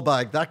dick. ball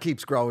bag? That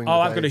keeps growing. Oh,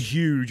 with I've got a age.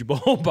 huge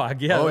ball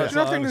bag. Yeah. Oh, yeah. that's Do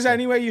you not what think I there's was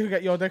any way you could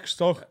get your dick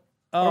stuck?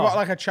 What about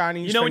like a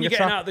Chinese You know when finger you're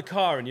getting trap? out of the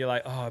car and you're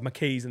like, oh, my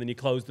keys, and then you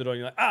close the door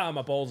and you're like,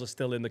 my balls are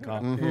still in the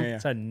car. Yeah.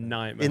 It's a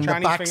nightmare. In the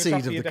Chinese back finger seat trap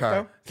of for the your dick,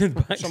 car. though? In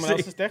the back Someone seat.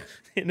 else's dick?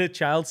 In a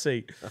child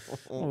seat.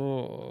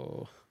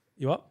 Oh.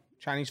 You what?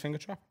 Chinese finger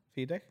trap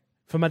for your dick?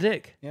 For my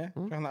dick? Yeah. Do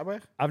you reckon that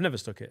work? I've never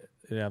stuck it.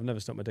 Yeah, I've never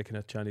stuck my dick in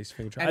a Chinese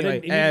finger trap. Anyway, I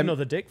didn't need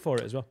another dick for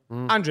it as well.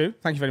 Andrew,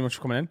 thank you very much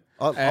for coming in.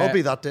 I'll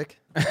be that dick.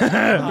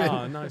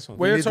 Oh, nice one.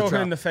 We were need the talking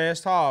trap. in the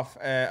first half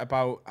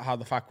about how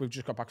the fact we've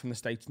just got back from the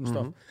States and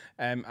stuff.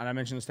 And I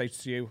mentioned the States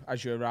to you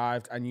as you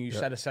arrived, and you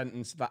said a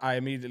sentence that I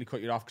immediately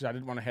cut you off because I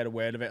didn't want to hear a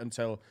word of it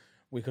until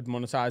we could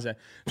monetize it.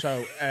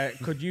 So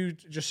could you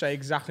just say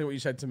exactly what you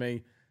said to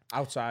me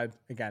outside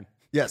again?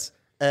 Yes.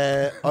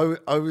 I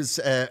was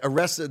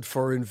arrested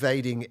for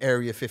invading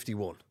Area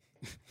 51.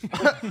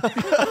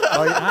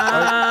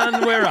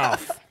 And we're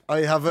off. I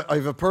have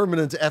a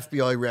permanent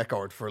FBI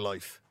record for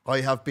life.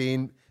 I have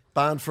been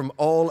banned from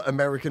all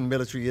American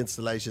military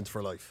installations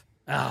for life.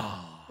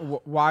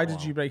 Why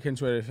did you break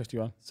into Area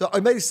 51? So I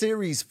made a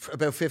series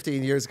about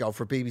 15 years ago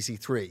for BBC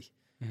Three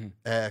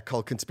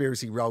called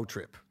Conspiracy Road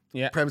Trip.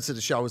 Yeah. Premise of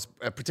the show is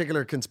a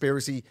particular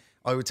conspiracy.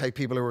 I would take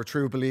people who are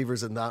true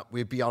believers in that.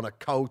 We'd be on a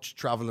coach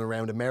traveling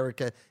around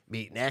America,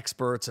 meeting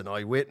experts and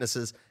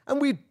eyewitnesses,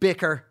 and we'd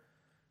bicker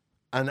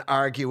and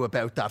argue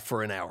about that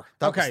for an hour.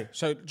 That Okay, was-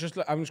 so just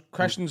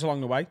questions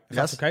along the way, if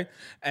that's Yes.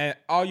 okay.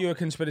 Are you a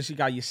conspiracy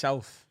guy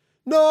yourself?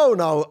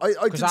 No.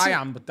 Because I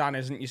am, but Dan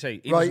isn't, you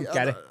see. He Right.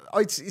 doesn't get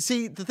it.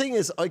 See, the thing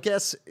is, I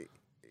guess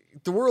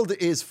the world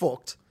is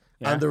fucked.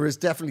 and there is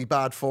definitely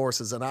bad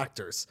forces and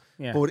actors.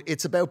 Yeah. But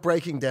it's about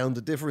breaking down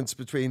the difference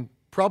between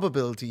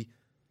probability,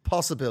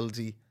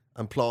 possibility,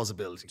 and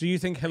plausibility. Do you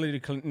think Hillary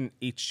Clinton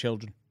eats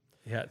children?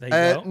 Yeah, there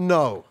you go.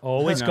 No.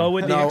 Always go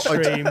with the No,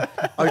 extreme.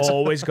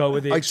 Always go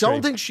with the I extreme.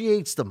 don't think she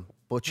eats them,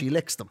 but she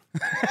licks them.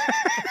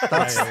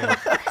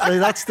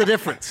 That's the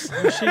difference.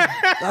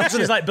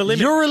 She's like bulimic.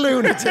 You're a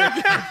lunatic.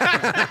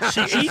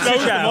 She eats a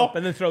shell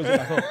and then throws it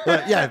back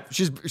up. Yeah,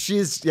 she's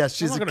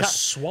I'm not going to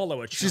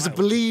swallow a child. she's a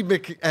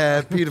bulimic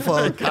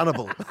pedophile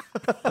cannibal.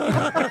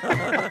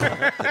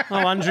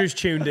 Oh, Andrew's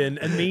tuned in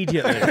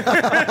immediately.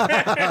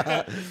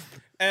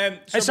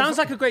 It sounds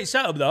like a great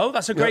setup, though.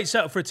 That's a great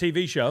setup for a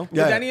TV show.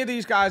 Yeah. Did any of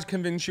these guys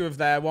convince you of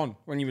their one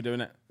when you were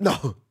doing it?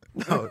 No.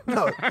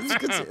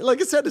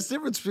 Like I said, it's the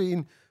difference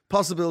between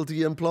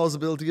possibility and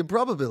plausibility and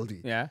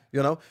probability. Yeah.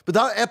 You know? But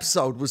that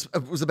episode was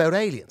about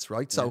aliens,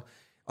 right? So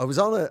I was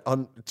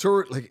on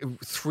tour, like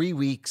 3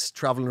 weeks,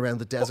 traveling around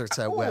the desert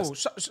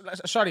southwest.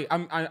 Sorry,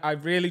 I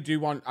really do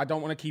want. I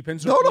don't want to keep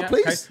interrupting. No, you,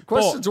 please. okay?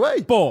 Questions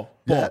away. But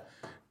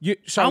Yeah.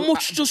 so How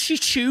much does she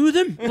chew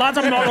them? Lad,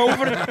 I'm not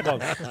over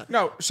it.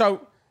 No,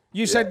 so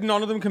you said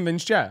none of them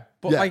convinced you,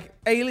 but Yeah. like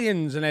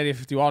aliens in Area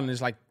 51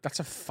 is like that's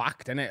a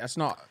fact, isn't it? That's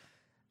not.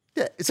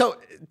 Yeah, so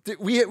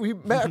we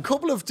met a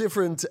couple of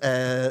different,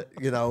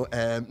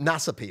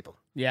 NASA people.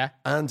 Yeah.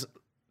 And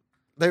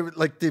they were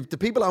like, the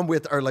people I'm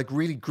with are like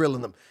really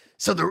grilling them.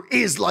 So there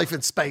is life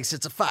in space.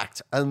 It's a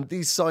fact. And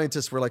these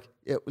scientists were like,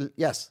 yeah, well,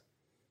 yes.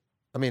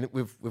 I mean,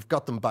 we've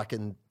got them back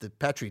in the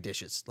Petri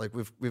dishes. Like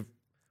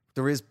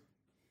there is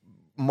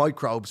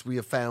microbes we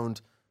have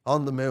found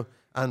on the moon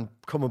and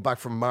coming back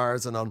from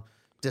Mars and on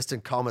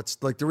distant comets.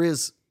 Like there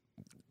is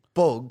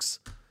bugs,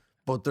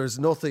 but there's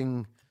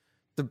nothing.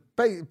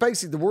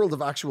 Basically, the world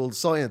of actual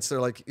science,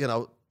 they're like,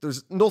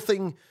 there's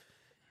nothing.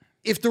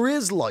 If there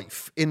is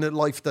life in a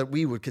life that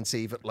we would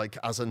conceive it, like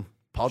as in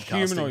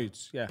podcasting,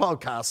 Humanoids, yeah.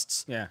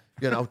 podcasts, Yeah.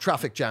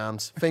 Traffic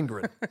jams,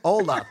 fingering,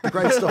 all that, the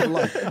great stuff of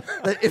life.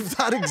 If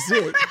that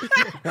exists,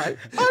 right?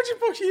 How'd you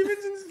put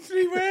humans into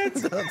 3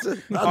 words? That's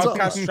it. That's all.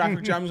 Podcast,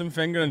 traffic jams, and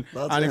fingering.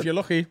 That's and it. if you're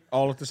lucky,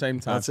 all at the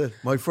same time. That's it.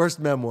 My first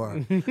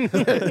memoir.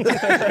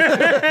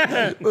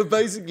 But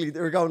basically, they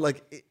were going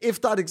like,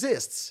 if that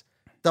exists,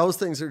 those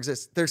things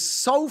exist. They're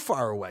so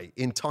far away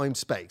in time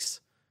space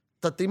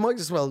that they might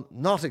as well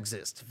not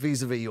exist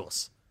vis-a-vis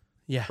us.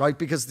 Yeah. Right,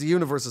 because the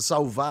universe is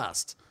so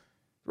vast.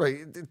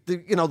 Right,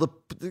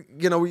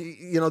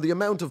 the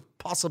amount of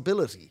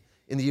possibility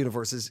in the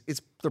universe is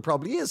there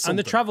probably is something. And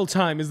the travel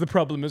time is the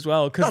problem as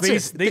well. Because That's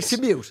these it. The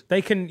commute.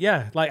 They can,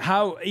 like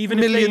how, even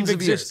Millions if of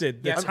they've years.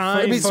 existed, the Yeah,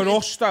 time. for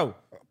us though,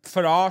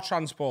 for our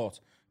transport,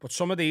 but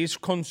some of these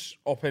cunts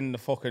up in the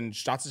fucking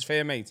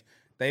stratosphere, mate,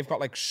 they've got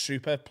like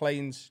super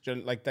planes.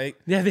 Like they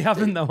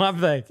haven't though, have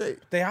they?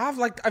 They have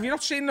like. Have you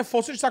not seen the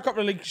footage that got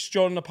released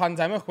during the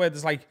pandemic where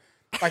there's like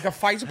a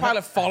fighter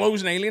pilot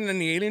follows an alien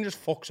and the alien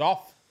just fucks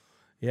off?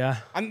 Yeah.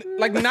 And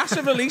like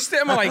NASA released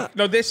it and we're like,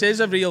 no, this is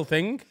a real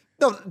thing.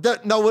 No,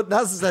 what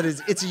NASA said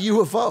is it's a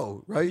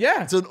UFO, right?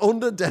 Yeah. It's an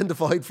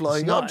unidentified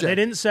flying object. They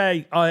didn't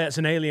say, oh, yeah, it's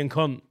an alien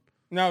cunt.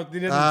 No, they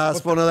didn't.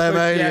 That's one of them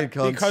alien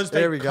cunts. Because they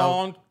There we go.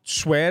 can't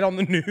swear on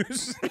the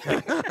news.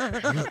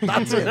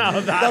 That's it.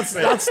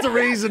 That's the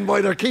reason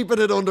why they're keeping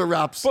it under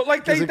wraps. But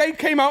like they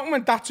came out and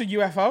went, that's a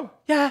UFO.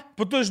 Yeah.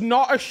 But there's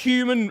not a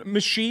human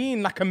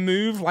machine that can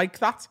move like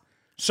that.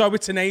 So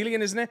it's an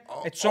alien, isn't it?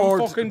 It's some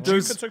Or fucking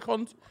there's- Jupiter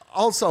cunt.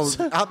 Also,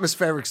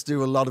 atmospherics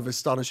do a lot of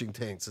astonishing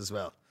things as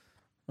well.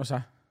 What's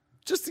that?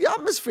 Just the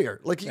atmosphere.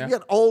 Like, you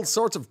get all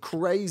sorts of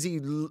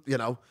crazy,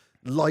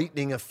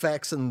 lightning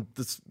effects and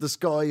the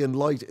sky and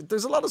light.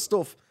 There's a lot of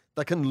stuff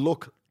that can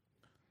look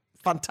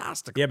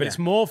fantastic. Yeah, but it's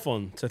more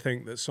fun to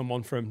think that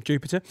someone from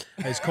Jupiter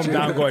has come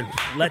down going,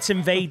 let's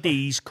invade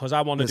these because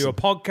I want to do a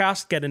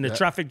podcast, get in a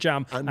traffic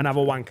jam and have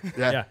a wank.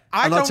 Yeah.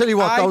 And I'll tell you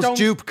what, those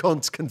dupe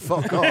cunts can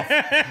fuck off.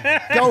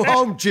 Go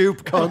home,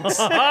 dupe cunts.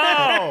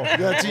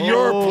 That's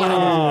your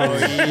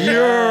planet.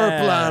 Your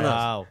planet.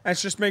 Wow.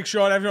 Let's just make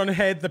sure everyone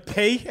heard the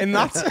P in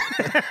that.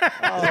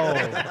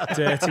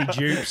 Dirty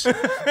dupes.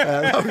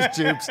 Those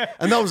dupes.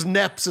 And those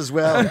neps as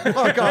well.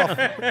 Fuck off.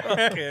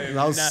 And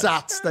those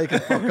sats, they can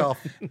fuck off.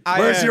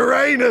 Where's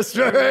Uranus?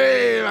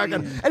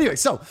 Anyway,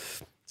 so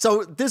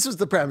this was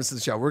the premise of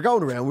the show. We're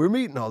going around, we're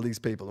meeting all these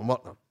people and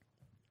whatnot.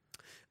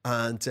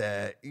 And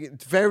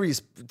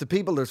the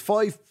people, there's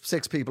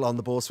 5-6 people on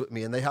the bus with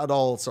me, and they had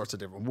all sorts of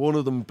different. One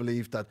of them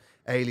believed that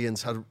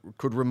aliens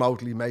could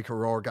remotely make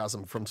her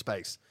orgasm from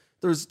space.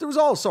 There was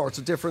all sorts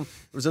of different.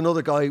 There was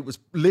another guy who was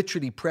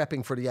literally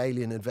prepping for the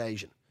alien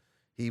invasion.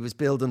 He was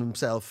building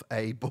himself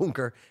a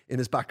bunker in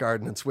his back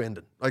garden in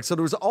Swindon. Like, so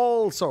there was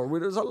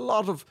there's a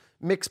lot of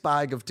mixed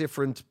bag of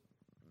different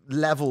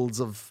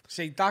levels of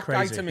See, that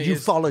guy to me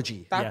is...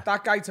 ufology.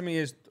 That guy to me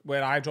is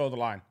where I draw the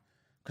line.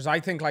 Because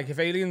I think, like, if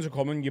aliens are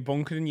coming, your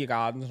bunker in your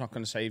garden's not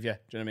going to save you.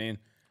 Do you know what I mean?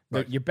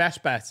 Right. Your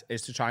best bet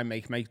is to try and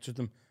make mates with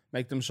them.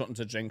 Make them something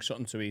to drink,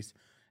 something to eat.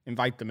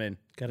 invite them in.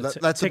 Get a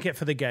let's- ticket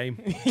for the game.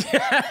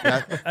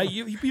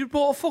 You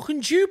bought a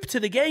fucking dupe to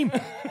the game.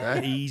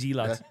 Easy,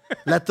 lads.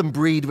 Let them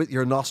breed with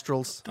your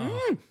nostrils.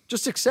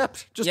 Just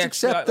accept. Just Yeah,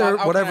 accept like, their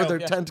how whatever can I their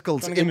help? Yeah.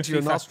 tentacles Trying to give me into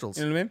your free fat. nostrils.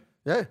 You know what I mean?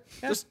 Yeah.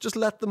 Just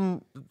let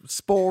them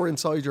spore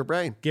inside your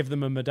brain. Give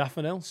them a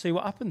modafinil. See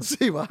what happens.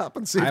 See what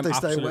happens. See if I'm they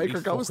stay absolutely awake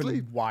or go to fucking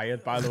sleep.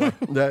 wired, by the way.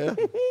 Yeah.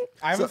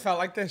 I haven't felt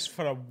like this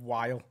for a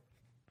while.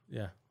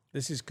 Yeah.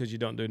 This is because you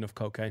don't do enough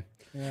cocaine.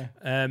 Yeah.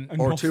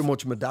 Or too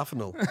much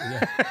modafinil.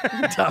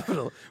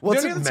 Modafinil.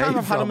 What's the it only other made time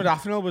I've had a from?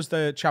 modafinil was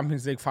the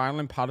Champions League final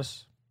in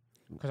Paris.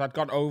 Because I'd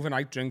got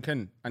overnight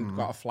drinking and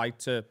got a flight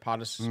to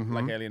Paris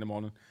like early in the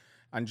morning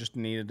and just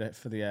needed it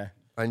for the air.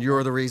 And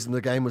you're the reason the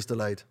game was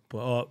delayed.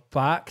 But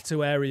back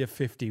to Area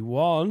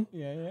 51.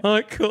 Yeah. All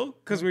right, cool.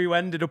 Because we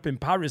ended up in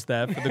Paris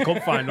there for the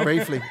cup final.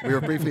 Briefly. We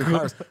were briefly in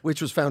Paris,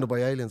 which was founded by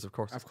aliens, of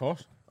course. Of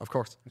course. Of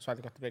course. That's why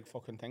they got the big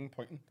fucking thing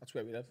pointing. That's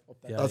where we live, up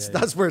there. Yeah.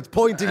 That's where it's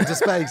pointing to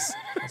space.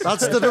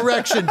 That's the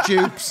direction,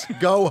 dupes.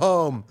 Go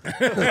home.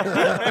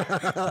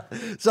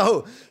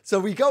 so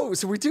we go.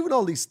 So we're doing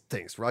all these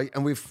things, right?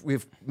 And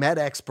we've met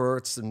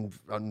experts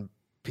and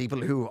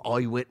people who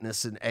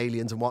eyewitness and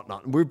aliens and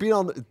whatnot. And we've been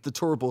on the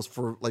tour bus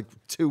for like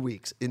 2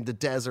 weeks in the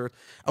desert.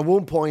 At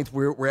one point,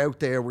 we're out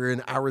there. We're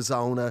in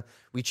Arizona.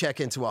 We check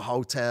into a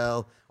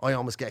hotel. I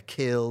almost get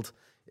killed.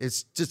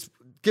 It's just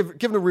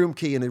given a room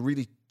key in a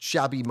really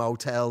shabby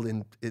motel out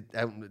in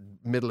the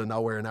middle of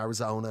nowhere in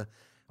Arizona.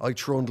 I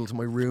trundle to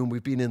my room.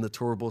 We've been in the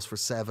tour bus for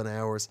 7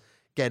 hours.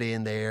 Get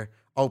in there,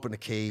 open the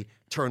key,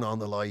 turn on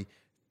the light.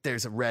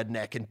 There's a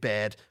redneck in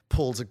bed,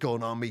 pulls a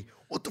gun on me.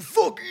 What the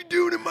fuck are you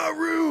doing in my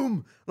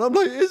room? And I'm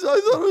like, I thought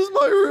it was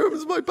my room,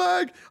 it's my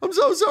bag. I'm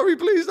so sorry,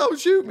 please don't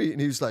shoot me.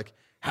 And he was like,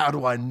 how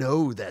do I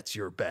know that's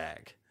your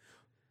bag?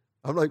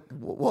 I'm like,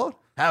 what?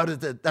 How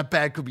did that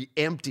bag could be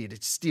empty to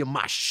steal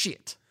my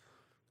shit?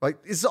 Right?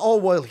 It's all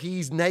while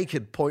he's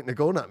naked pointing a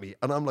gun at me.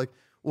 And I'm like,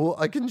 well,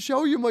 I can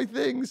show you my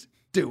things.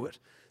 Do it.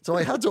 So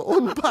I had to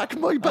unpack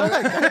my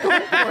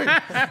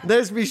bag.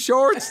 There's me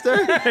shorts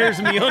there.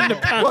 There's me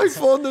underpants. Quite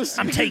fun. There's,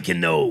 I'm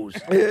taking those.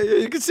 yeah,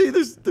 you can see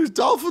there's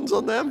dolphins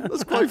on them.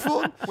 That's quite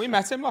fun. We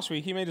met him last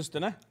week. He made us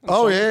dinner.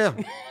 Oh, yeah.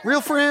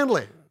 Real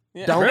friendly.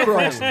 Don't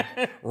cross me.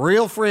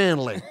 Real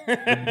friendly.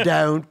 But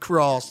don't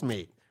cross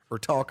me or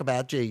talk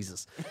about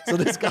Jesus. So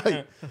this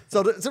guy,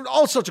 so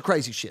all sorts of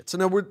crazy shit. So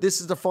now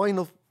this is the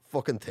final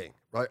fucking thing,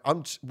 right?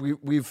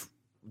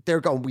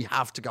 They're going, we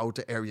have to go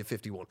to Area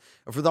 51.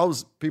 And for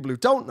those people who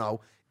don't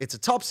know, it's a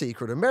top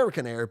secret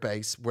American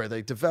airbase where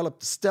they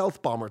developed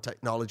stealth bomber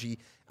technology,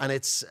 and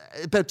it's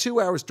about 2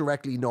 hours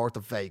directly north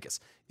of Vegas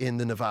in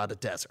the Nevada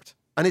desert.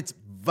 And it's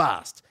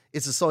vast.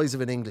 It's the size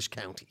of an English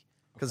county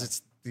because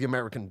it's the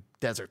American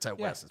deserts out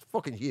west. It's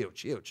fucking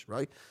huge,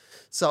 right?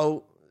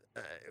 So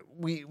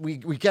we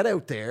get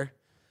out there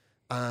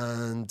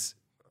and...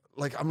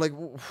 like, I'm like,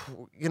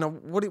 you know,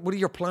 what are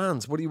your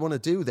plans? What do you want to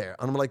do there?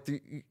 And I'm like,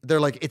 they're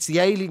like, it's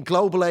the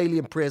global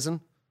alien prison.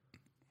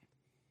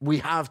 We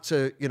have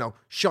to, you know,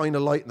 shine a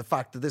light in the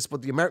fact that this,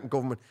 but the American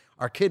government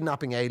are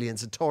kidnapping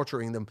aliens and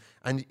torturing them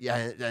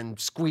and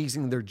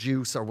squeezing their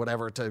juice or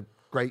whatever to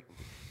great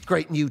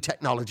new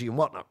technology and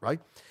whatnot,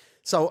 right?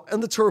 So in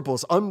the tour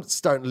bus, I'm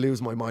starting to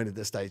lose my mind at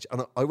this stage.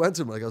 And I went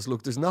to him and I goes,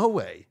 look, there's no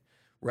way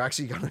we're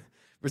actually going to,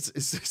 it's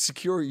a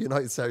secure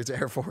United States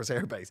Air Force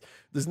airbase.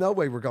 There's no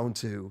way we're going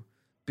to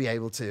be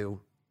able to,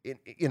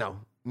 you know,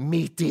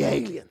 meet the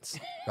aliens,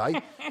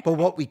 right? But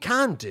what we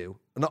can do,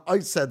 and I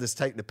said this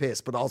taking the piss,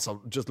 but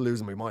also just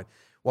losing my mind.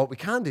 What we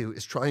can do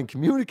is try and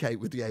communicate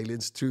with the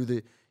aliens through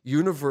the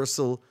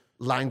universal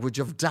language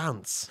of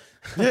dance,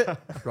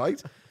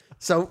 right?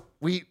 So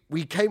we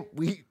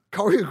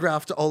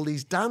choreographed all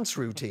these dance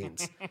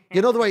routines.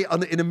 You know the way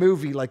in a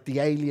movie like the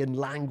alien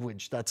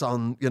language that's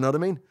on, you know what I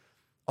mean?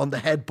 On the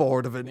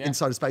headboard of an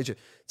inside a spaceship.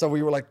 So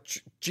we were like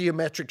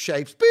geometric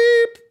shapes.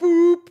 Beep,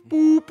 boop,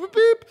 boop, boop,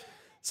 beep.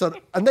 So,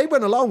 and they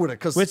went along with it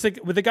because... With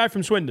the guy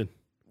from Swindon?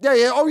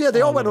 Yeah. Oh, yeah,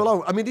 they all went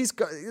along. I mean, these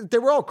guys, they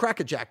were all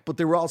crackerjack, but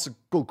they were also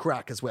good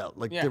crack as well.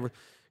 Like, they were...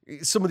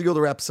 Some of the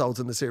other episodes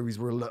in the series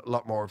were a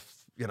lot more,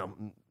 you know,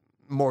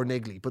 more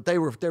niggly, but they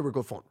were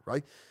good fun,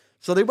 right?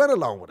 So they went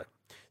along with it.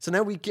 So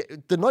now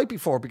the night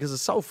before, because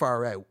it's so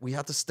far out, we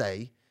had to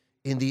stay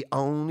in the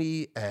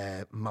only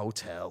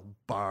motel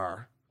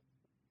bar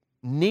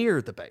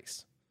near the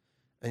base.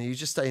 And you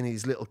just stay in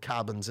these little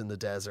cabins in the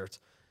desert.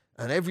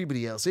 And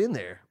everybody else in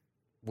there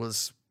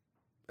was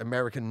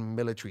American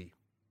military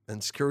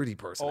and security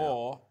personnel.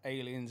 Or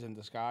aliens in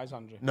disguise,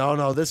 Andrew.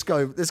 No, this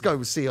guy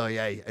was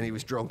CIA and he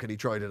was drunk and he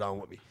tried it on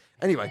with me.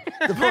 Anyway,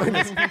 the point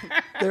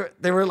is,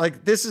 they were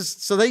like, this is,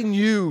 so they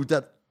knew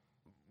that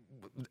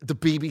the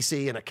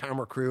BBC and a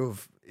camera crew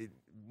of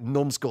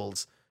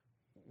numbskulls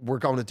were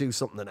going to do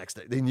something the next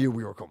day. They knew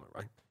we were coming,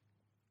 right?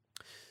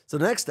 So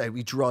the next day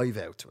we drive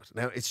out to it.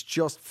 Now it's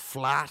just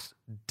flat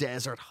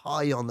desert,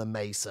 high on the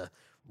mesa,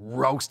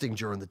 roasting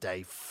during the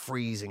day,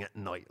 freezing at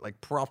night, like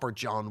proper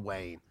John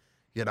Wayne,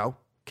 you know,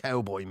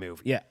 cowboy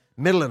movie. Yeah.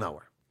 Middle of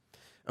nowhere.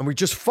 And we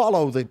just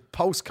follow the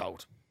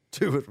postcode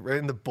to it. We're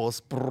in the bus.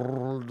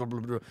 Boom,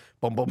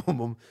 boom, boom,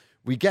 boom.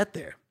 We get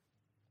there.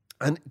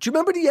 And do you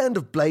remember the end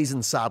of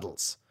Blazing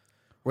Saddles,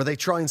 where they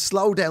try and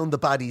slow down the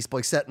baddies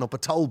by setting up a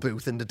toll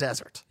booth in the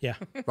desert? Yeah.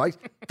 Right?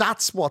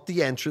 That's what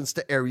the entrance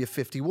to Area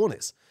 51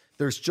 is.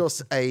 There's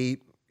just a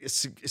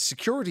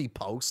security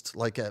post,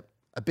 like a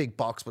big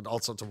box with all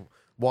sorts of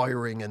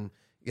wiring and,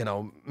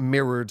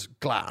 mirrored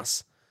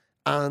glass.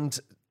 And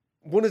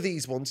one of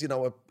these ones,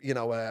 a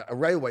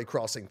railway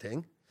crossing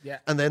thing. Yeah.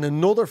 And then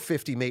another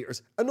 50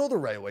 meters, another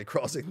railway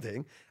crossing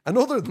thing. And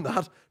other than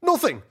that,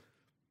 nothing.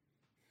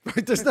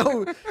 Right? There's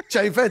no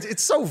chain fence.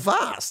 It's so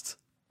vast.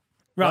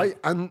 Right?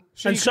 And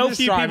And so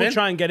few people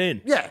try and get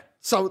in. yeah.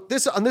 So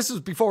this was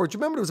before. Do you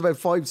remember it was about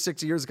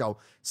 5-6 years ago?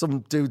 Some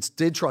dudes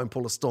did try and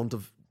pull a stunt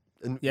of.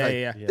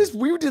 Yeah.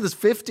 We did this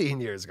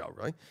 15 years ago,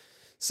 right?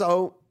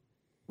 So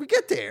we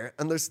get there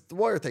and there's the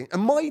wire thing.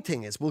 And my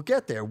thing is, we'll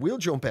get there, we'll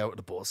jump out of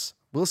the bus,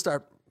 we'll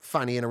start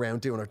fannying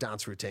around doing our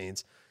dance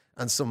routines,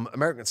 and some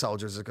American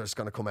soldiers are just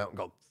going to come out and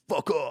go,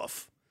 fuck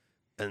off.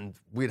 And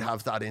we'd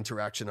have that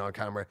interaction on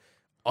camera.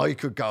 I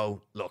could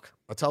go, look,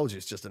 I told you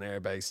it's just an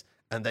airbase.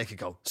 And they could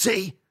go,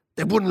 see,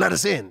 they wouldn't let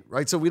us in,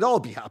 right? So we'd all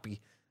be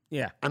happy.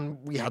 Yeah. And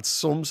we had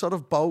some sort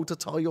of bow to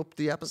tie up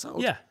the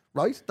episode. Yeah.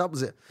 Right? That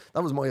was it.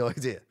 That was my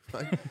idea.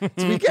 Right?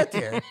 So we get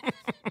there,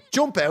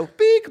 jump out,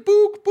 beep,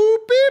 boop, boop,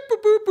 beep,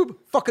 boop, boop, boop.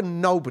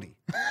 Fucking nobody.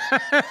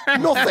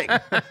 Nothing.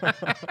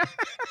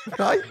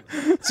 Right?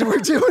 So we're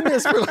doing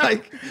this for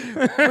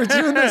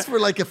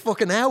like a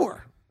fucking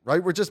hour.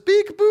 Right? We're just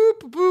beep,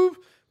 boop, boop,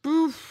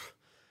 boop.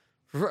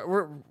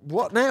 We're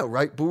what now,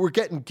 right? But we're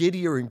getting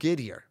giddier and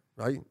giddier,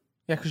 right?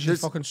 Yeah, because you're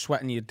fucking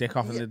sweating your dick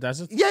off in the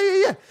desert.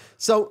 Yeah.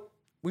 So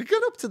we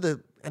get up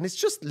to and it's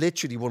just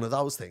literally one of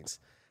those things.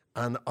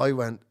 And I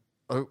went,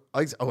 who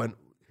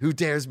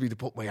dares me to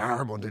put my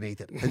arm underneath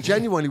it? And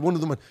genuinely, one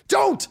of them went,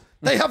 don't!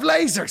 They have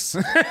lasers!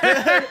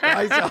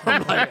 Right? So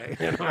I'm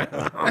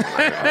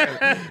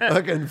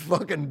like,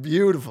 fucking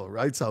beautiful,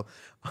 right? So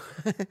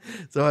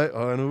I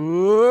went,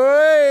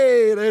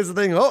 wait, there's the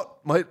thing. Oh,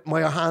 my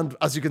hand,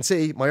 as you can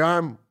see, my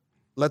arm,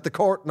 let the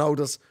court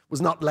notice,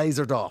 was not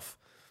lasered off.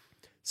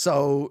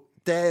 So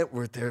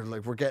we're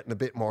getting a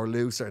bit more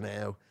looser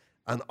now.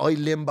 And I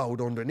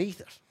limboed underneath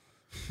it.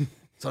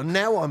 So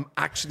now I'm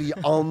actually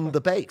on the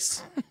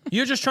base.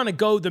 You're just trying to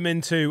goad them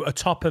into a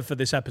topper for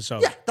this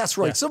episode. Yeah, that's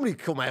right. Yeah. Somebody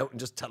could come out and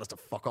just tell us to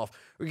fuck off.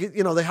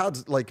 They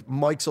had like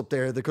mics up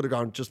there. They could have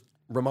gone just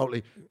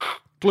remotely,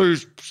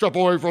 please step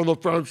away from the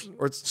fence.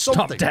 Or it's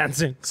something. Stop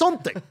dancing.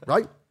 Something,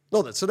 right?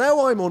 Nothing. So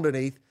now I'm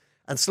underneath,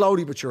 and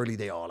slowly but surely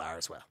they all are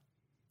as well.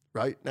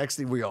 Right? Next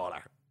thing we all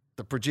are.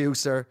 The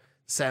producer,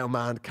 sound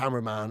man,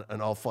 cameraman,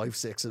 and all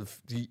 5-6 of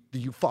the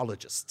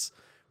ufologists.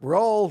 We're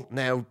all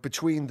now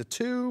between the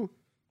two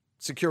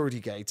security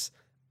gates,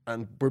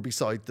 and we're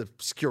beside the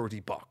security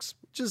box,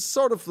 which is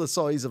sort of the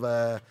size of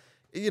a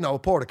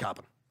porta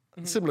cabin.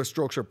 Mm-hmm. Similar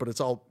structure, but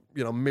it's all,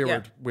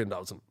 mirrored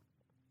windows and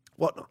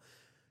whatnot.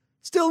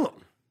 Still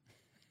nothing.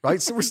 Right?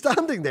 So we're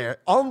standing there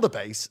on the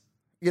base.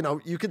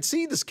 You can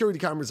see the security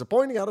cameras are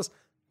pointing at us.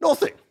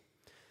 Nothing.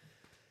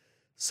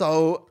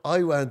 So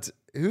I went,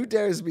 who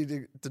dares me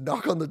to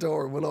knock on the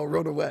door and we'll all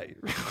run away?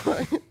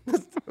 Right?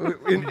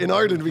 In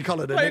Ireland, we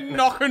call it a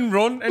knock and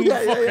run in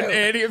fucking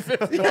Area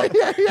 51.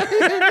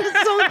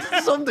 Yeah.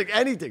 Something,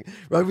 anything.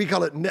 Right? We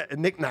call it a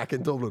knick-knack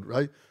in Dublin,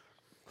 right?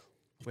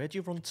 Where'd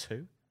you run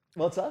to?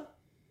 What's that?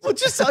 Well,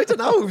 I don't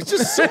know. It was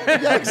just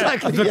something. Yeah,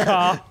 exactly. The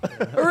car.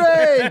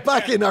 Hooray!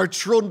 Back in our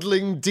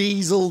trundling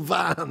diesel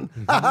van.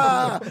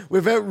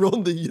 We've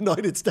outrun the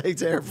United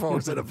States Air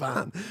Force in a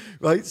van.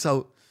 Right?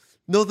 So,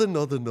 nothing.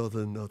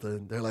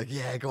 They're like,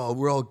 yeah, go on.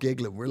 We're all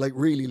giggling. We're like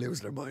really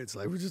losing our minds.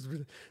 Like, so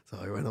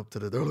I went up to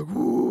they're like,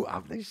 ooh,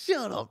 I'm like,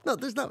 shut up. No,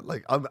 there's not.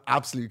 Like, I'm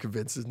absolutely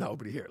convinced there's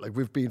nobody here. Like,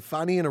 we've been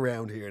fannying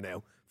around here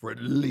now for at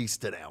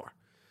least an hour.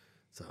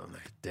 So I'm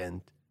like,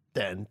 then.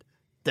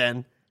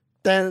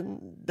 Ding,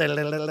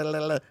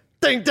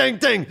 ding,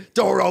 ding.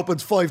 Door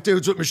opens, 5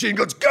 dudes with machine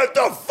guns. Get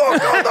the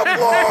fuck on the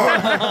floor!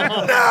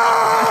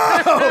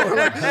 No!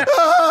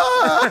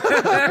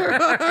 We're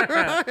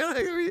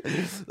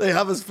like, they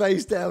have us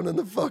face down in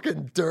the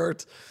fucking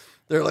dirt.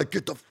 They're like,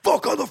 get the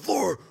fuck on the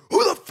floor.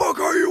 Who the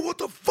fuck are you? What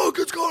the fuck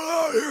is going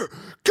on here?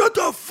 Get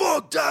the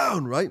fuck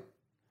down, right?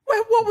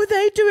 Well, what were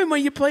they doing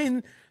when you're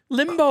playing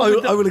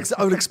limbo? I would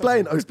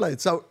explain.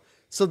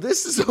 So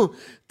this is so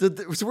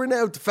we're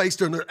now face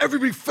down there.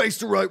 Everybody face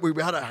the right way.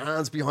 We had our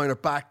hands behind our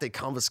back. They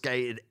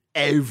confiscated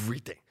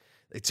everything.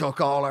 They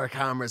took all our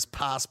cameras,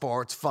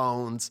 passports,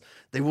 phones.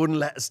 They wouldn't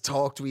let us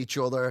talk to each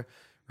other.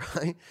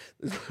 Right?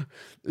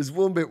 There's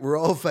one bit we're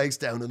all face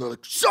down, and they're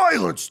like,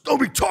 "Silence!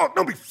 Nobody talk!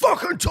 Nobody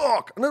fucking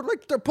talk!" And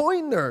they're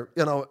pointing their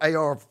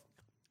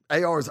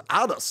ARs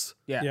at us.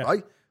 Yeah.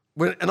 Right?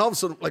 And all of a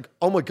sudden, like,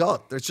 oh my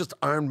God, there's just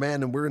armed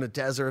men, and we're in a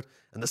desert,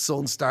 and the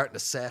sun's starting to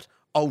set.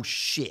 Oh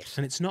shit.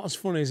 And it's not as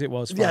funny as it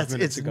was 5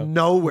 minutes ago. It's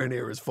nowhere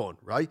near as fun,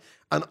 right?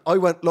 And I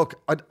went, look,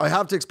 I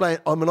have to explain,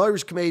 I'm an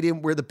Irish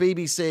comedian, we're the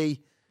BBC,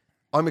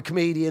 I'm a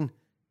comedian,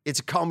 it's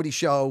a comedy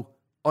show,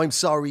 I'm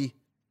sorry,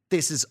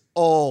 this is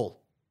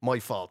all my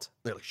fault.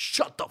 They're like,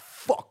 shut the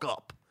fuck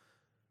up,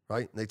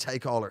 right? And they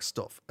take all our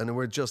stuff, and then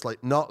we're just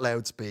like, not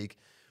loud speak,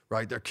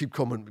 right? They keep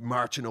coming,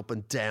 marching up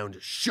and down.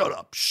 Just shut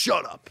up,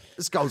 shut up.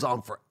 This goes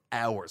on for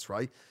hours,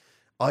 right?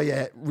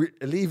 I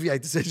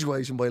alleviate the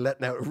situation by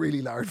letting out a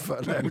really loud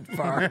fart,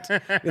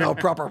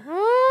 proper.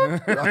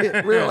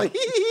 Right? We're like,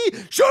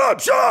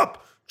 shut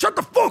up, shut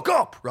the fuck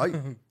up, right?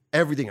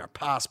 Everything, our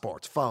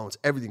passports, phones,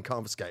 everything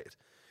confiscated.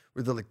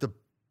 We're like, the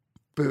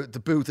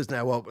booth is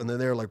now up, and then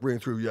they're like ringing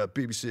through,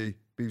 BBC,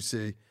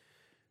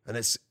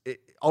 and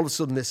all of a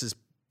sudden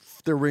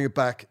they're ringing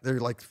back. They're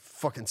like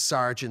fucking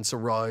sergeants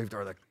arrived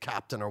or the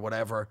captain or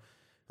whatever,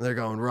 and they're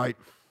going, right.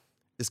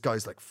 This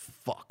guy's like,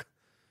 fuck.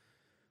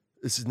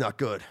 This is not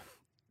good.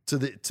 To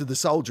the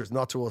soldiers,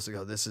 not to us. They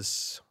go, this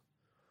is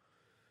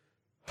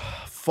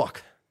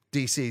fuck.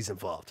 DC's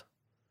involved.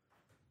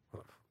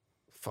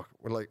 Fuck.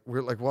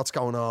 We're like, what's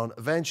going on?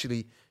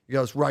 Eventually, he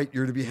goes, right,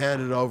 you're to be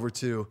handed over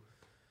to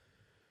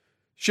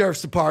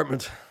Sheriff's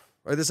Department.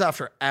 Right, this is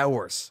after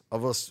hours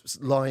of us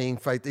lying.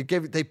 Fight. They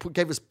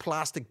gave us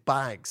plastic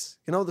bags.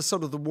 You know, the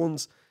sort of the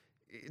ones.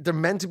 They're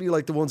meant to be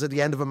like the ones at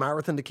the end of a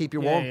marathon to keep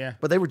you warm. Yeah.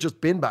 But they were just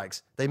bin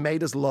bags. They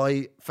made us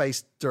lie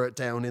face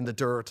down in the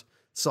dirt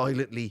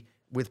silently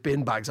with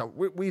bin bags.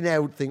 We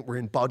now think we're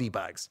in body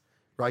bags,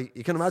 right?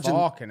 You can imagine.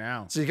 Fucking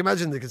hell. So you can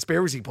imagine the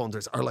conspiracy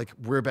punters are like,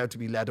 we're about to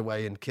be led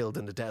away and killed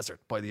in the desert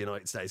by the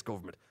United States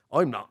government.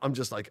 I'm not. I'm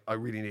just like, I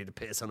really need to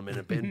piss and I'm in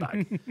a bin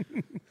bag.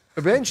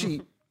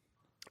 Eventually,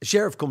 a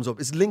sheriff comes up.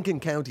 It's Lincoln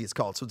County, it's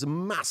called. So it's a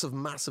massive,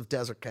 massive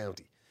desert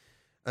county.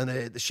 And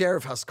the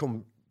sheriff has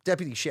come,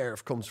 deputy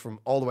sheriff comes from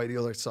all the way to the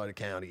other side of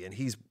the county. And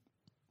he's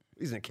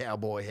in a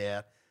cowboy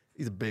hat.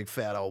 He's a big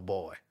fat old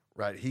boy,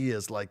 right? He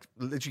is like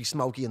literally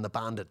Smokey and the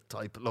Bandit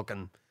type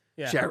looking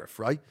sheriff,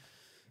 right?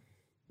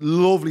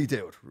 Lovely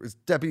dude. His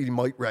Deputy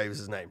Mike Ray was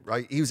his name,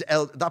 right? He was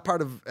that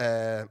part of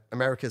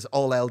America's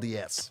all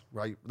LDS,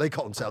 right? They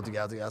call themselves the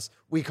LDS.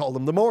 We call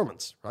them the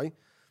Mormons, right?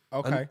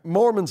 Okay. And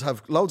Mormons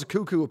have loads of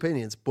cuckoo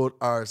opinions, but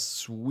are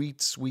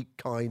sweet, sweet,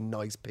 kind,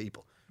 nice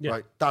people,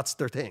 right? That's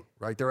their thing,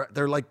 right?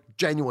 They're like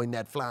genuine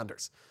Ned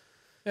Flanders.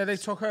 Yeah, they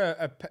took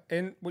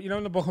in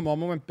the Book of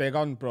Mormon went big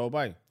on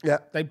Broadway. Yeah,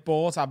 they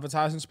bought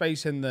advertising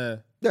space in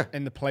the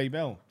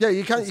playbill. Yeah,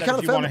 you can't. If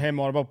you want to hear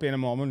more about being a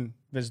Mormon,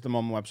 visit the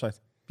Mormon website.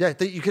 Yeah,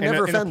 you can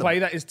never offend in a play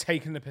them. that is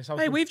taking the piss out.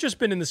 Hey, we've just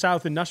been in the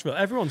South in Nashville.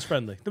 Everyone's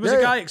friendly. There was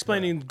a guy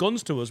explaining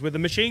guns to us with a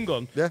machine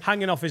gun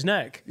hanging off his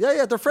neck.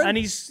 Yeah, they're friendly. And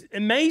he's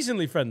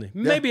amazingly friendly.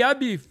 Maybe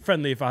I'd be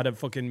friendly if I had a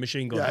fucking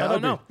machine gun. I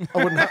don't know.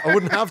 I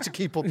wouldn't have to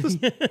keep up this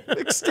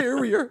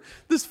exterior,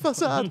 this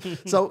facade.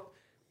 So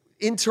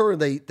in turn,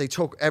 they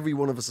took every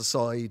one of us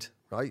aside,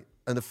 right?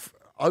 And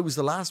I was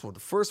the last one.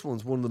 The first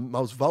one's one of the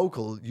most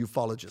vocal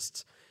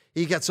ufologists.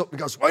 He gets up and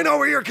goes, I know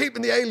where you're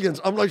keeping the aliens.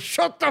 I'm like,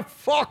 shut the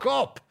fuck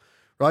up.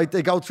 Right?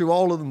 They go through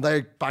all of them.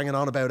 They're banging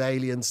on about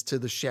aliens to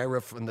the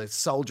sheriff, and the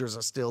soldiers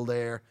are still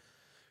there.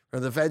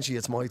 And eventually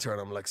it's my turn.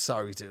 I'm like,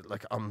 sorry, dude.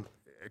 Like, I'm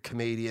a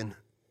comedian.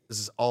 This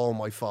is all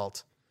my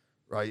fault.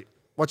 Right?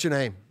 What's your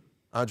name?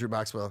 Andrew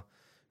Maxwell.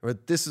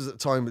 This is a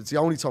time, it's the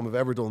only time I've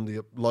ever done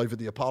the live at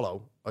the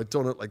Apollo. I'd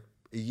done it like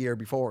a year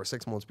before,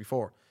 6 months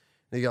before.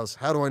 And he goes,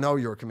 how do I know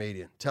you're a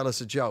comedian? Tell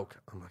us a joke.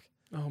 I'm like,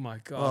 oh my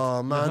God.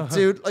 Oh man,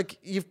 dude, like,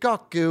 you've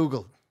got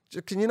Google.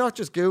 Can you not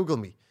just Google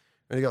me?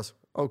 And he goes,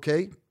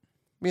 okay.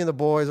 Me and the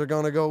boys are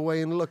going to go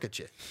away and look at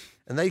you.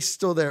 And they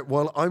stood there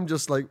while I'm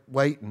just like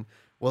waiting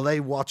while they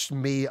watched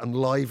me on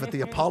live at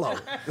the Apollo.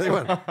 They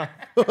went,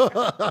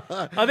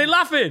 are they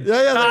laughing?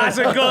 Yeah. That's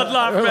a good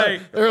laugh,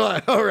 mate. They're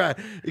like, all right.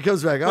 He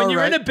comes back, when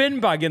you're in a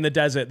bin bag in the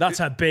desert, that's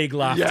a big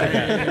laugh to get.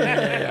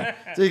 Yeah.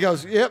 So he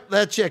goes, yep,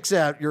 that checks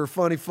out. You're a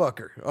funny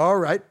fucker. All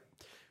right.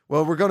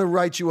 Well, we're going to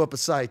write you up a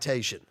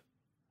citation.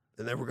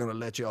 And then we're going to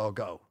let you all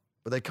go.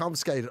 But they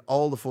confiscated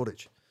all the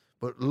footage.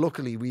 But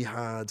luckily, we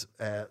had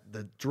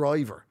the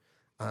driver,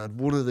 and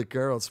one of the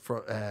girls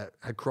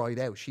had cried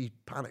out. She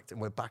panicked and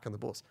went back on the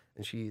bus,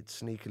 and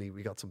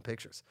we got some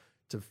pictures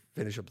to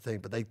finish up the thing.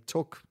 But they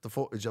took the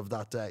footage of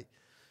that day.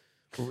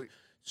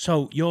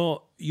 So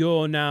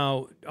you're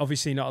now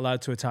obviously not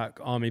allowed to attack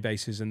army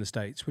bases in the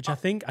States, which I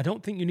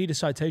don't think you need a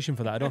citation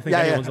for that. I don't think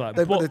anyone's allowed.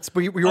 But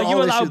we are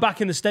you allowed back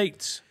in the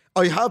States?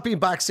 I have been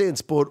back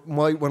since, but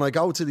when I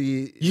go to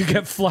the... You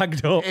get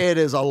flagged up. It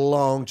is a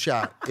long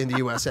chat in the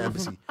US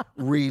Embassy.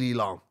 Really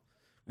long.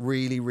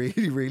 Really,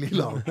 really, really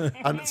long.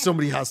 And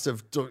somebody has to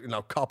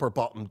have,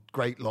 copper-bottomed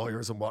great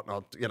lawyers and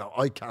whatnot.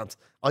 I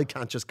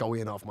can't just go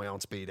in off my own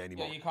speed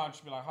anymore. Yeah, you can't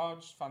just be like, I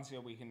just fancy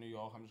a week in New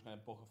York. I'm just going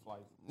to book a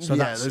flight. So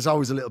there's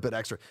always a little bit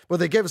extra.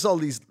 But they gave us all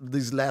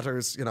these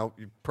letters,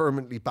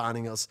 permanently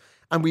banning us.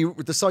 And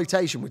the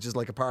citation, which is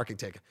like a parking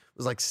ticket,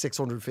 was like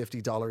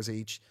 $650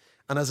 each.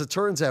 And as it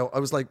turns out, I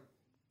was like,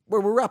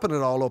 well, we're wrapping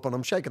it all up, and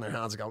I'm shaking their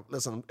hands and going,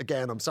 listen,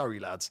 again, I'm sorry,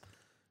 lads.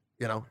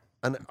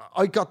 And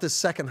I got this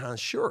secondhand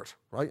shirt,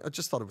 right? I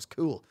just thought it was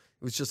cool.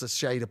 It was just a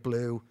shade of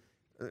blue,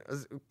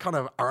 kind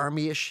of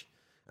army-ish.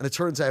 And it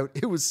turns out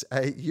it was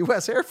a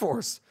US Air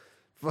Force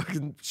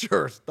fucking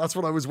shirt. That's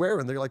what I was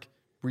wearing. They're like,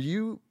 were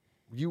you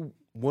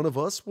one of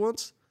us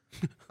once?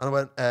 And I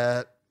went,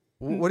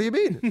 what do you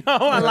mean? No,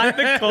 I like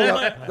the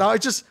colour.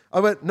 I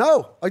went,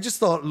 no, I just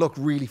thought it looked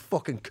really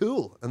fucking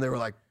cool. And they were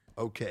like,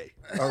 Okay.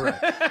 All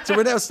right. So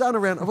we're now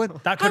standing around. I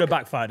went, That could have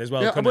backfired as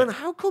well, yeah, I couldn't went, it?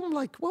 how come,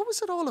 like, what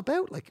was it all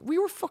about? Like, we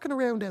were fucking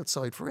around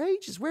outside for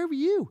ages. Where were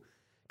you?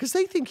 Because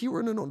they think you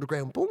were in an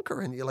underground bunker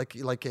and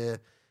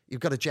you've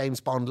got a James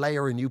Bond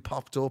layer and you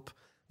popped up.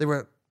 They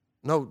were,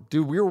 no,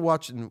 dude, we were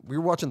watching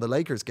the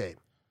Lakers game.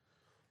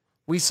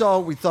 We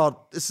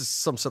thought this is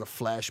some sort of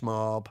flash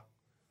mob.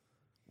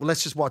 Well,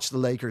 let's just watch the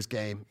Lakers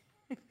game.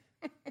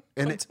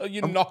 And Until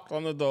you knocked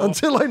on the door.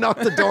 Until I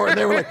knocked the door and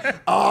they were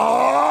like,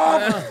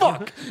 oh,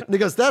 fuck. And he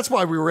goes, that's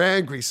why we were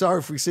angry. Sorry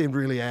if we seemed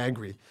really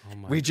angry.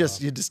 You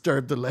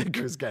disturbed the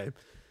Lakers game.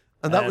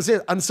 And that was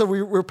it. And so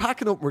we're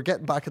packing up, we're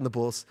getting back in the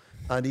bus.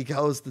 And he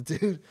goes, the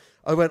dude,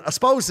 I went, I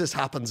suppose this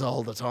happens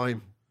all the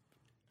time.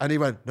 And he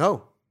went,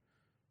 no.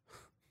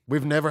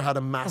 We've never had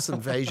a mass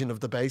invasion of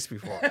the base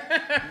before.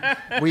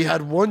 We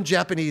had one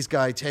Japanese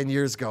guy 10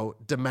 years ago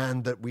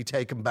demand that we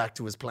take him back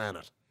to his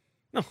planet.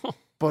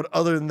 But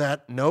other than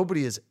that,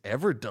 nobody has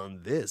ever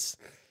done this.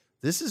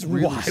 This is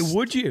really... Why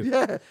would you?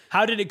 Yeah.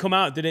 How did it come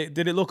out? Did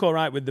it look all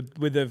right with the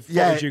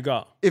footage you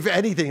got? If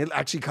anything, it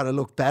actually kind of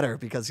looked better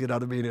because, you know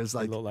what I mean? It was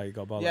like... It looked like you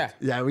got bollocks. Yeah.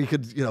 Yeah, we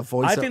could,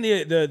 voice I it. think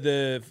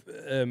the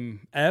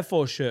Air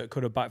Force shirt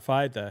could have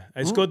backfired there.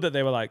 It's good that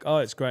they were like, oh,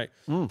 it's great.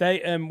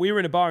 They we were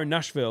in a bar in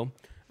Nashville,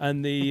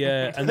 and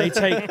they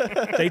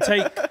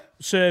take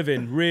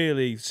serving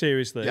really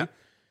seriously. Yeah.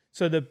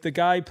 So the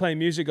guy playing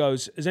music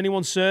goes, has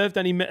anyone served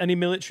any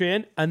military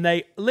in? And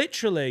they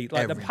literally,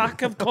 like the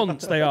pack of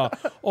cunts they are,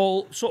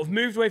 all sort of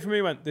moved away from me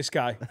and went, this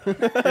guy.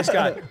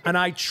 And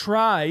I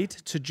tried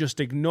to just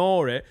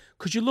ignore it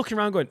because you're looking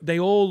around going, they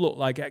all look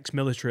like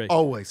ex-military.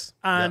 Always.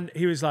 And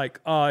he was like,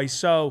 oh, he's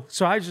so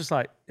I was just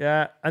like,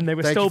 yeah. And they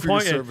were Thank still you for your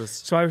pointing. service.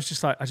 So I was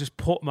just like, I just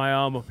put my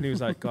arm up and he was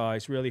like,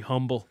 guys, really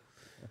humble.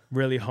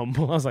 Really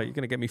humble. I was like, you're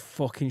going to get me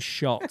fucking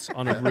shot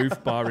on a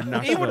roof bar in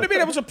Nashville. He wouldn't have been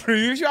able to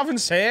prove you haven't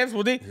served,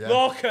 would he? Yeah.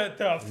 Look at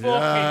the fucking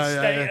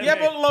state. Yeah,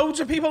 but loads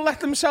of people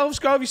let themselves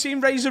go. Have you seen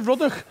Razor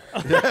Ruddock?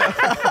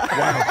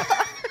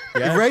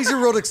 Razor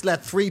Ruddock's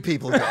let 3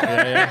 people go.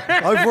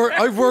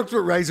 I've worked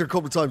with Razor a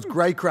couple of times.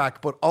 Great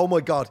crack, but oh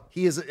my God,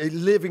 he is a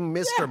living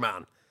Mr.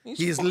 Man.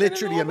 He is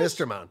literally enormous.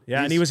 a Mr. Man.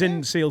 Yeah, and he was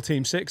in SEAL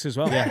Team 6 as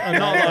well. Yeah. And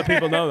not a lot of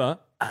people know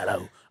that.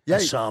 Hello. Yeah,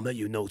 Osama,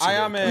 you know. I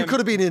am. you could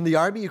have been in the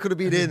army. You could have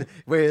been in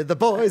where the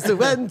boys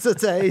who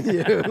entertain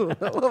you.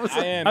 What was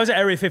it? I was at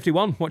Area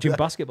 51 watching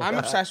basketball. I'm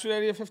obsessed with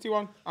Area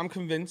 51. I'm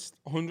convinced.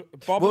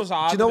 100. Bob was Do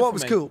you know what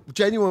was cool?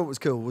 Genuine, what was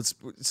cool was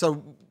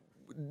so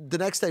the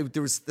next day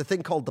there was the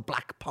thing called the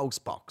black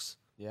post box.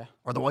 Yeah.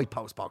 Or the white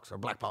post box or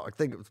black post. I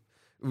think it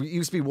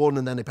used to be one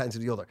and then they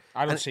painted the other.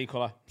 I don't see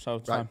colour, so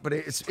it's fine. But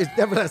it's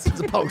nevertheless it's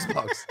a post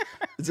box.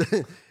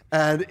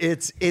 And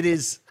it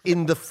is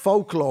in the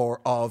folklore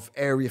of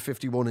Area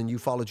 51 and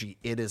ufology,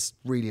 it is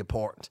really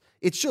important.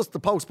 It's just the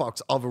post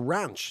box of a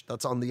ranch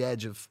that's on the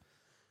edge of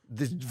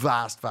this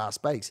vast,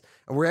 vast base.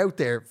 And we're out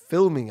there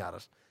filming at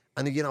it.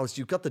 And,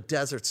 you've got the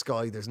desert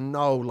sky. There's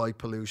no light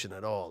pollution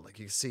at all. Like,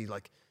 you see,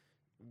 like,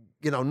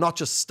 not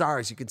just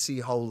stars. You can see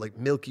whole, like,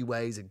 Milky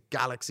Ways and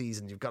galaxies.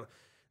 And you've got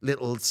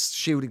little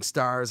shooting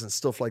stars and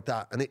stuff like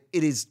that. And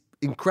it is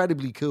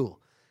incredibly cool.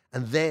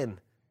 And then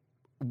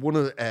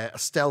a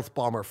stealth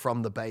bomber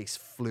from the base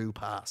flew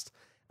past,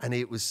 and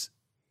it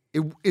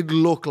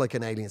looked like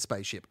an alien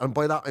spaceship. And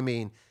by that I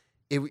mean,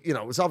 it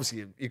was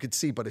obviously, you could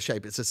see by the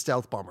shape, it's a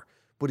stealth bomber,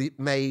 but it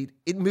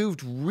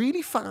moved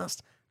really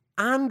fast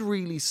and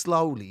really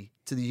slowly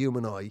to the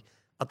human eye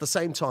at the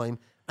same time,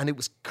 and it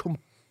was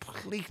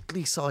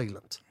completely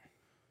silent.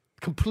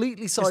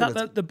 Completely silent. Is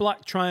that the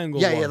black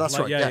triangle? Yeah, one? yeah, that's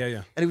right.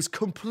 Yeah. And it was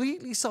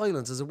completely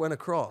silent as it went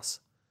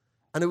across.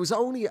 And it was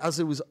only as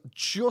it was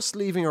just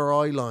leaving our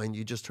eye line,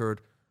 you just heard.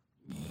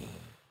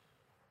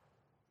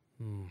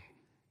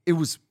 It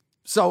was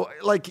so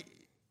like.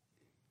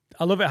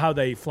 I love it how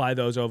they fly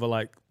those over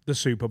like the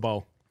Super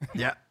Bowl.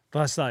 Yeah.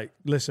 That's like,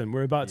 listen,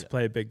 we're about to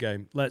play a big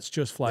game. Let's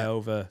just fly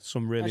over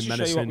some really Let's just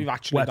show you what menacing we've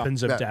actually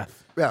weapons done. of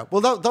death. Yeah.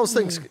 Well, those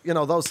things,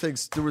 those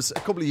things. There was a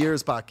couple of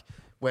years back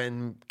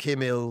when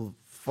Kim Il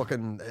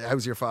fucking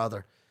how's your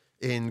father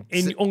in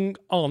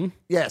On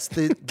yes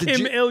the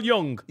Kim Il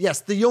Jong.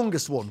 yes the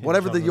youngest one,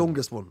 whatever the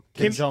youngest one.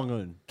 Kim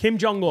Jong-un. Kim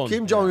Jong Un.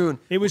 Kim Jong Un.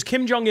 It was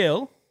Kim Jong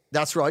Il,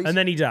 That's right. and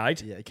then he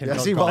died. Yeah, Kim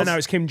Yes, he Jong-un. was. And now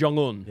it's Kim Jong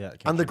Un. Yeah, Kim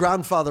and the Jong-un.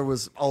 grandfather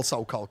was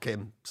also called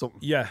Kim something.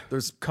 Yeah.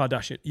 There's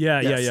Kardashian.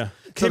 Yeah. Yes.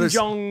 So So Kim there's-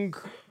 Jong.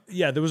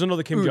 Yeah, there was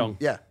another Kim Jong.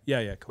 yeah.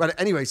 Yeah. Cool. Well,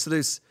 anyway,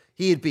 so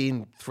he had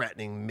been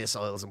threatening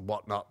missiles and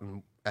whatnot,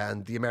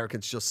 and the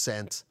Americans just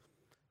sent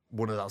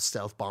one of those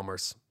stealth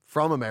bombers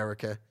from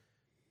America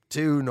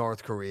to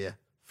North Korea,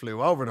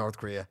 flew over North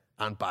Korea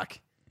and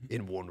back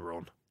in one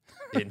run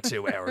in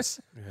 2 hours.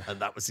 And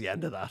that was the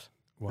end of that.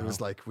 It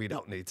was like, we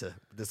don't need to,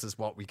 this is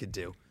what we can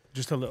do.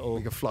 Just a little.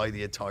 We can fly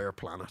the entire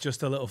planet.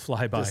 Just a little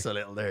flyby. Just a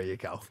little, there you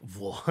go.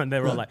 And they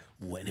were all like,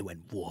 when it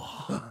went,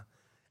 whoa.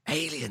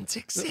 Aliens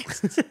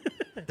exist.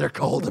 They're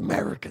called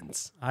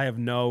Americans. I have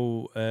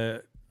no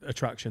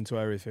attraction to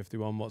Area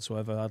 51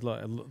 whatsoever. I'd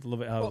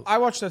love it how. Well, I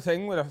watched a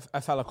thing with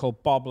a fella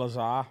called Bob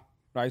Lazar,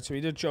 right? So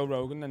he did Joe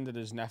Rogan and did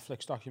his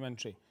Netflix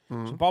documentary.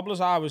 So Bob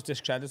Lazar was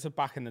discredited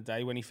back in the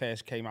day when he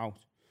first came out.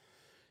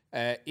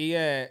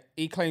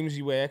 He claims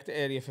he worked at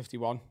Area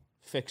 51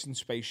 fixing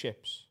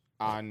spaceships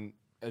and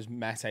has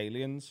met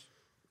aliens,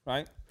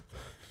 right?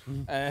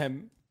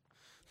 And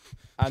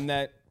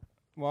then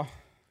what?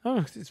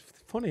 Oh, it's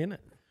funny, isn't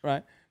it?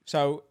 Right.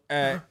 So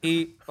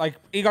he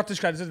got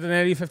discredited in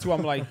Area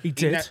 51. But, like He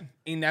did.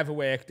 He never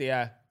worked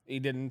there. He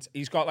didn't.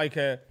 He's got like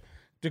a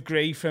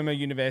degree from a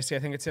university. I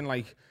think it's in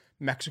like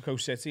Mexico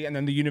City, and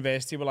then the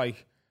university were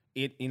like,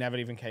 he never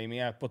even came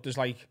here. But there's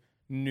like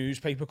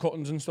newspaper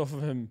cuttings and stuff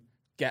of him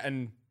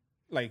getting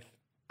like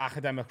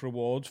academic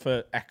rewards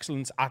for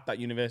excellence at that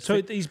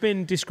university. So he's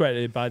been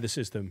discredited by the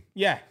system.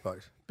 Yeah, Right.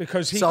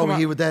 because he So come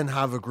he out- would then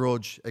have a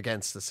grudge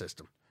against the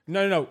system.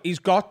 No. He's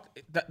got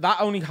that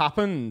only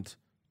happened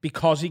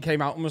because he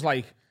came out and was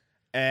like,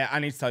 I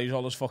need to tell you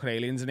all those fucking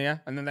aliens in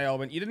here. And then they all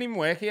went, you didn't even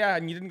work here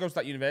and you didn't go to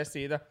that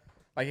university either.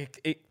 Like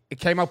it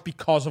came out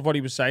because of what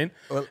he was saying.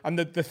 Well- and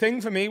the thing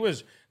for me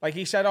was, like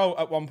he said,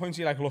 at one point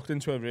he like looked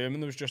into a room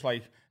and there was just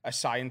like a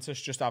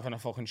scientist just having a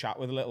fucking chat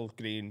with a little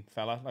green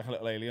fella, like a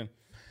little alien.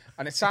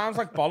 And it sounds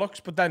like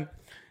bollocks, but then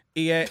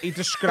he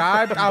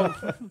described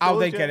how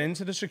they get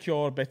into the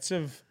secure bits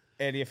of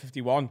Area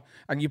 51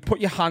 and you put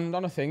your hand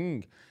on a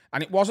thing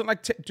and it wasn't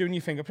like doing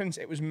your fingerprints,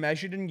 it was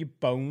measuring your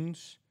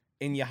bones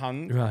in your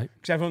hand. Right.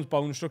 Because everyone's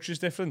bone structure is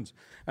different.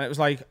 And it was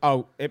like,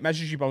 oh, it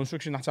measures your bone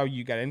structure and that's how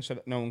you get in so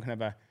that no one can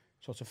ever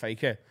sort of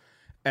fake it.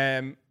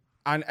 And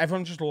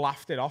everyone just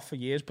laughed it off for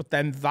years. But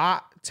then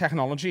that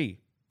technology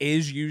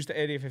is used at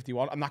Area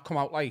 51 and that come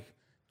out like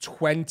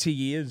 20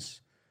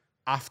 years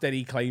after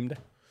he claimed it.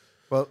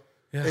 Well,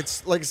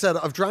 it's like I said,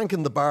 I've drank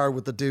in the bar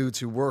with the dudes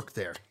who work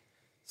there.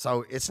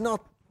 So it's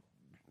not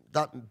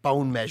that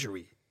bone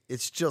measury.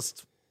 It's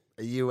just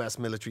a US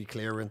military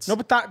clearance. No,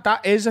 but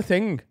that is a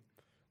thing.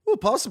 Well,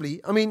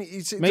 possibly. I mean,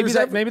 Maybe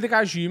maybe the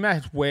guys you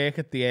met work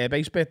at the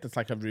airbase bit that's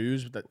like a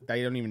ruse that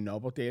they don't even know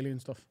about the alien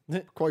stuff.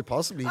 quite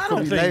possibly. I Could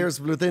don't be think- layers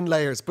within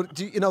layers. But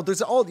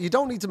there's all. You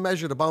don't need to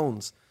measure the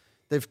bones.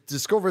 They've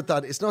discovered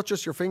that it's not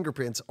just your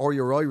fingerprints or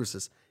your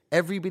irises.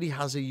 Everybody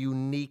has a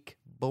unique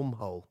bum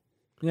hole.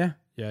 Yeah.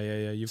 Yeah.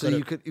 You've So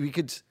got you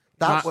could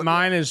that would-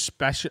 Mine is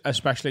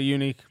especially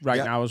unique right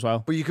Yeah. now as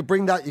well. But you could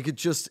bring that. You could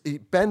just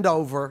bend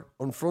over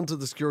in front of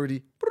the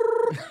security.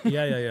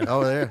 Yeah.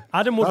 Oh, there.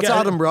 Adam would That's get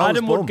Adam Rowe's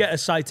Adam would bum. get a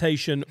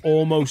citation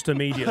almost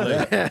immediately.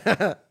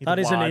 That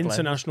is an wide leg.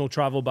 international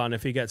travel ban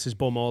if he gets his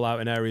bum all out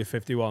in Area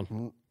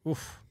 51.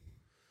 Oof.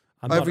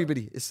 I'm not-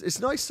 Everybody. It's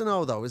nice to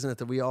know though, isn't it,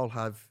 that we all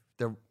have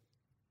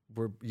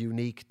we're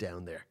unique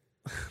down there.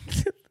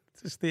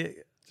 It's the Do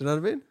you know what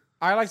I mean?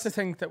 I like to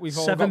think that we've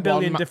all 7 got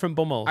billion one different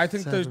bum holes. I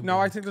think there's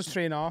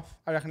 3.5.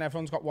 I reckon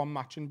everyone's got one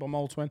matching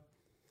bumhole twin.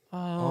 a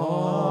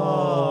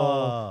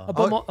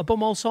bum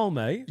hole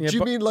soulmate. Yeah, Do you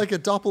but- mean like a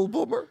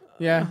doppelbummer?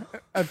 Yeah,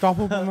 a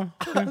double bummer.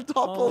 A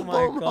doppel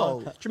bum hole.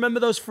 Do you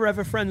remember those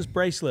Forever Friends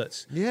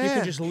bracelets? You Yeah.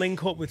 could just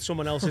link up with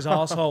someone else's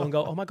arsehole and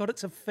go, oh my God,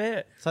 it's a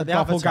fit. It's like the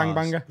Double Avatars.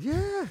 gangbanger.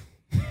 Yeah.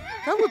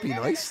 That would be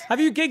nice. Have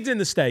you gigged in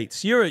the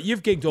States?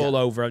 You've gigged all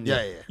over, haven't you?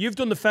 Yeah. You've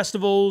done the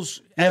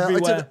festivals Yeah,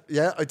 everywhere.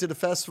 I did a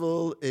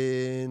festival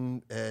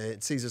in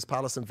Caesar's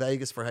Palace in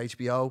Vegas for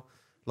HBO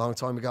long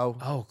time ago.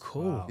 Oh,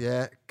 cool.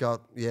 Yeah,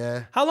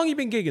 How long you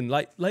been gigging?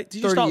 Like, did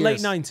you 30 start late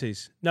years.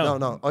 90s? No,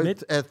 No.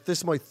 Mid? This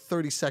is my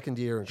 32nd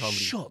year in comedy.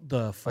 Shut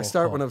the fuck I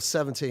started up. when I was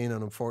 17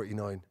 and I'm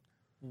 49.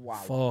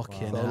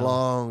 Fucking A hell.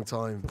 long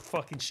time.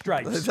 Fucking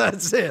stripes.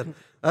 That's it.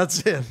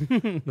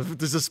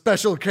 There's a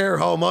special care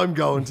home I'm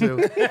going to.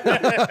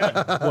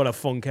 What a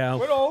fun cow.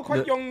 We're all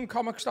quite young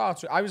comic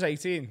stars. I was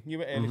 18. You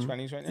were early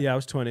 20s, weren't you? Yeah, I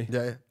was 20.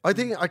 Yeah, I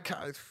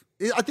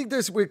think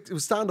there's with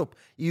stand up.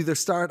 You either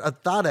start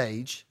at that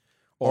age,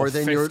 or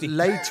then 50. you're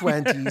late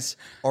 20s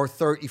or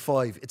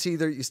 35. It's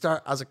either you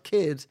start as a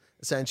kid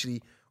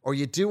essentially, or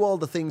you do all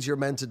the things you're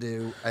meant to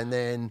do, and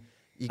then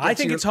you get I to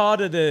think your- it's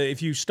harder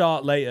if you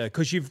start later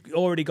because you've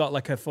already got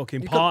like a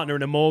fucking partner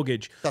and a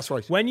mortgage. That's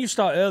right. When you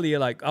start early, you're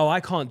like, oh, I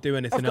can't do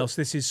anything else.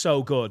 This is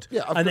so good.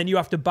 Yeah, I've and then got- you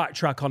have to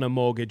backtrack on a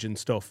mortgage and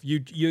stuff.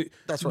 You.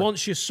 That's right.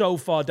 Once you're so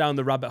far down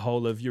the rabbit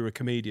hole of you're a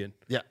comedian.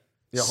 Yeah.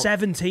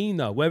 17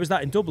 though. Where was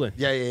that in Dublin?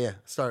 Yeah.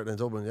 Started in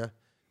Dublin, yeah.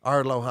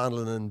 Arlo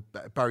Hanlon and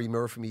Barry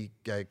Murphy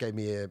gave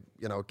me a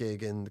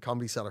gig in the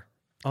Comedy Cellar.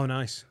 Oh,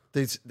 nice.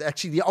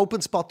 Actually, the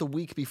open spot the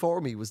week before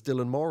me was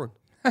Dylan Moran.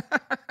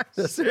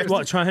 Seriously.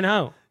 What, trying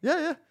out?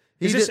 Yeah.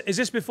 Is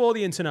this before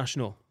the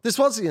international? This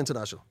was the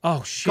International.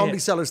 Oh, shit. Comedy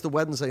Cellar's the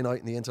Wednesday night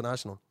in the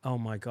International. Oh,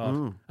 my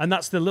God. And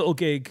that's the little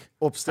gig.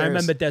 Upstairs. I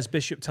remember Des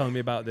Bishop telling me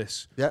about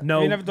this. Yeah. No,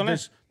 Have you never done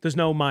there's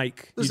no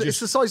mic. You It's just,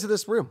 the size of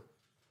this room.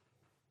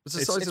 It's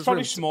the size of It's this probably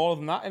room. smaller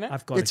than that, innit?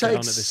 I've got It to get on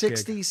at takes this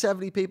 60, gig.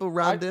 70 people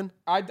rammed in.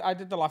 I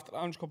did the Laughter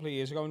Lounge a couple of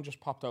years ago and just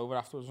popped over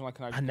afterwards and like,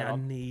 can I just And get I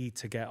on? need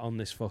to get on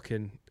this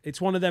fucking. It's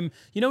one of them.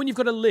 You know when you've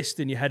got a list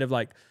in your head of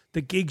like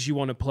the gigs you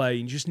want to play,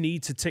 and you just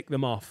need to tick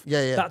them off.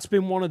 Yeah. That's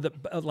been one of the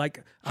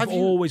like. I've Have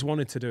you- always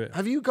wanted to do it.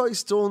 Have you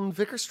guys done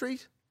Vicar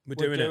Street? We're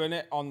We're doing it. doing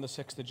it on the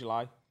 6th of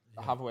July.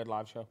 The Have a Word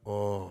live show.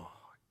 Oh,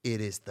 it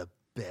is the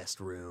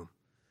best room.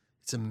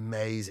 It's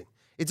amazing.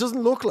 It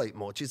doesn't look like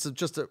much. It's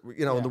just in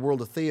the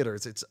world of theatre,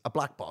 it's a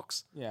black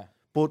box. Yeah.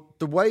 But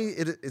the way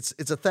it's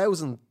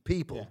 1,000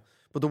 people,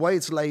 but the way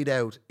it's laid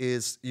out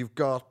is you've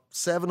got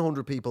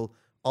 700 people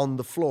on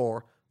the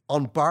floor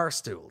on bar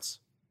stools.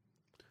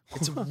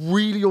 It's a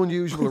really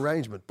unusual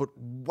arrangement, but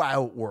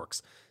wow, it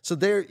works. So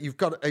there you've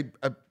got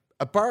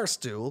a bar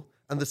stool,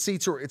 and the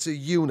seats it's a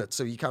unit,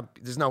 so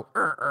there's no,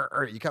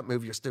 you can't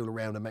move your stool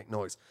around and make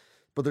noise.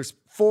 But there's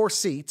 4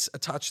 seats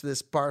attached to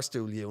this bar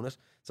stool unit.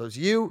 So it's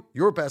you,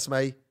 your best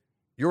mate,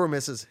 your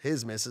missus,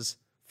 his missus,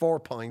 4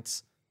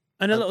 pints.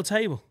 And a little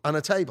table. And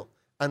a table.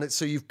 And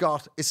so you've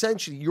got,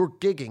 essentially, you're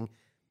gigging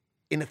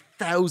in a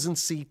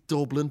 1,000-seat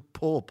Dublin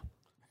pub.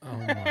 Oh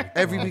my God.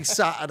 Everybody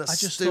sat at a stool. I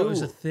just thought it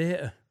was a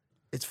theatre.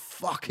 It's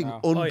fucking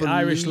unbelievable.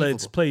 Irish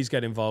lids, please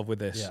get involved with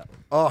this. Yeah.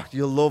 Oh,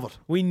 you'll love it.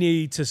 We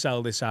need to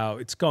sell this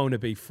out. It's going to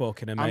be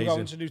fucking amazing. I'm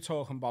going to do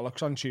Talking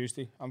Bollocks on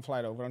Tuesday. I'm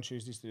flying over on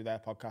Tuesdays to do their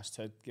podcast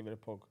to give it a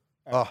plug.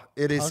 Oh,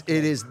 it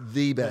is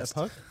the best.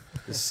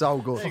 It's so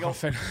good. There you go,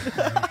 Finn.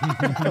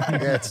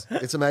 Yeah,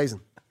 it's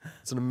amazing.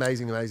 It's an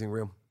amazing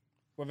room.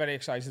 We're very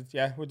excited.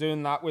 Yeah, we're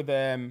doing that with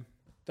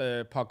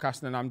the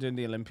podcast, and then I'm doing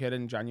the Olympia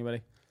in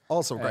January.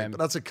 Also great, but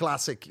that's a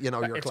classic,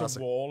 your it's classic.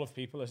 a wall of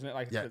people, isn't it?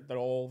 Like they're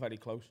all very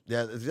close.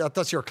 Yeah,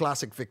 that's your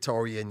classic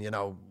Victorian,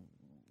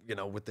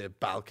 with the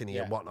balcony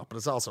and whatnot. But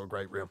it's also a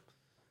great room.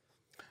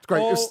 It's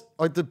great. It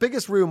was, the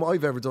biggest room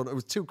I've ever done. It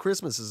was 2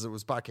 Christmases. It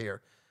was back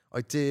here.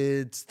 I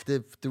did.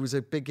 There was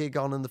a big gig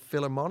on in the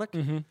Philharmonic,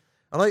 and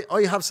I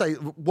have to say,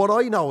 what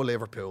I know of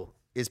Liverpool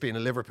is being a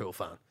Liverpool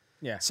fan.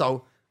 Yeah.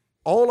 So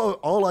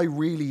all I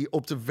really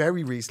up to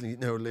very recently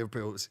know of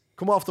Liverpool was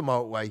come off the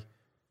motorway,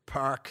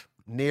 park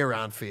near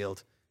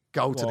Anfield,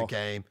 go to the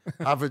game,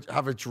 have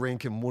a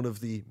drink in one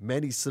of the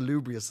many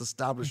salubrious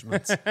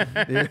establishments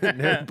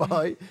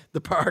nearby.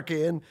 The Park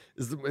Inn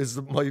is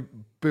my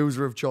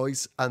boozer of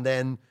choice, and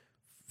then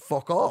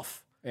fuck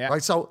off. Yeah.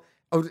 Right. So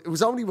it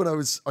was only when I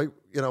was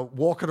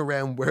walking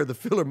around where the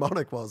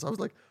Philharmonic was, I was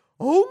like,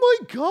 oh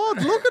my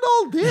God, look at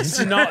all this.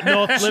 It's not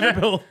North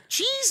Liverpool.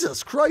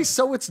 Jesus Christ,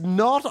 so it's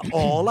not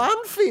all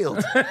Anfield.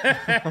 Look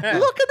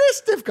at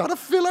this, they've got a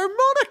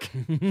Philharmonic.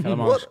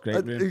 Philharmonic's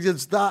great room.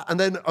 It's that, and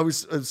then I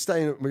was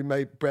staying with my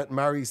mate Brett and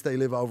Mary's, they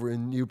live over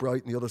in New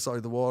Brighton, the other side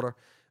of the water,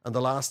 and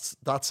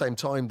that same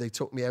time, they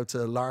took me out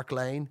to Lark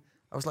Lane.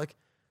 I was like,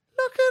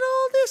 look at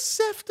all this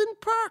Sefton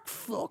Park,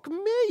 fuck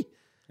me.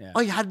 Yeah.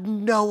 I had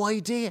no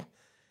idea.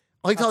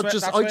 That's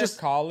where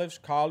Carl lives.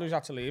 Carl who's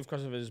had to leave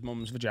because of his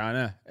mum's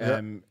vagina.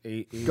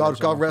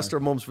 God rest her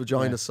mum's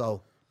vagina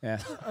soul. Yeah.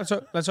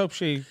 Let's hope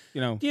she,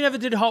 You never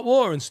did hot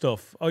water and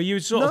stuff? Or you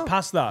sort of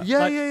past that?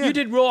 Yeah. You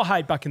did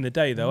Rawhide back in the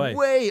day, though, eh?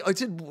 Wait, I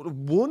did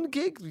one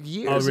gig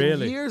years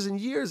and years and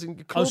years. In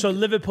club. Oh, so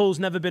Liverpool's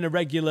never been a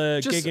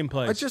regular gigging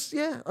place?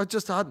 I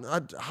just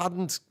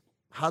hadn't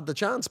had the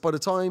chance. By the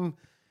time,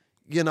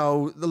 a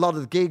lot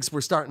of the gigs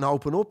were starting to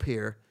open up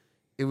here,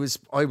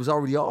 I was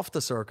already off the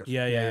circuit.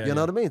 Yeah. You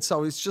know what I mean?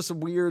 So it's just a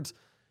weird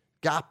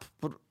gap.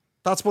 But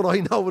that's what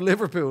I know with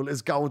Liverpool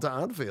is going to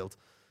Anfield.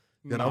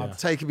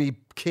 Taking me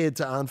kid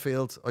to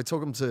Anfield. I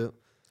took him to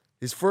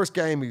his first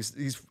game.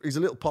 He's a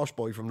little posh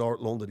boy from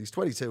North London. He's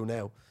 22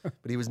 now,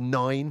 but he was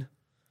 9.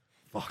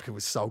 Fuck, it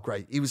was so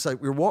great. He was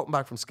like, we were walking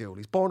back from school.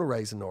 He's born and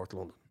raised in North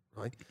London,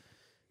 right?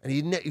 And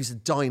he's a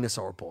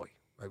dinosaur boy.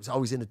 Right? He was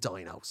always into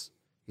dinos.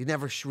 He'd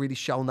never really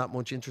shown that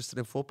much interest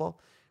in football.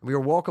 And we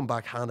were walking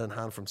back hand in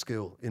hand from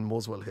school in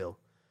Muswell Hill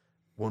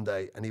one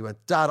day, and he went,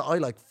 Dad, I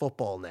like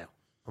football now.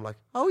 I'm like,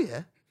 oh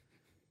yeah.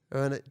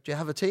 And do you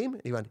have a team?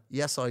 And he went,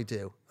 yes, I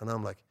do. And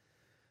I'm like,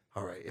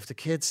 all right, if the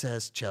kid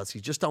says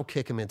Chelsea, just don't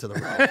kick him into the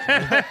road.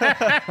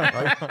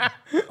 Right?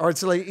 All right,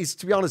 so like,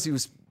 to be honest, he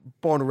was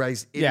born and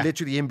raised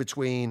literally in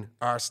between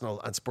Arsenal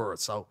and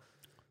Spurs. So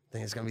I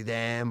think it's going to be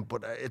them.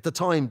 But at the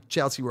time,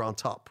 Chelsea were on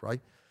top,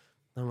 right?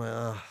 I'm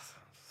like,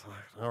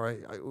 all right,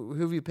 who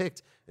have you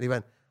picked? And he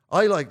went,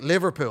 I like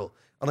Liverpool.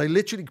 And I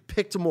literally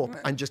picked him up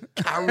and just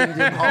carried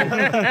him home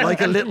like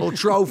a little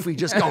trophy,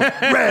 just going,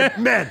 red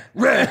men,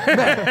 red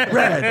men,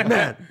 red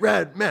men,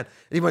 red men. And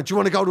he went, do you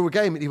want to go to a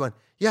game? And he went,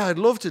 yeah, I'd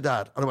love to,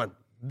 Dad. And I went,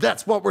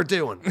 that's what we're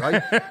doing,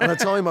 right? And at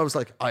the time I was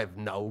like, I have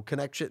no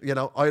connection.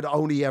 I'd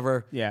only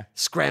ever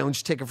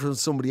scrounged ticket from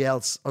somebody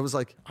else. I was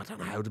like, I don't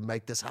know how to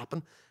make this happen.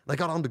 And I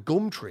got on the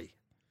Gumtree.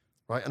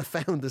 Right, and I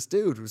found this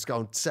dude who was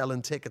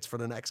selling tickets for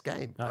the next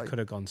game. That right? could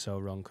have gone so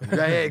wrong, couldn't it?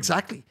 Yeah,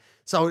 exactly.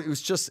 So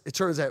it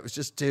turns out it was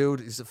just dude.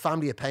 He's a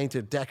family of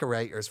painted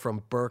decorators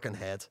from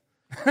Birkenhead.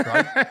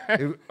 Right?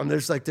 And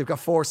they've got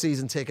 4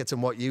 season tickets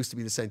in what used to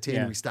be the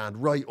centenary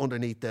stand right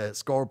underneath the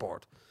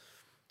scoreboard.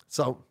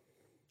 So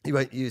he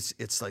went,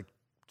 it's like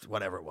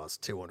whatever it was,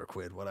 200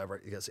 quid, whatever.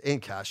 He goes,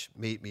 in cash,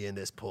 meet me in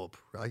this pub,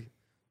 right?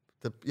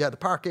 The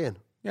Park Inn.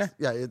 Yeah,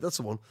 that's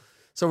the one.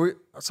 So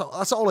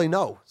that's all I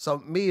know. So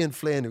me and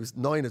Flynn, who was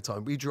 9 at the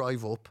time, we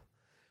drive up,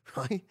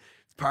 right?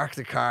 Park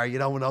the car,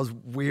 one of those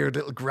weird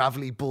little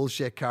gravelly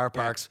bullshit car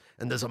parks,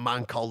 and there's a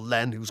man called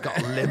Len who's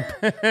got a limp.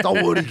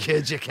 Don't worry,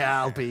 kids, you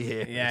can't be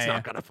here. It's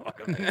not gonna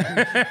fucking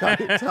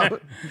be.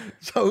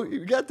 So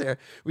we get there,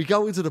 we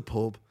go into the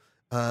pub,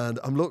 and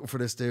I'm looking for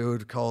this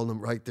dude, calling him,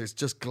 right? There's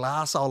just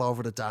glass all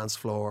over the dance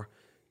floor.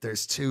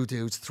 There's two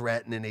dudes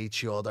threatening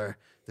each other.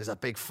 There's a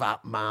big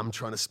fat mam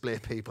trying to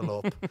split people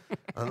up.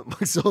 And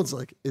my son's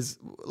like,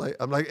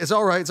 I'm like, it's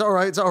all right.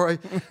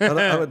 And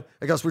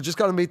I goes, we're just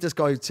going to meet this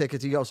guy with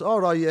ticket. He goes, all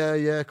right,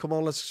 yeah, come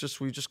on,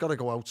 we just got to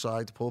go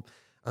outside the pub.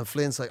 And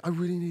Flynn's like, I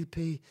really need to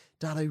pee.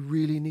 Dad, I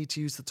really need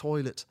to use the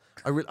toilet.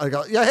 I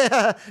go,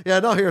 yeah,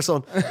 not here,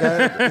 son. He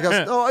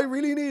goes, no, I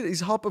really need it.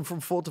 He's hopping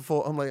from foot to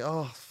foot. I'm like,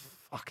 oh,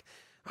 fuck.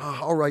 Oh,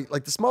 all right.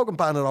 Like the smoking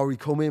ban had already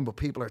come in, but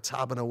people are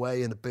tabbing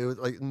away in the booth,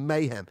 like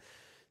mayhem.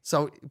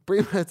 So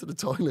bring him out to the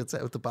toilets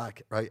out the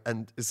back, right?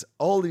 And it's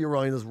all the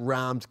urinals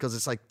rammed because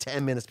it's like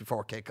 10 minutes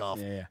before kickoff.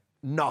 Yeah.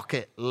 Knock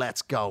it,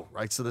 let's go,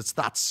 right? So it's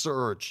that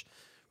surge,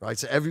 right?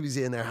 So everybody's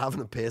in there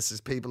having a piss.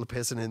 There's people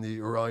pissing in the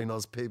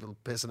urinals, people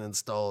pissing in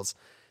stalls.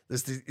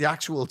 There's the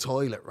actual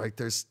toilet, right?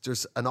 There's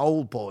an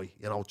old boy,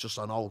 just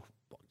an old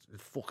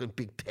fucking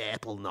big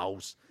purple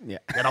nose. Yeah.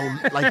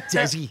 Like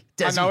Desi.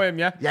 I know him,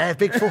 yeah. Yeah,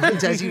 big fucking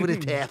Desi with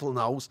his purple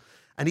nose.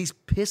 And he's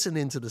pissing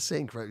into the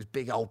sink, right? His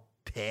big old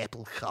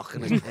purple cock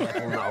and his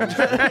purple nose.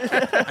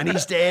 Right? And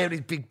he's there with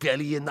his big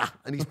belly in that.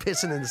 And he's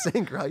pissing in the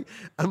sink, right?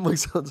 And my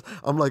son's,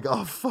 I'm like,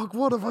 oh, fuck,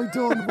 what have I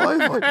done? Why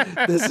have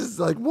I, this is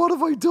like, what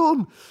have I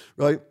done?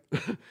 Right?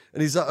 And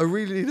he's like, I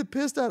really need to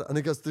piss, Dad. And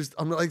he goes,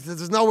 I'm like,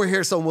 there's nowhere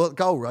here, son, we'll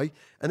go, right?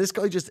 And this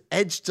guy just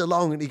edged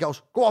along and he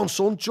goes, go on,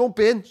 son, jump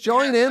in,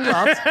 join in,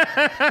 lads.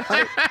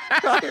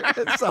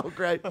 It's so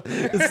great.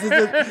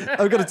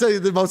 I'm going to tell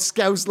you the most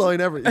Scouse line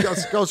ever. He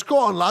goes, go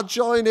on, lad,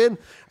 join in.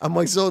 And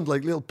my son,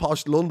 like little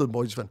posh London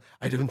boy, just went,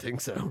 I don't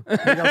think so.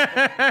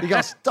 He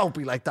goes, don't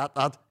be like that,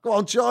 lad. Go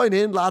on, join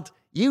in, lad.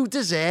 You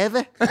deserve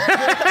it. You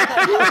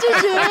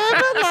deserve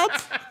it,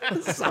 lads.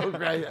 It's so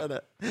great, isn't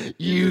it?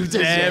 You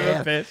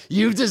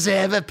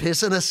deserve a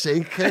piss in a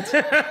sink, kid.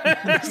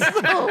 It's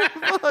so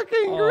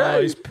fucking great.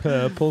 Oh, he's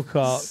purple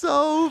cock.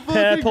 So fucking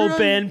Purple great.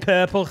 bin,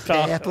 purple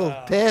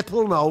cock.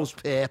 Purple nose,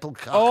 purple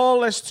cock.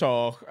 All this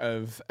talk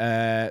of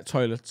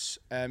toilets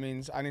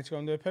means I need to go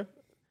and do a poo.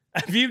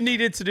 Have you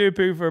needed to do a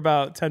poo for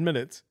about 10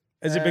 minutes?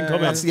 Has it been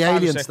coming? That's the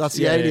aliens. That's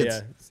the aliens.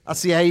 Yeah.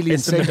 That's the alien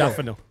It's the signal.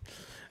 modafinil.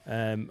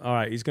 All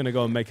right, he's going to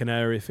go and make an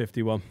Area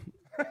 51.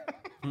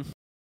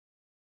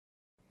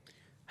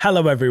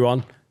 Hello,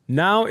 everyone.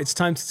 Now it's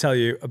time to tell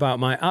you about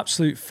my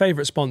absolute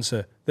favourite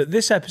sponsor that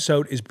this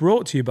episode is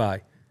brought to you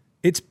by.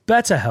 It's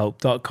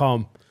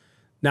BetterHelp.com.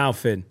 Now,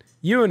 Finn,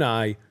 you and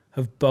I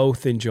have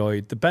both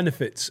enjoyed the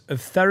benefits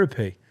of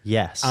therapy.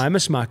 Yes. I'm a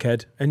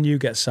smackhead and you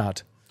get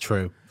sad.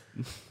 True.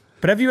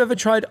 But have you ever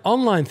tried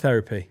online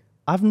therapy?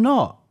 I've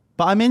not,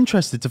 but I'm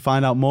interested to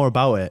find out more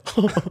about it.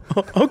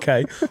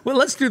 Okay, well,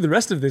 let's do the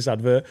rest of this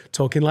advert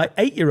talking like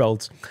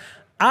 8-year-olds.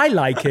 I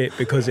like it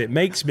because it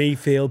makes me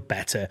feel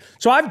better.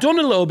 So I've done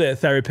a little bit of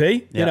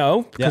therapy,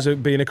 because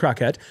of being a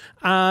crackhead.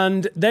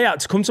 And they had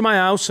to come to my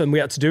house and we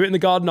had to do it in the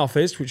garden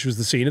office, which was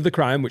the scene of the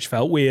crime, which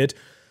felt weird.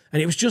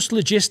 And it was just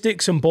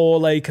logistics and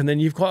ball ache. And then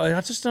you've got,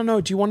 I just don't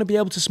know, do you want to be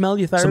able to smell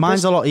your therapist? So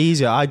mine's a lot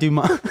easier. I do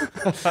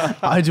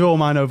all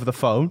mine over the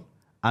phone.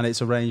 And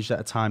it's arranged at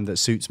a time that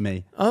suits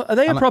me. Are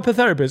they a proper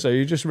therapist? Or are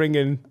you just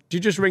ringing? Do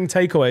you just ring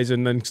takeaways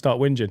and then start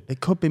whinging?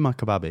 It could be my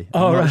kebabby.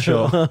 I'm not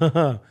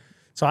sure.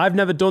 So I've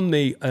never done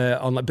the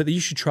online, but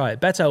you should try it.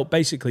 BetterHelp,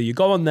 basically, you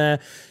go on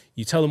there,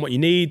 you tell them what you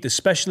need, the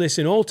specialists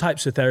in all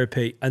types of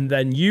therapy, and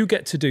then you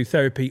get to do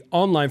therapy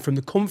online from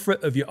the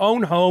comfort of your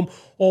own home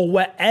or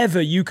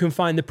wherever you can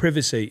find the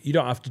privacy. You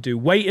don't have to do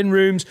waiting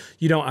rooms.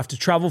 You don't have to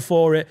travel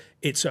for it.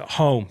 It's at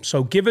home.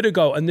 So give it a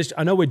go. And this,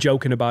 I know we're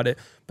joking about it,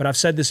 but I've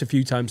said this a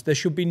few times. There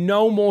should be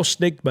no more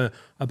stigma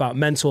about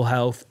mental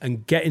health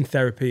and getting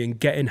therapy and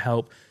getting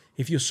help.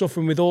 If you're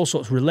suffering with all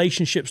sorts of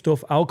relationship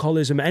stuff,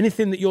 alcoholism,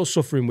 anything that you're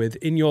suffering with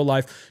in your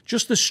life,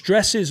 just the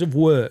stresses of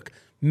work,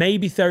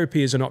 maybe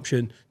therapy is an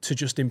option to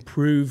just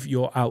improve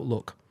your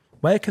outlook.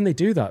 Where can they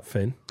do that,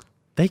 Finn?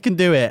 They can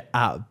do it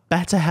at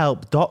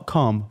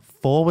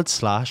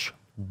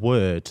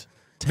betterhelp.com/word10.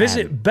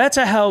 Visit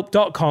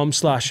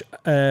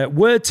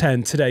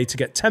betterhelp.com/word10 today to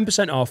get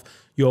 10% off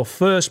your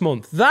first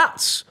month.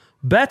 That's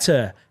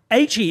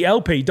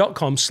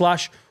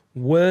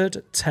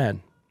betterhelp.com/word10.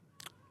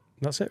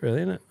 That's it, really,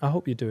 isn't it? I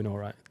hope you're doing all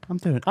right. I'm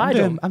doing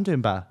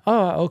better.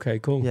 Oh, okay,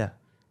 cool. Yeah.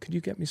 Could you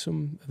get me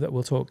some that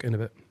we'll talk in a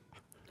bit?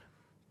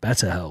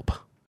 BetterHelp.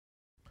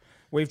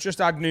 We've just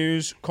had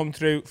news come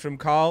through from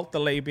Carl. The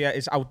labia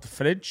is out the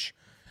fridge,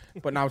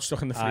 but now it's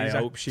stuck in the freezer.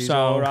 I hope she's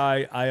all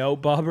right. I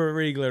hope Barbara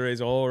Riegler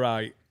is all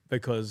right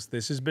because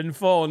this has been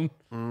fun.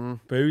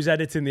 Boo's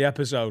editing the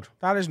episode.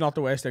 That is not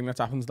the worst thing that's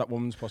happened to that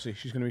woman's pussy.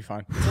 She's going to be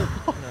fine.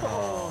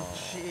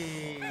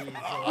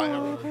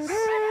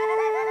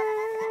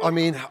 I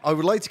mean, I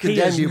would like to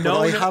condemn you, but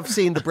I have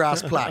seen the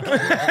brass plaque.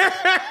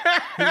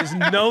 He's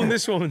known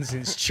this woman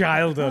since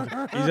childhood.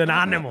 He's an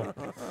animal.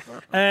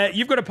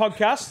 You've got a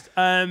podcast.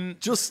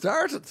 Just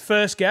started.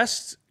 First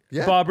guest,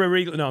 Barbara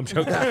Riegler. No, I'm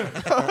joking.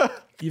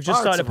 You've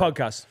just started a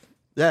podcast.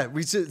 Yeah,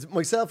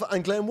 myself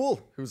and Glenn Wool,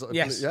 who's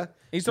He's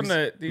done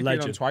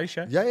it twice.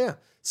 Yeah.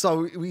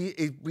 So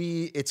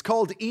it's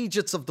called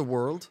Egypts of the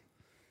World,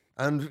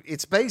 And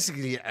it's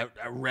basically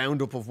a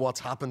roundup of what's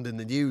happened in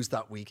the news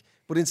that week.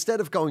 But instead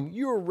of going,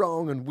 you're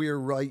wrong and we're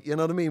right, you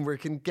know what I mean? We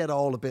can get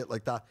all a bit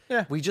like that.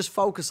 Yeah. We just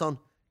focus on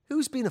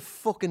who's been a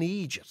fucking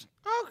idiot.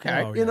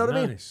 Okay. Oh, You know what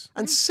I mean? nice.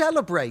 And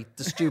celebrate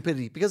the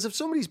stupidity. Because if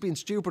somebody's been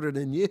stupider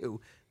than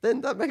you,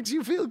 then that makes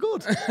you feel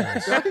good.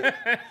 Right?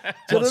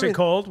 What's it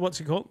called? What's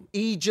it called?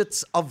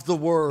 Idiots of the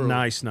world.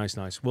 Nice.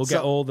 We'll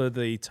get all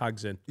the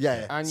tags in.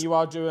 Yeah. And you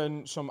are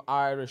doing some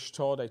Irish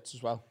tour dates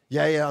as well.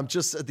 Yeah. I'm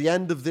just at the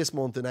end of this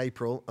month in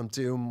April, I'm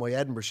doing my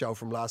Edinburgh show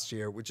from last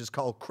year, which is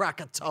called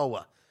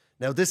Krakatoa.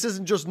 Now, this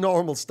isn't just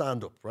normal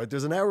stand-up, right?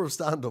 There's an hour of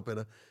stand-up in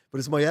it, but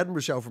it's my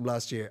Edinburgh show from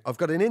last year. I've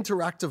got an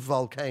interactive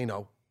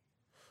volcano,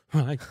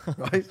 Right.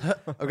 right?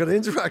 I've got an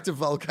interactive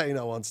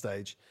volcano on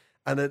stage.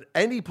 And at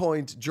any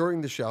point during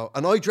the show,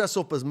 and I dress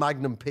up as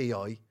Magnum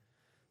P.I.,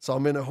 so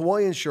I'm in a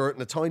Hawaiian shirt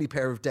and a tiny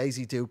pair of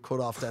Daisy Duke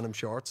cut-off denim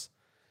shorts.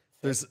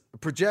 There's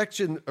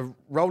a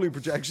rolling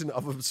projection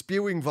of a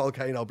spewing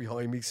volcano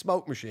behind me,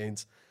 smoke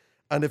machines.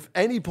 And if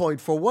any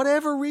point, for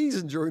whatever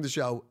reason during the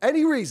show,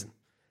 any reason,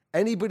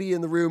 anybody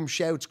in the room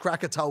shouts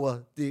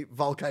Krakatoa, the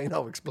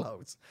volcano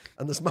explodes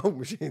and the smoke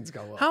machines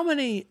go off. How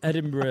many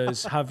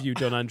Edinburghs have you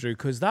done, Andrew?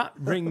 Because that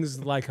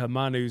rings like a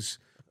man who's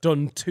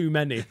done too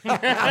many. He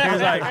was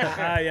like,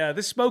 yeah,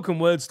 this spoken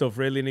word stuff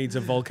really needs a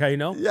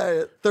volcano.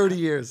 Yeah, 30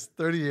 years.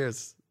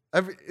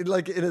 Have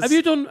Have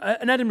you done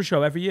an Edinburgh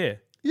show every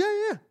year?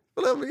 Yeah.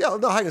 Well,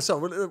 no, hang on.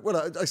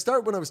 So I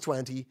started when I was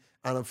 20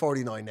 and I'm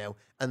 49 now.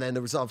 And then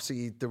there was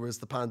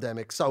the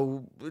pandemic.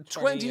 So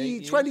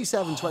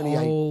 27, 28.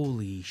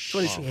 Holy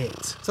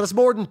shit. So that's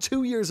more than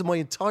 2 years of my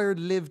entire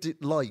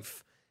lived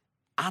life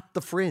at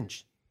the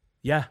Fringe.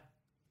 Yeah.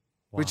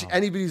 Which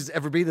anybody who's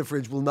ever been at the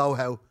Fringe will know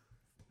how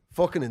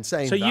fucking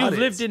insane So that you've is.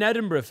 lived in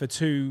Edinburgh for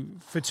 2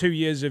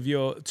 years of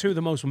two of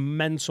the most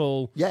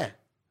mental. Yeah.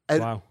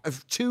 Wow.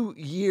 Of 2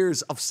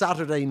 years of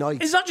Saturday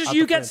nights. Is that just at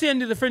you the get Fringe. to the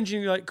end of the Fringe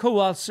and you're like, cool,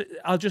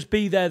 I'll just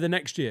be there the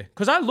next year?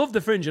 Because I love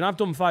the Fringe and I've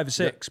done 5 or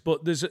 6,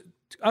 but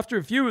after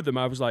a few of them,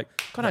 I was like,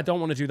 God, I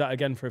don't want to do that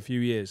again for a few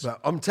years. Well,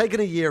 I'm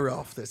taking a year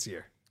off this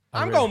year.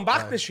 I'm going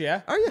back this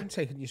year. Are you? I'm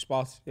taking your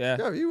spot. Yeah.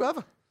 Yeah, you have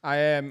it.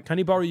 Can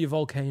you borrow your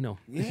volcano?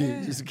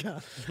 Yes, you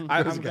can.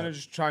 I'm going to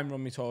just try and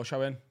run my tour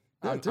show in.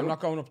 I'm do it. not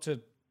going up to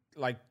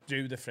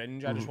do the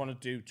Fringe. I just want to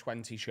do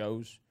 20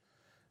 shows.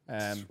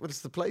 What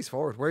is the place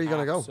for it? Where are you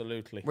going to go?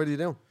 Absolutely. What are you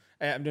doing?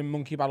 I'm doing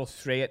Monkey Battle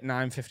 3 at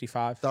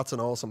 9:55. That's an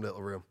awesome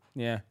little room.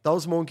 Yeah.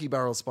 Those monkey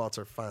barrel spots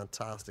are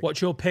fantastic.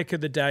 What's your pick of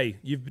the day?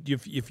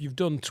 You've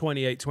done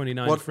 28,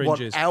 29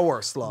 Fringes. What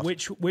hour slot?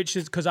 Which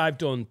is because I've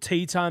done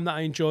tea time that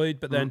I enjoyed,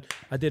 but then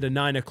I did a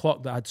 9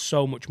 o'clock that had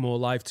so much more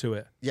life to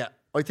it. Yeah,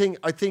 I think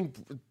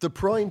the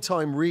prime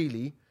time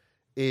really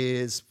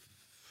is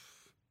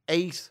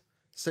 8.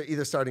 So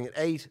either starting at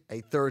 8,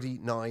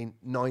 8:30, 9,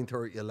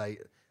 9:30 or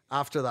late.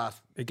 After that,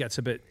 It gets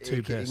a bit too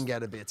it can pissed.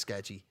 get a bit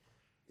sketchy.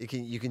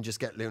 You can just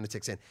get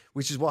lunatics in,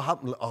 which is what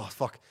happened. Oh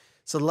fuck!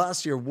 So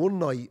last year, one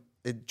night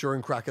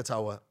during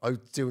Krakatoa, I was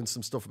doing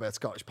some stuff about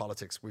Scottish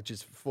politics, which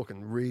is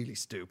fucking really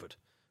stupid.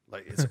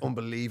 Like it's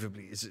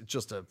unbelievably, it's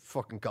just a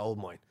fucking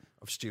goldmine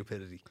of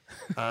stupidity.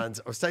 And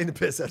I was taking the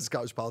piss out of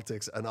Scottish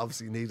politics, and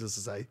obviously, needless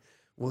to say,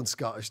 one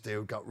Scottish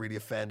dude got really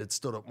offended,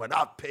 stood up, and went,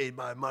 "I paid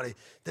my money.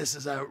 This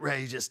is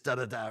outrageous."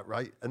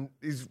 Right? And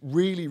he's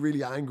really,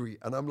 really angry.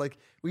 And I'm like,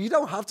 "Well, you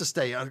don't have to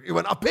stay." He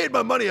went, "I paid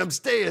my money. I'm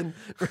staying."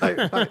 Right?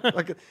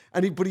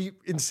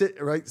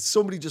 Right?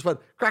 Somebody just went,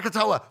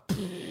 "Krakatoa,"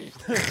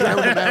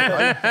 drowned him out.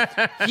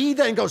 Right? He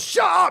then goes,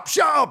 "Shut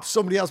up!"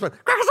 Somebody else went,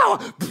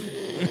 "Krakatoa."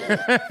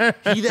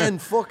 He then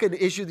fucking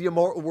issued the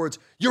immortal words,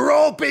 "You're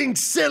all being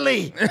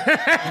silly."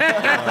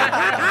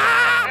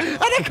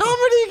 At a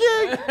comedy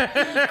gig.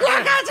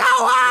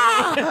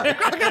 Krakatoa!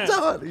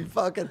 He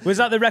fucking... Was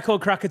that the record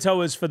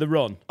Krakatoas for the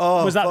run?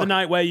 Oh, was that the fuck.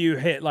 night where you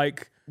hit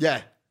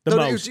Yeah. The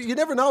most? You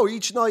never know.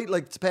 Each night,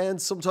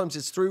 depends. Sometimes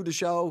it's through the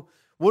show.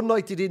 One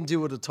night they didn't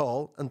do it at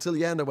all. Until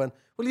the end, I went,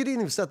 well, you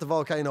didn't even set the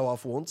volcano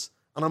off once.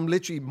 And I'm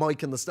literally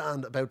micing the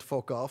stand about to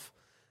fuck off.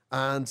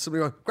 And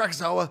somebody went,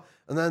 Krakatoa.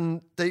 And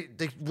then they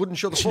wouldn't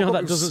shut the fuck You know, up. that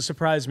It was- doesn't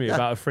surprise me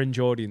about a Fringe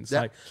audience.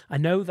 Yeah. Like, I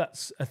know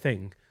that's a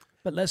thing,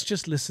 but let's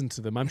just listen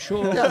to them. I'm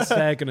sure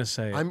they're going to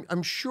say it.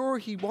 I'm sure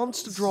he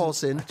wants to draw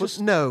us in, but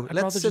no, I'd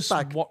let's rather sit just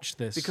back. watch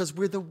this. Because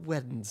we're the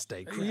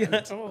Wednesday crowd.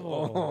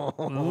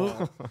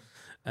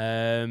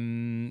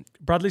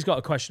 Bradley's got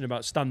a question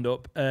about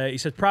stand-up. He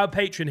says, proud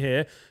patron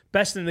here.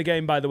 Best in the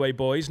game, by the way,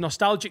 boys.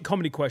 Nostalgic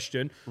comedy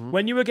question.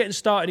 When you were getting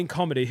started in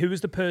comedy, who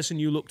was the person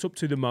you looked up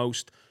to the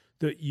most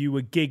that you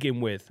were gigging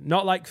with?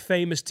 Not like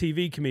famous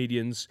TV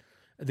comedians,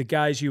 the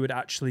guys you had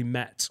actually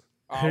met.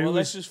 Oh, well,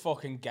 this is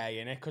fucking gay,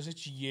 innit? Because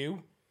it's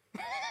you.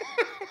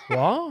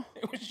 What?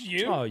 It was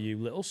you. Oh, you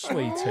little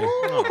sweetie.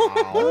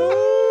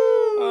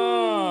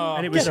 Oh.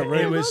 And it was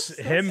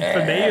him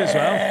for me as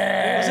well.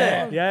 Was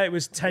it? Yeah, it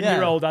was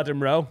 10-year-old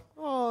Adam Rowe.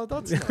 Oh,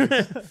 that's nice.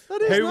 That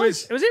is Who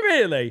nice. was it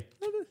really?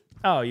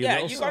 Oh, you Yeah,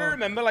 little you got to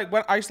remember,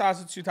 when I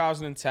started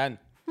 2010,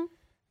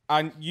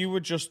 and you were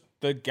just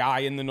the guy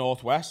in the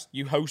Northwest.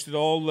 You hosted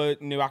all the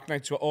new act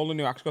nights, all the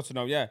new acts got to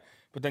know, yeah.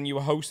 But then you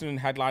were hosting and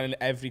headlining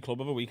every club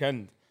of a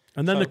weekend.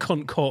 And then the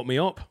cunt caught me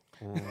up.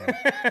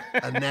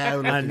 And now,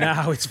 look And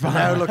now it's fine.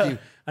 now look you.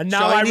 And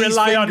now I Chinese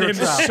rely on finger him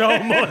trap.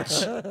 so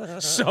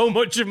much. So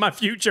much of my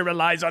future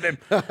relies on him.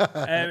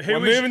 We're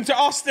moving to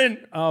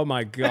Austin. Oh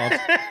my God.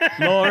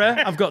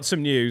 Laura, I've got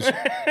some news.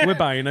 We're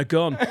buying a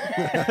gun.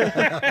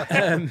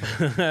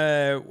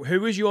 Who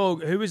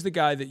was the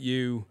guy that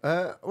you...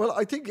 Well,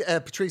 I think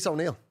Patrice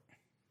O'Neill.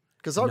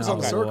 Because I was on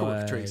the circuit with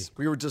way. Patrice.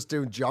 We were just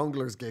doing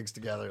jonglers gigs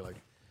together. Like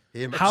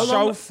him. How So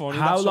long- funny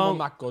how that long- someone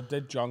that good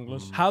did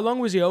jonglers. How long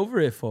was he over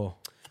here for?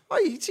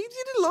 Oh, he did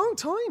a long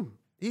time.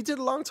 He did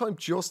a long time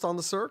just on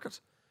the circuit,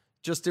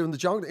 just doing the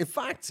jongler. In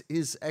fact,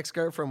 his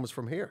ex-girlfriend was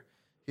from here.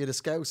 He had a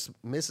Scouse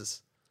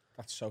missus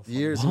That's so funny.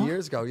 years and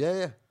years ago.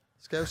 Yeah.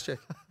 Scouse chick.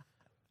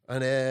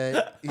 And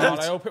God,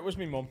 I hope it was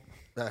me mum.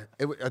 I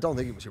don't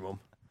think it was your mum.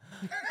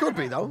 Could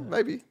be though,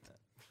 maybe.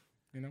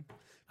 You know.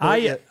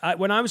 I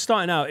when I was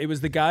starting out, it was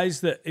the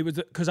guys that it was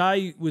because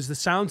I was the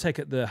sound tech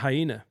at the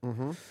Hyena,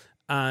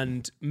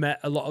 and met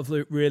a lot of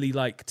really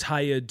like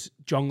tired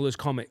jonglers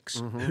comics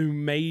who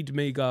made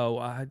me go,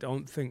 I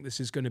don't think this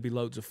is going to be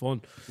loads of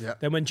fun. Yeah.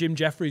 Then when Jim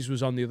Jeffries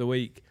was on the other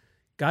week,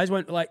 guys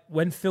went like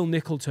when Phil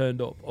Nicol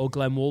turned up or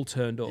Glenn Wall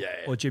turned up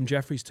or Jim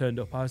Jeffries turned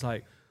up, I was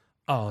like,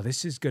 oh,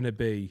 this is going to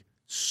be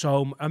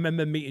so. I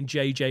remember meeting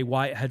JJ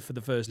Whitehead for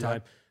the first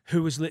time,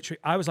 who was literally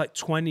I was like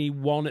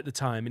 21 at the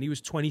time, and he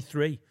was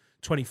 23.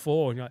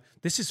 24, and you're like,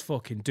 this is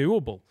fucking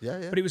doable.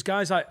 Yeah. But it was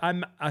guys like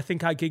I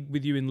think I gigged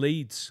with you in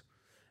Leeds,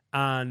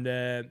 and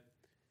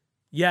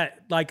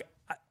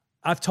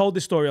I've told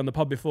this story on the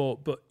pod before,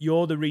 but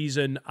you're the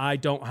reason I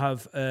don't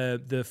have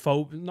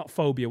not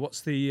phobia.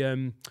 What's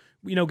the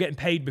getting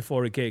paid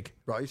before a gig?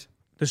 Right.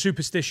 The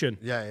superstition.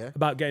 Yeah.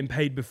 About getting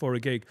paid before a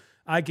gig.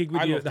 I gigged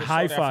with you love at the this story,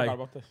 I Hi-Fi, forgot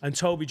about this. and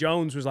Toby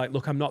Jones was like,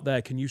 look, I'm not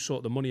there. Can you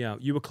sort the money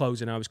out? You were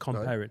closing, I was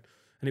comparing.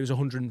 And it was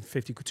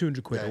 150,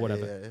 200 quid or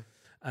whatever. Yeah.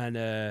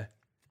 And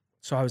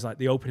so I was like,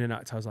 the opening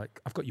act, I was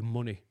like, I've got your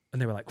money.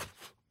 And they were like,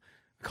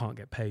 I can't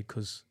get paid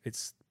because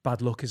it's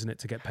bad luck, isn't it,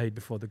 to get paid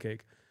before the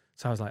gig.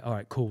 So I was like, all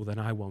right, cool, then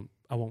I won't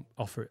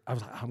offer it. I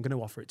was like, I'm going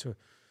to offer it to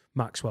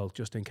Maxwell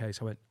just in case.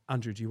 I went,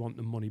 Andrew, do you want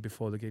the money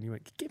before the gig? And he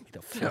went, give me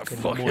the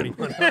fucking money.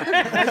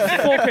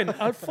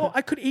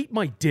 I could eat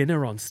my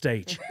dinner on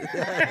stage.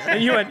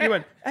 And you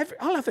went,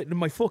 I'll have it in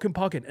my fucking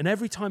pocket. And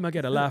every time I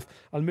get a laugh,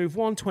 I'll move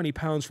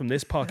 £120 from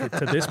this pocket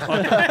to this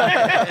pocket.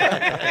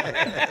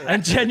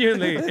 And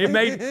genuinely, it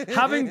made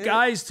having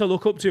guys to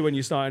look up to when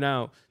you're starting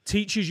out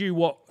teaches you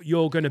what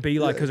you're going to be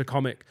like as a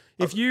comic.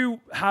 If you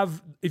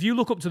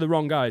look up to the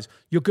wrong guys,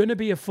 you're going to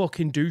be a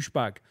fucking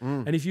douchebag.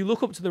 And if you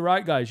look up to the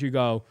right guys, you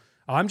go,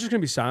 I'm just going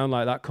to be sound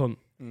like that cunt.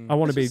 I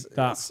want to be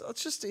that.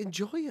 Let's just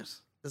enjoy it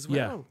as well.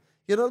 Yeah.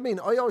 You know what I mean?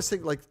 I always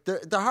think like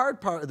the hard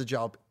part of the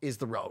job is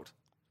the road.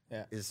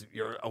 Yeah. Is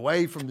you're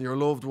away from your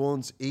loved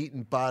ones,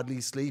 eating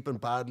badly, sleeping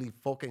badly,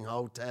 fucking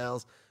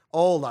hotels,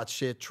 all that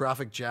shit,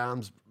 traffic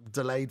jams,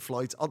 delayed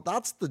flights. Oh,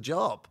 that's the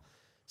job.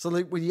 So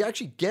like when you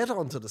actually get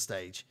onto the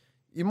stage,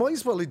 you might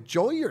as well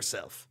enjoy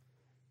yourself.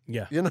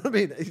 Yeah. You know what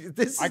I mean?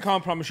 I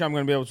can't promise you I'm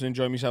going to be able to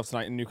enjoy myself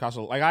tonight in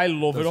Newcastle. Like, I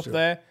love it up true.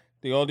 there.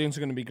 The audience are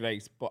going to be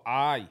great, but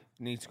I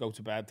need to go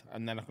to bed,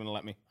 and they're not going to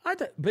let me.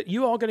 But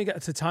you are going to get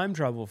to time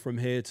travel from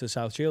here to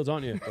South Shields,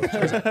 aren't you?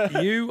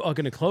 You are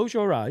going to close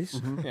your eyes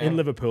in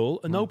Liverpool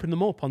and open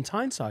them up on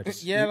Tyneside.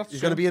 Yeah, that's You're true.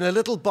 going to be in a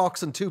little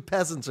box and two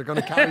peasants are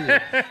going to carry you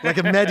like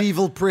a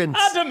medieval prince.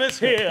 Adam is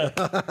here.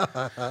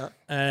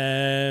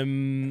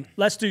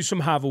 Let's do some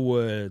have a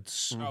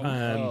words.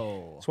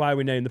 That's why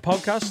we named the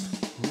podcast.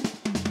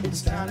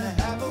 It's time to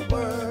have a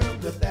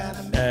word with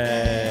Adam.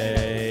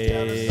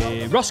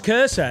 Ross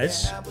Kerr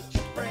says,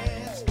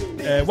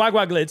 Wag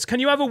Wag Lids, can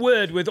you have a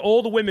word with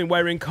all the women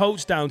wearing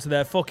coats down to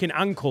their fucking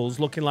ankles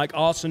looking like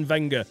Arsene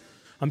Wenger?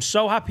 I'm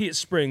so happy it's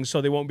spring,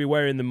 so they won't be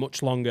wearing them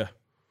much longer.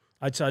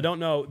 I don't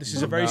know. This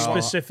is a very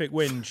specific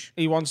whinge.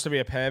 He wants to be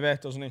a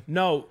pervert, doesn't he?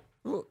 No.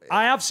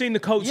 I have seen the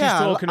coats he's Yeah,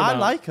 talking I about.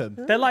 like them.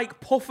 They're like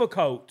puffer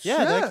coats.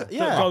 Yeah, That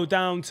go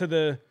down to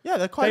the... Yeah,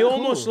 they're quite They cool.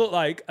 almost look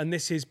like, and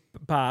this is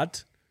bad,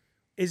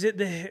 is it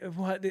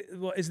what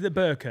is the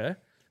burqa?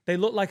 They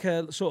look like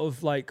a sort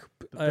of like...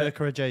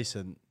 Burqa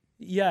adjacent.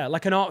 Yeah,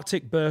 like an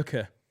Arctic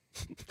burqa.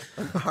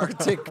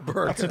 Arctic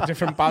bird. That's a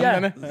different band, Yeah,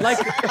 isn't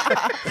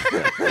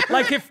it?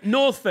 like if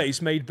North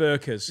Face made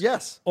burqas.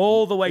 Yes.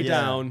 All the way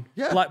Yeah. down.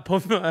 Yeah. Like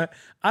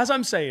as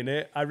I'm saying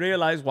it, I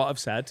realise what I've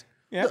said,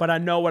 but I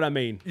know what I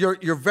mean.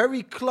 You're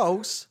very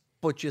close,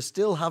 but you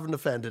still haven't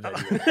offended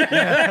anyone.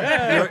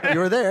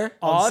 you're there.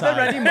 Are there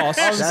any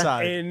mosques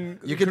Onside. in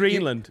You can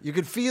Greenland? You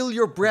can feel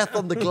your breath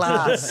on the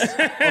glass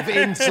of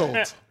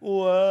insult.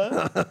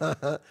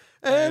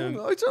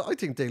 I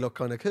think they look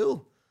kind of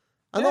cool,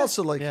 and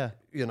also like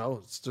you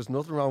know, there's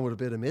nothing wrong with a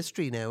bit of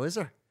mystery now, is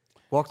there?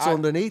 What's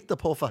underneath the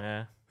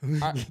puffer?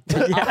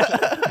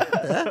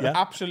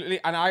 Absolutely.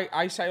 And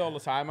I say all the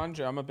time,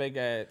 Andrew, I'm a big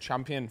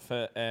champion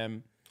for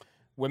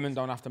women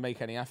don't have to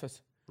make any effort.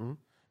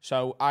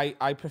 So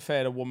I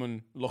prefer a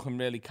woman looking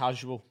really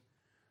casual.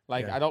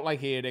 Like, I don't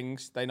like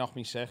earrings. They knock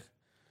me sick.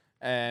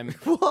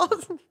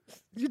 What?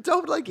 You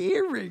don't like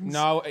earrings?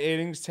 No,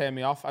 earrings turn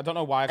me off. I don't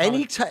know why.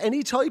 Any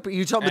type? Are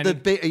you talking about the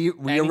big?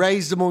 Were you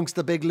raised amongst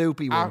the big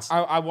loopy ones?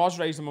 I was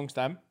raised amongst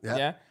them. Yeah.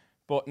 Yeah.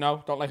 But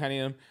no, don't like any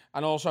of them.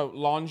 And also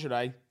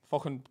lingerie.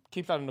 Fucking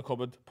keep that in the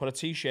cupboard. Put a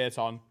t-shirt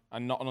on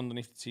and nothing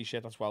underneath the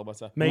t-shirt. That's well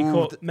better.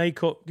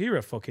 Makeup. You're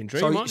a fucking dream,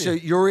 So, aren't so you?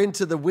 you're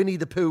into the Winnie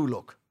the Pooh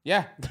look.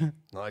 Yeah.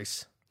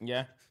 Nice.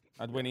 Yeah.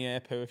 I'd Winnie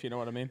a Pooh if you know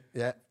what I mean.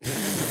 Yeah.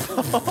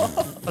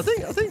 I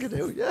think I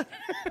do. Yeah.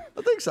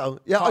 I think so.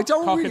 Yeah. I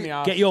don't Cock in really. the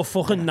arse. Get your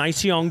fucking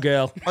nicey on,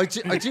 girl. I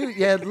do.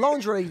 Yeah.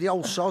 Lingerie, the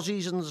old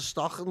sozzies and the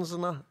stockings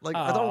and that. Like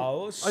I don't.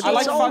 I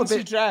like it's all a fancy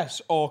bit-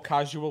 dress or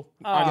casual.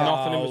 and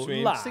nothing in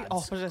between. lads,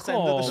 Opposite end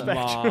of the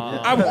spectrum.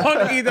 I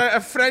want either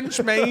a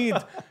French maid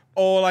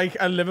or like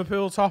a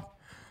Liverpool top.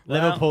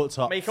 Liverpool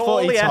top. Make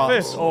all the top.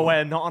 effort, or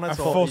we're not on a top.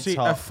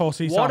 A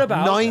 40 top. What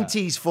about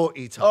 90s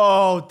footy top.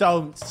 Oh,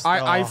 don't.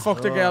 I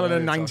fucked a girl in a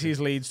 90s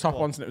Leeds top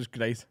once and it was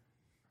great.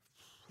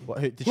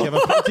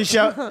 Did she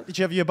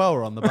have your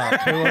bower on the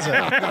back? Who was it?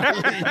 I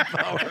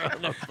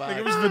think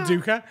it was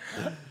Viduka.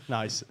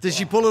 Nice. Did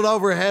she pull it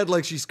over her head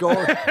like she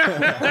scored?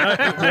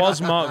 It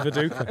was Mark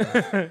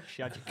Viduka.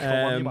 She had your cum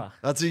on your back.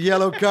 That's a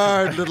yellow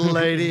card, little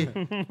lady.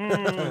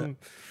 It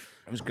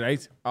was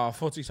great. Oh,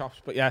 40 tops.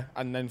 But yeah,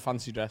 and then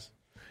fancy dress.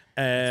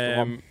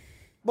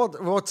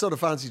 What sort of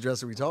fancy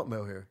dress are we talking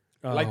about here?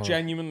 Like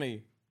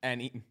genuinely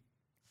anything.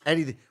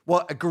 Anything?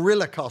 What, a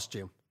gorilla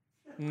costume?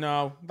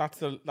 No,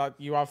 that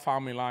you have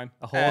family line.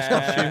 A horse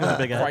costume with a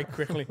big head. Quite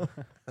quickly.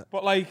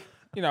 But like,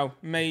 you know,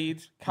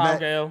 maid,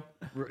 cowgirl.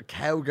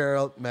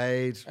 Cowgirl,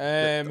 maid.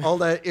 All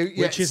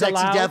Which is sexy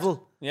allowed.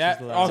 devil. Yeah.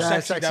 Oh,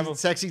 sexy devil.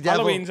 Sexy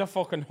devil. Halloween's a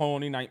fucking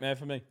horny nightmare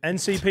for me.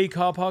 NCP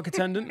car park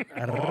attendant.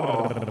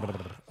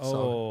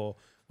 Oh.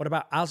 What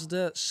about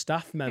Asda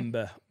staff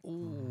member?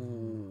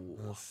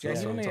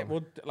 Genuinely, it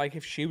would, like,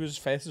 if she was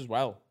fit as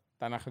well,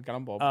 then I could get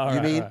on board.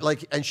 You mean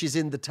like, and she's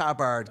in the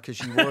tabard because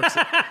she works.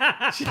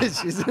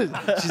 she's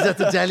at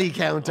the deli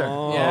counter.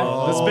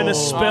 Yeah. There's been a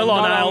spill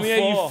on Not aisle only are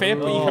you 4. fit,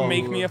 but you can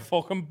make me a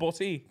fucking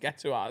butty. Get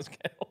to ours,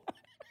 girl.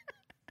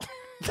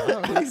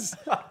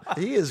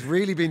 He has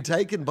really been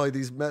taken by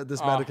this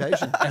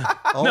medication.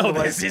 All No, the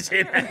way. this is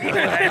it.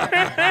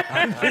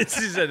 Anyway. This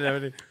is it.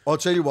 Anyway. I'll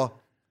tell you what.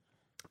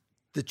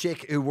 The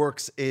chick who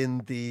works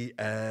in the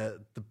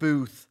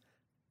booth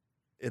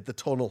at the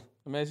tunnel.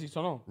 The Mersey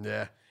Tunnel.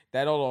 Yeah.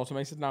 They're all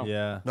automated now.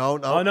 Yeah. No.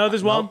 Oh, no,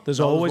 there's one. There's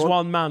always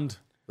one manned.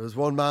 There's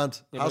one man.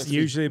 Has to be.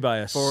 Usually by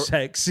a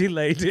sexy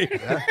lady.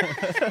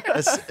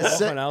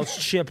 Someone else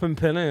chip and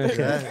pin it.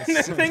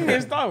 The thing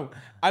is, though,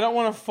 I don't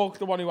want to fuck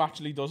the one who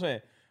actually does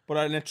it, but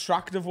an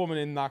attractive woman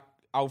in that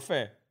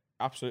outfit,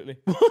 absolutely.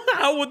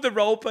 How would the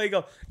role play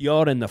go?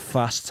 You're in the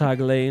fast tag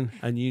lane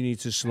and you need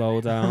to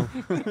slow down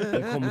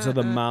and come to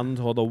the manned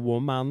or the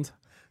woman.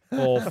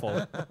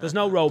 Awful. There's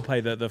no role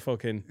play that the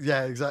fucking.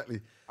 Yeah,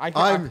 exactly.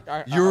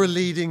 You're a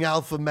leading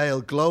alpha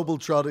male, global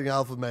trotting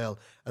alpha male,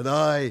 and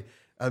I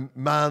am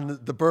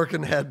the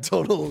Birkenhead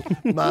Tunnel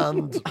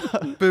manned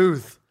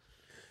booth.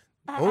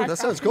 Oh, that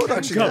sounds good,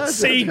 actually. Got Yeah,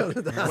 scene. that's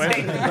good.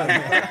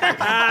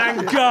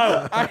 And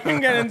go. I can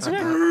get into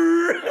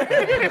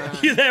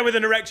it. You're there with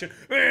an erection.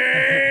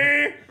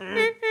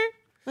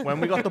 When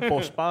we got the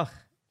bus back,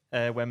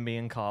 when me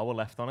and Carl were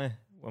left on it,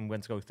 when we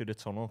went to go through the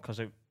tunnel, because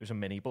it was a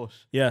minibus,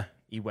 Yeah.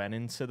 he went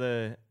into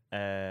the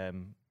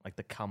like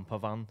the camper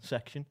van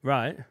section,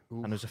 Right.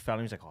 and there was a fella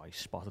who was like, "Oh, he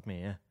spotted me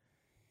here."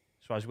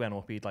 So as we went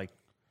up, he'd like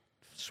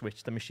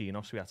switched the machine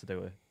off, so we had to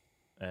do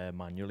it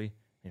manually. And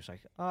he was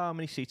like, "Oh, how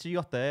many seats have you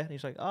got there?" And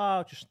he's like,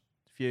 "Oh, just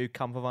a few,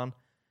 camper van."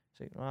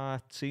 He's like, "Ah,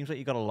 it seems like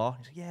you got a lot."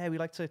 He's like, "Yeah, we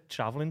like to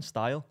travel in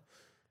style."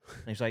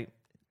 And he's like,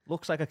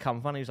 "Looks like a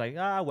camper van." He's like,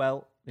 "Ah,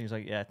 well." And he's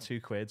like, "Yeah,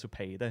 £2 to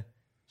pay it.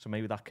 So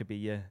maybe that could be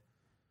your."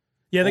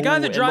 Yeah, the guy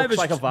that it drove looks us,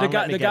 like a van, the guy,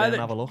 let me the get guy in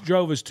and have a that look.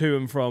 drove us to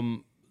and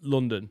from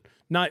London,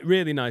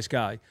 really nice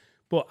guy.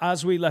 But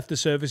as we left the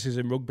services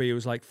in Rugby, he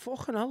was like,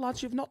 "Fucking hell,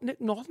 lads, you've not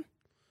nicked nothing.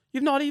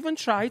 You've not even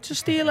tried to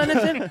steal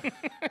anything."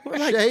 We're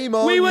like, Shame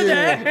on we were you.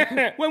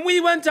 there when we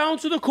went down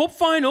to the cup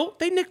final.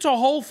 They nicked a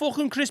whole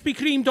fucking Krispy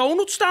Kreme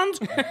donut stand,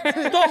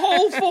 the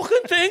whole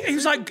fucking thing.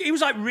 He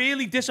was like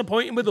really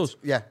disappointed with us.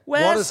 Yeah.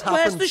 What has Where's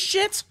happened? the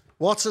shit?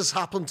 What has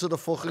happened to the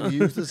fucking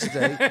youth of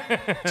today?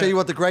 Tell you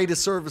what, the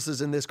greatest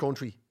services in this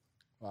country.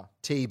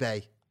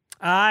 T-Bay.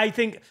 I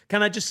think,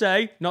 can I just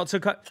say, not to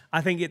cut,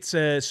 I think it's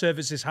a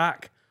services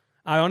hack.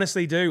 I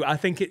honestly do. I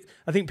think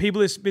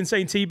people have been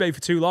saying T-Bay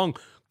for too long.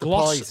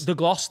 pies. The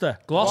Gloucester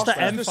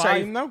M5. the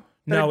same, though.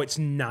 No, it's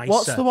nicer.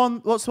 What's the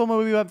one where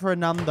we went for a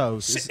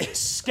Nando's?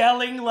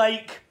 Skelling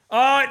Lake.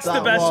 Oh, it's the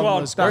That best one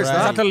one. was Is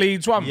that the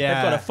Leeds one? Yeah.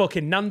 They've got a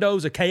fucking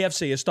Nando's, a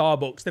KFC, a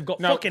Starbucks. They've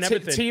got No, fucking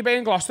everything. T-Bay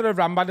and Gloucester are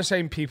run by the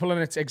same people,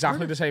 and it's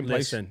exactly the same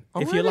place. Listen,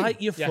 if you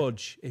like your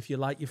fudge,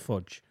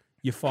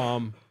 you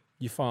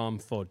farm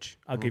fudge.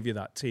 I'll give you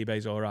that.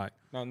 T-Bay's all right.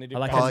 No, and they do I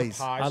like pies.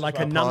 I like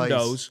a as well.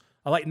 Nando's.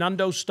 I like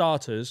Nando's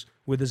starters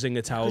with a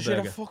Zinger Tower Because you're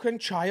a burger. fucking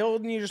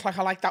child, and you're just like,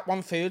 I like that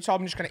one food, so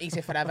I'm just going to eat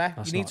it forever.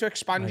 You need to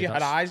expand your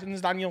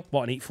horizons, Daniel.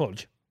 What, and eat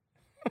fudge?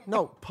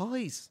 No,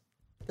 pies.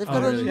 They've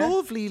got a really?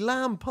 lovely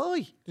lamb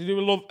pie. They do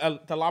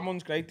the lamb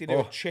one's great. They do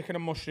a chicken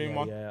and mushroom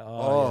one. Yeah.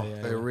 Oh,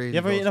 yeah. they're really You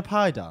ever good. eaten a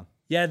pie, Dan?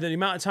 Yeah, the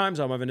amount of times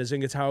I'm having a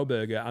Zinger Tower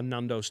burger and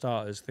Nando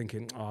starters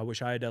thinking, oh, I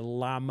wish I had a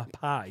lamb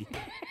pie.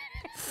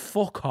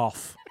 Fuck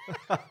off.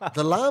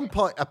 The lamb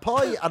pie, a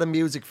pie at a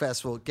music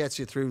festival gets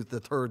you through the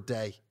third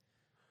day.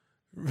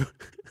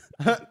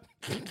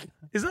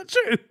 Is that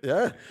true?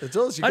 Yeah, it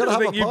does. You I gotta don't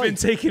have think a you've pie. been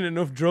taking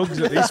enough drugs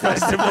at these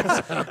festivals.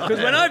 Because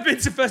when I've been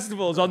to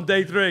festivals on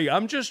day 3,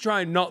 I'm just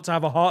trying not to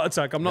have a heart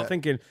attack. I'm not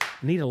thinking, I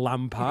need a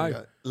lamb pie.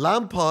 Yeah.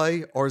 Lamb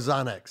pie or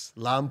Xanax?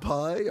 Lamb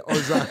pie or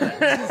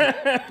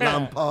Xanax?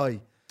 Lamb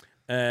pie.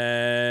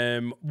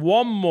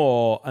 One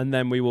more, and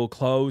then we will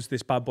close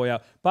this bad boy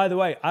out. By the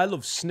way, I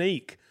love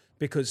Sneak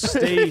because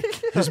Steve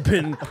has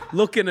been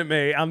looking at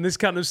me and this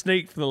kind of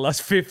Sneak for the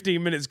last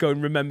 15 minutes going,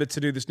 remember to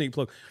do the Sneak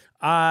plug.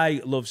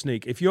 I love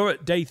Sneak. If you're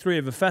at day 3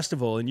 of a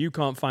festival and you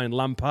can't find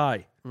lamb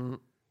pie,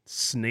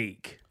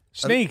 Sneak.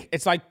 Sneak.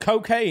 It's like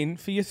cocaine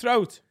for your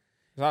throat. Is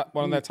that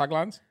one of their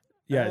taglines?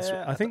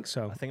 Yeah, I think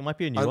so. I think it might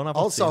be a new And one. I've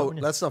not seen also, that one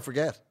yet. let's not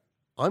forget,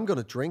 I'm going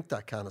to drink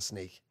that can of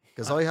Sneak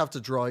because I have to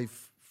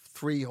drive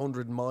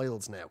 300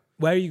 miles now.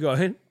 Where are you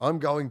going? I'm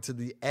going to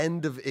the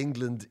end of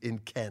England in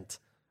Kent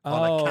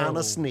on a can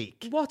of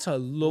Sneak. What a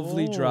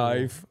lovely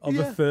drive of a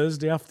Yeah.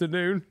 Thursday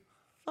afternoon.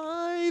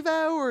 5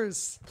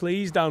 hours.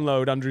 Please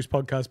download Andrew's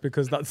podcast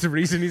because that's the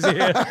reason he's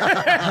here.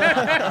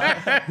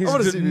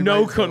 wanna see me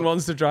No mates cunt go.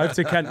 wants to drive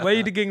to Kent. Where are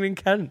you digging in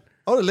Kent?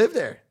 I want to live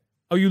there.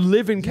 Oh, you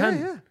live in Yeah, Kent?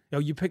 yeah. Oh,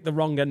 you picked the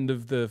wrong end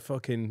of the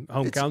fucking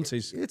home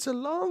counties. It's a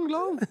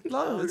long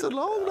it's a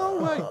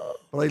long way.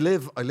 But I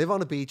live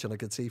on a beach and I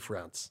can see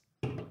France.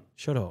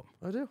 Shut up.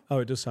 I do. Oh,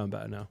 it does sound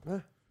better now.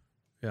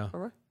 Yeah. All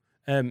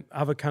right.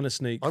 Have a can of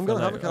Sneak. I'm for going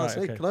to have a later. can of Right,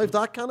 Sneak. okay. Can I have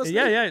that can of Sneak?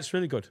 Yeah, it's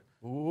really good.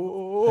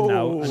 And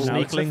now it's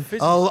a fizzy-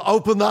 I'll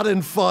open that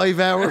in 5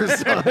 hours.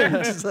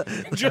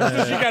 Just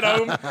as you get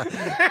home.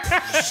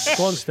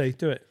 Go on, Steve,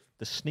 do it.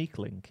 The Sneak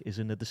link is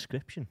in the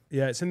description.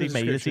 Yeah, it's in the They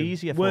made it description.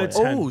 easier for Word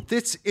you. 10. Oh,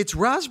 it's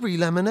raspberry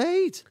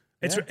lemonade.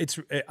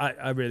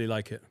 I really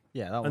like it.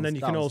 Yeah, that And then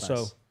you can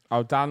also,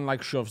 Oh, Dan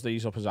like shoves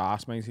these up his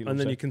ass, mate. He and loves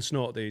then it. you can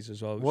snort these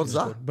as well. which What's is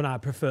that? good. But I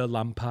prefer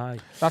lamb pie.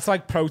 That's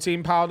like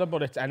protein powder,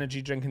 but it's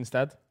energy drink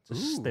instead. It's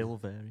a still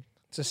variant.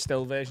 It's a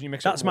still version. You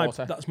mix That's it with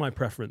water. my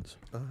preference.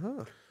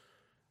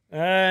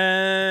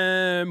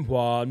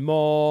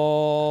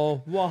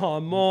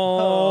 One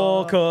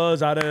more,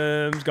 cause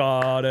Adam's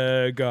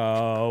gotta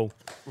go.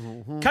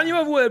 Can you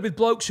have a word with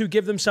blokes who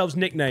give themselves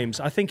nicknames?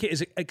 I think it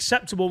is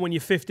acceptable when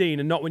you're 15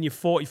 and not when you're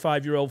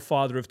 45-year-old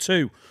father of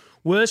 2.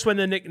 Worse when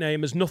their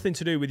nickname has nothing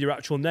to do with your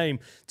actual name.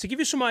 To give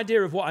you some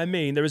idea of what I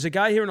mean, there is a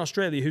guy here in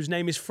Australia whose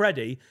name is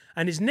Freddie,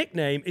 and his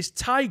nickname is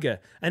Tiger,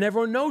 and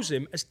everyone knows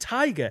him as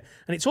Tiger.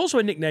 And it's also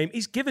a nickname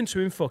he's given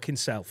to him fucking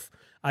self.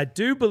 I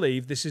do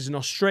believe this is an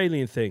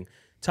Australian thing.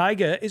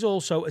 Tiger is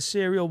also a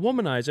serial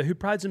womanizer who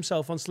prides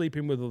himself on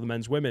sleeping with other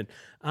men's women.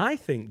 I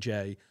think,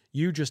 Jay,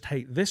 you just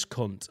hate this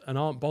cunt and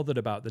aren't bothered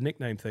about the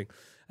nickname thing.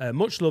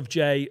 Much love,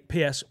 Jay.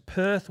 P.S.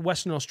 Perth,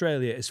 Western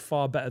Australia is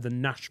far better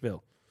than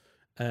Nashville.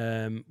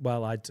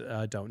 Well, I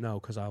don't know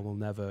because I will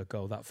never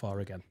go that far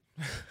again.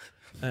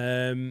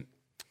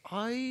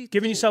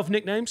 Giving yourself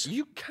nicknames?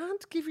 You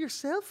can't give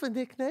yourself a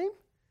nickname.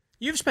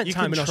 You've spent You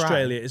time in can try.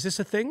 Australia. Is this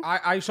a thing?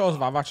 I sort of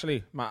have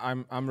actually.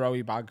 I'm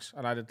Rowie Bags,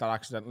 and I did that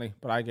accidentally,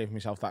 but I gave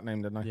myself that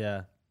name, didn't I?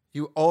 Yeah.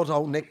 You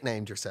auto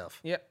nicknamed yourself.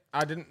 Yeah,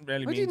 I didn't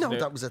really I mean didn't to know do it.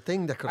 that was a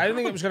thing that could I didn't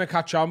think it happen. was going to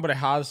catch on, but it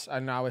has,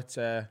 and now it's.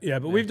 Yeah,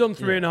 but we've done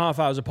 3.5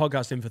 hours of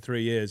podcasting for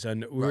 3 years,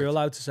 and we were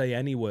allowed to say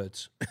any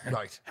words.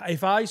 Right.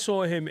 If I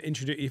saw him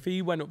introduce, if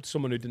he went up to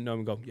someone who didn't know him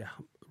and go, "Yeah,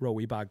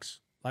 Rowie Bags,"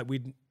 like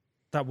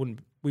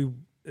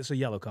it's a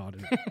yellow card,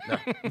 isn't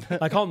it?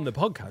 Like on the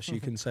podcast, you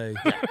can say,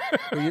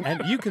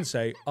 and you can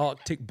say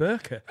Arctic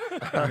Burka,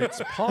 and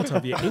it's part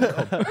of your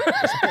income.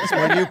 It's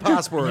my new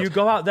password. You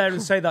go out there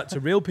and say that to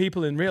real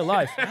people in real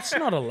life. That's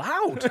not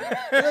allowed.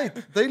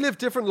 They live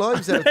different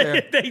lives out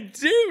there. They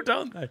do,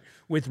 don't they?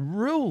 With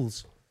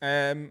rules.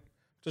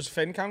 Does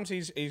Finn count?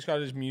 He's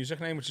got his music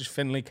name, which is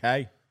Finley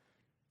K.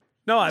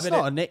 No, It's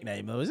not a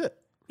nickname, though, is it?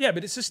 yeah,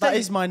 but it's a That stage.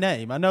 is my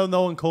name. I know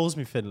no one calls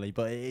me Finley,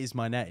 but it is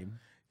my name.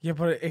 Yeah,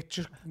 but it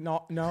just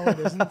not. No, it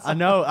isn't. I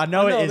know it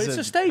No, isn't. it's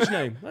a stage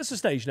name. That's a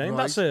stage name.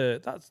 Right.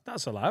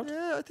 That's allowed.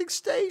 Yeah, I think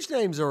stage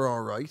names are all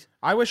right.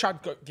 I wish I'd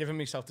given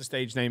myself the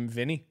stage name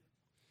Vinny.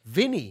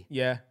 Vinny.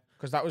 Yeah,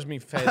 because that was my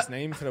first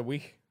name for a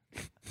week.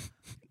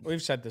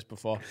 We've said this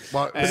before.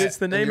 Well, But it's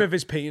the and name your- of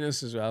his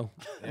penis as well.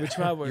 Which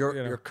one?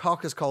 your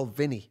cock is called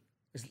Vinny.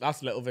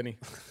 That's Little Vinny.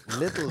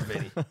 Little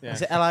Vinny.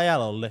 Is it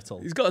L-I-L or little?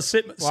 He's got a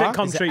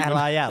sitcom Is it treatment.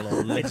 L-I-L or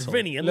It's little?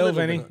 Vinny and Lil Little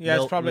Vinny. Yeah,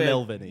 Lil- it's probably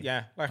Lil Vinny.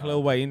 Yeah, like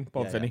Lil Wayne,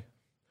 but Yeah, Vinny.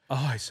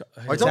 Oh, It's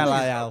I don't think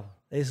L-I-L.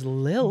 it's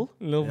Lil.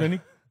 Lil Vinny.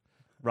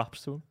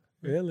 Raps to him.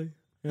 Really?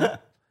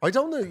 I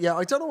don't know. Yeah,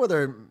 I don't know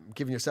whether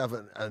giving yourself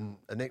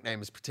a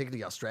nickname is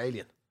particularly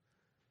Australian,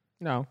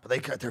 No. but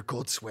they're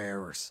good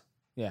swearers.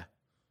 Yeah.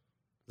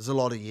 There's a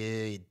lot of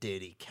you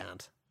did, he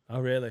can't. Oh,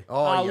 really? Oh,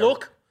 Ah, you're-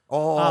 look.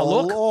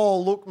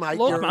 Look, mate.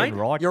 Look,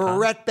 mate. You're a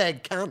red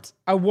bag cunt.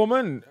 A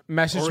woman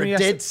messaged Or me a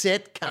yesterday. dead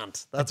set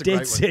cunt. That's a dead great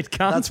one. set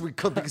cunt. That's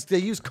because they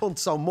use cunt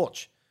so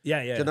much.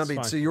 Yeah, Do you know what I mean?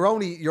 fine. So you're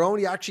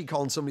only actually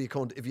calling somebody a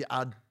cunt if you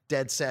add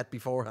dead set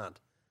beforehand.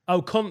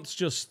 Oh, cunt's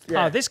just...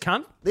 Yeah. Oh, this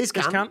can. This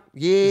can. There's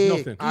Yeah.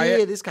 nothing.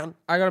 Yeah, this can.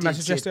 I got a Dead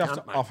message set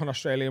yesterday cunt, mate. off an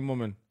Australian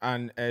woman,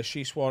 and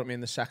she swore at me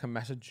in the second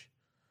message.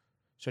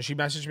 So she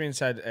messaged me and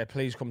said,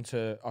 please come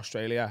to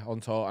Australia on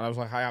tour. And I was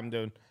like, hi, I'm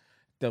doing.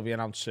 They'll be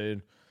announced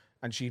soon.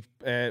 And she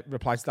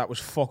replied to that was,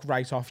 fuck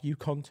right off, you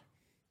cunt.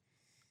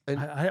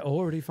 I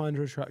already find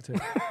her attractive.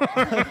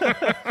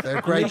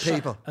 They're great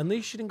people. At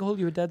least she didn't call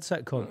you a dead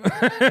set cunt.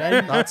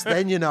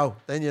 Then you know.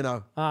 Then you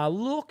know. Ah,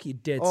 look, you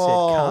dead set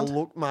Oh, cunt.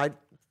 look, mate.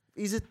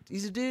 He's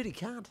a dirty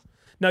cunt.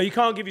 No, you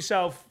can't give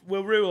yourself...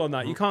 We'll rule on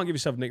that. You can't give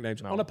yourself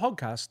nicknames. On a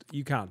podcast,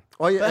 you can.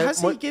 Oh, yeah, But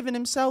has he given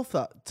himself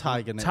that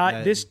tiger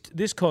nickname? This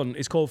cunt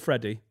is called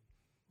Freddie,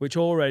 which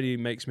already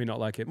makes me not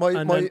like it. my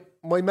And then-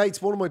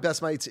 mates, one of my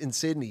best mates in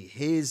Sydney,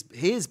 his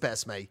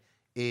best mate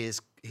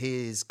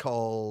is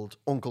called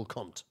Uncle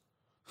Cunt.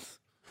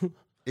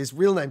 His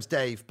real name's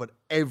Dave, but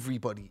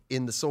everybody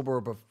in the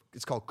suburb of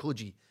it's called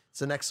Coogee. It's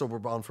the next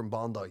suburb on from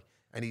Bondi,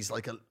 and he's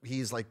like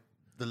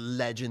the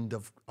legend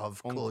of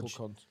Uncle Coogee,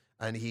 Cunt.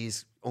 and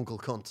he's Uncle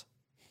Cunt.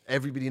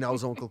 Everybody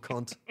knows Uncle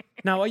Cunt.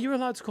 Now, are you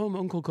allowed to call him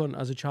Uncle Cunt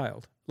as a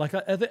child? Like,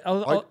 are they...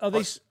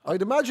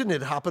 I'd imagine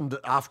it happened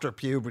after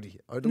puberty.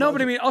 No,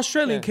 but I mean,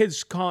 Australian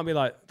kids can't be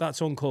like, that's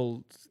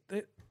Uncle...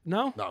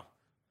 No? No.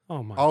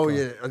 Oh, my Oh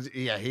God.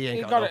 yeah, he ain't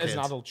He got, got no it as kids.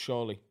 an adult,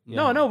 surely.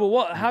 No, no, but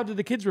what? How do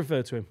the kids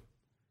refer to him?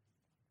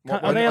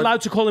 What- Are they I-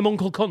 allowed to call him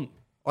Uncle Cunt?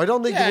 I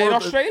don't think Yeah, the in word.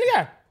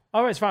 Australia.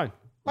 Oh, it's fine.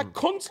 Like,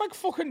 cunt's like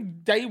fucking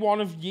day one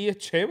of year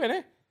 2,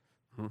 innit?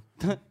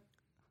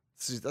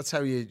 That's how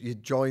you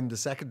join the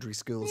secondary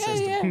school Yeah,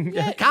 system.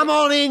 yeah. Come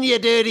on in, you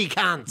dirty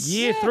cunts.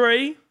 Year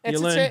 3, you It's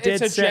learn a dead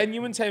set.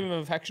 genuine term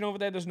of affection over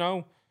there. There's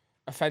no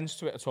offence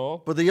to it at all.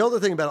 But the other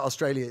thing about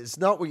Australia is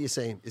not what you're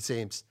saying. It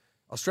seems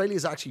Australia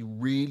is actually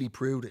really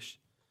prudish.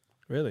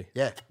 Really?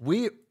 Yeah,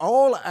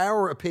 all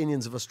our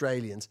opinions of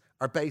Australians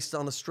are based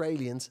on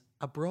Australians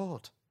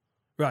abroad.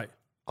 Right.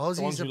 Aussies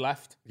The ones who are,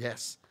 left.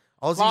 yes,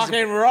 Aussies.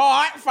 Fucking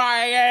right for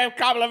a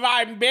couple of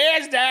fine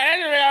beers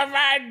there. We're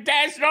fine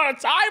dancing on the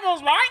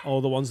tables, mate.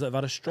 All the ones that have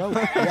had a stroke.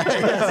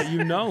 That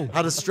you know.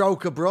 had a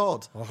stroke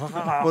abroad.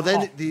 But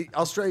then the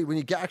Australia, when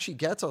you actually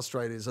get to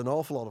Australia, there's an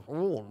awful lot of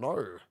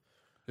no.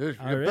 You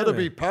better really?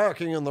 be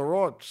parking in the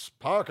right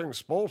parking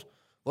spot.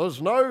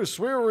 There's no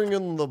swearing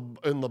in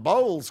the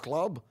bowls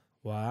club.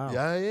 Wow.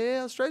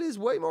 Yeah. Australia's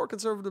way more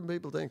conservative than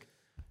people think.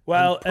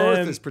 Well, And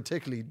Perth is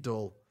particularly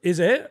dull. is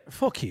it?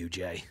 Fuck you,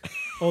 Jay.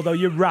 Although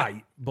you're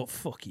right, but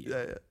fuck you.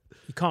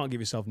 You can't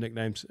give yourself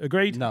nicknames.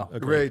 Agreed? No.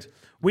 Agreed.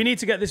 We need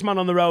to get this man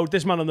on the road.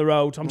 This man on the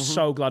road. I'm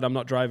so glad I'm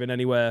not driving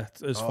anywhere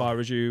as far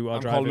as you are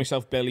I'm driving. calling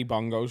myself Billy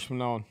Bongos from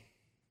now on.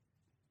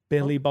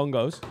 Billy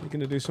Bongos. You're going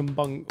to do some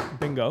bingo.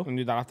 I'm going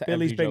to do that after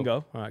Billy's every joke.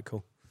 bingo. All right,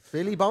 cool.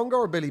 Billy Bongo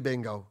or Billy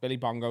Bingo? Billy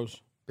Bongos.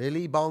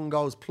 Billy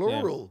Bongos, Yeah.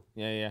 plural.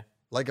 Yeah.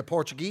 Like a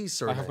Portuguese I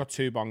surname. have got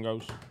 2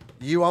 bongos.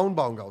 You own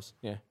bongos.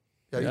 Yeah.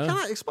 Yeah, you can't.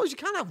 I suppose you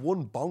can't have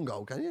one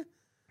bongo, can you?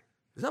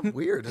 Is that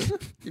weird?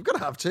 Isn't it? You've got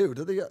to have 2.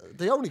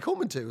 They only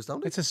come in 2s,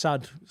 don't they? It's a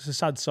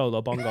sad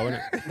solo bongo,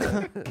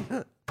 isn't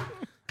it?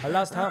 I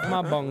lost half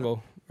my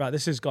bongo. Right,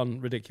 this has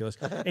gone ridiculous.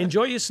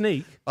 Enjoy your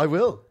sneak. I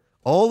will.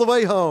 All the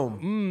way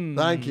home.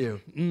 Thank you.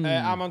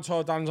 I'm on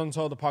tour. Dan's on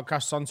tour. The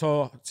podcast's on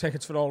tour.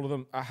 Tickets for all of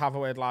them at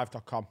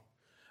haveawordlive.com.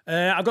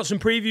 I've got some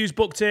previews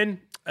booked in.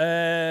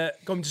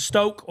 Going to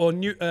Stoke or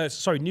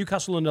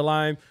Newcastle under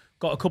Lyme.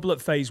 Got a couple at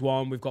Phase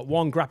 1. We've got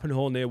one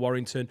Grappenhall near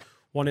Warrington,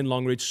 one in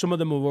Longridge. Some of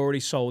them have already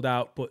sold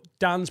out, but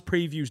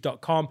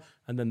danspreviews.com,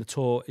 and then the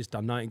tour is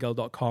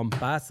dannightingale.com.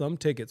 Buy some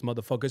tickets,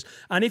 motherfuckers.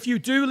 And if you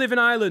do live in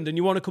Ireland and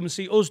you want to come and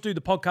see us do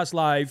the podcast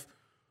live,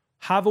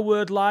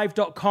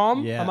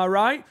 haveawordlive.com. Yeah. Am I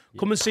right?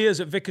 Come and see us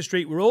at Vicar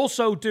Street. We're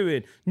also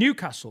doing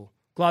Newcastle,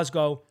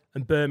 Glasgow,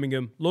 and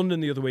Birmingham. London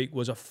the other week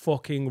was a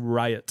fucking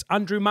riot.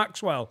 Andrew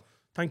Maxwell,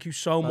 thank you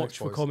so much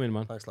for boys. coming,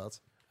 man. Thanks,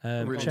 lads.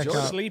 Check enjoyed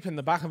out. Sleep in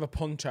the back of a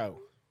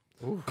punto.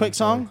 Quick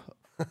song.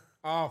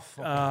 Oh,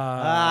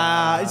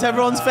 fuck. It's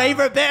everyone's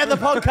favourite bit of the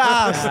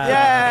podcast.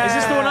 Yeah. Is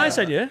this the one I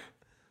sent you?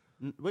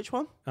 Which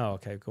one? Oh,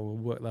 okay, cool.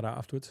 We'll work that out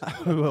afterwards.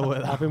 We'll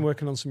work that. I've been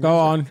working on some. Go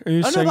on. Are you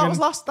Oh no, singing? that was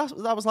last.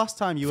 That was last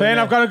time you were Finn,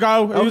 there. I've got to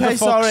go. Who Okay, the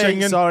fuck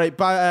singing? sorry.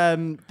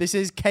 But this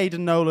is Caden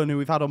Nolan, who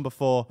we've had on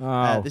before.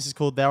 Oh. This is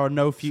called "There Are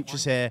No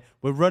Futures Here."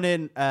 We're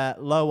running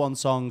low on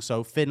songs,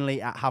 so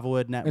Finley at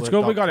haveawordnetwork.com. It's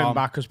good we got him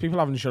back because people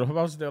haven't shut up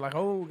about it. They're like,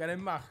 oh, get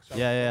him back. So.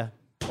 Yeah.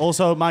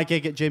 Also, my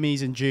gig at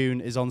Jimmy's in June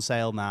is on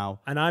sale now.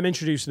 And I'm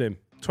introducing him.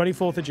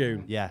 24th of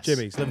June. Yes.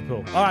 Jimmy's,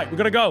 Liverpool. All right, we're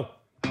going to go.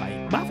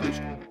 Bye.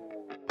 Bye.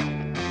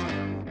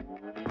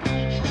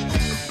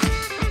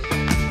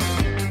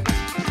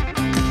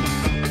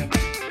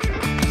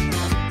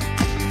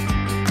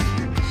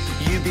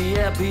 You'd be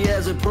happy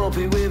as a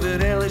puppy with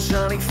an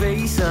electronic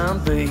face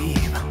on, babe.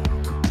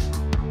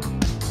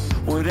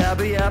 Would I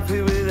be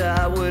happy with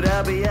that? Would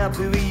I be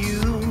happy with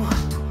you?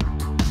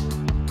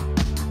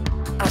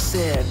 I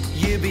said,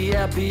 you'd be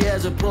happy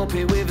as a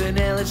puppy with an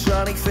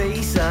electronic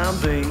face on,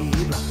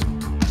 babe.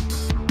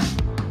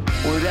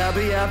 Would I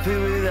be happy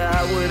with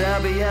that? Would I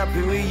be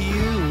happy with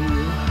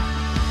you?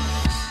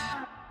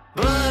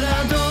 But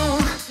I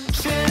don't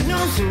shed no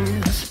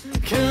tears,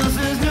 'cause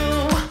there's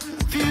no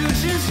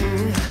futures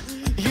here.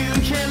 You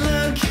can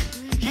look,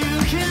 you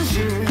can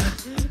cheer.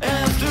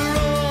 After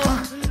all,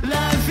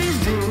 life is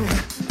dear.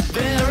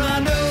 There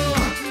are no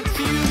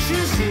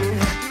futures here.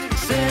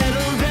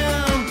 Settle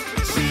down,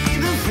 see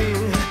the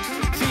fear.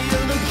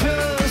 Feel the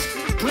curse,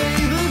 play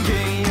the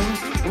game.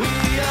 We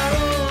are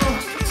all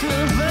to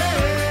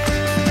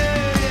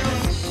blame.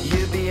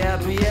 You'd be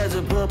happy as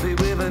a puppy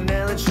with an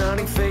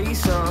electronic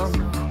face on,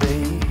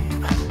 babe.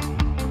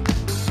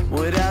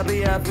 Would I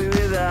be happy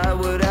with that?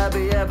 Would I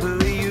be happy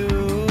with you?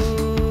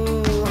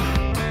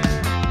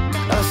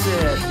 I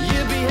said,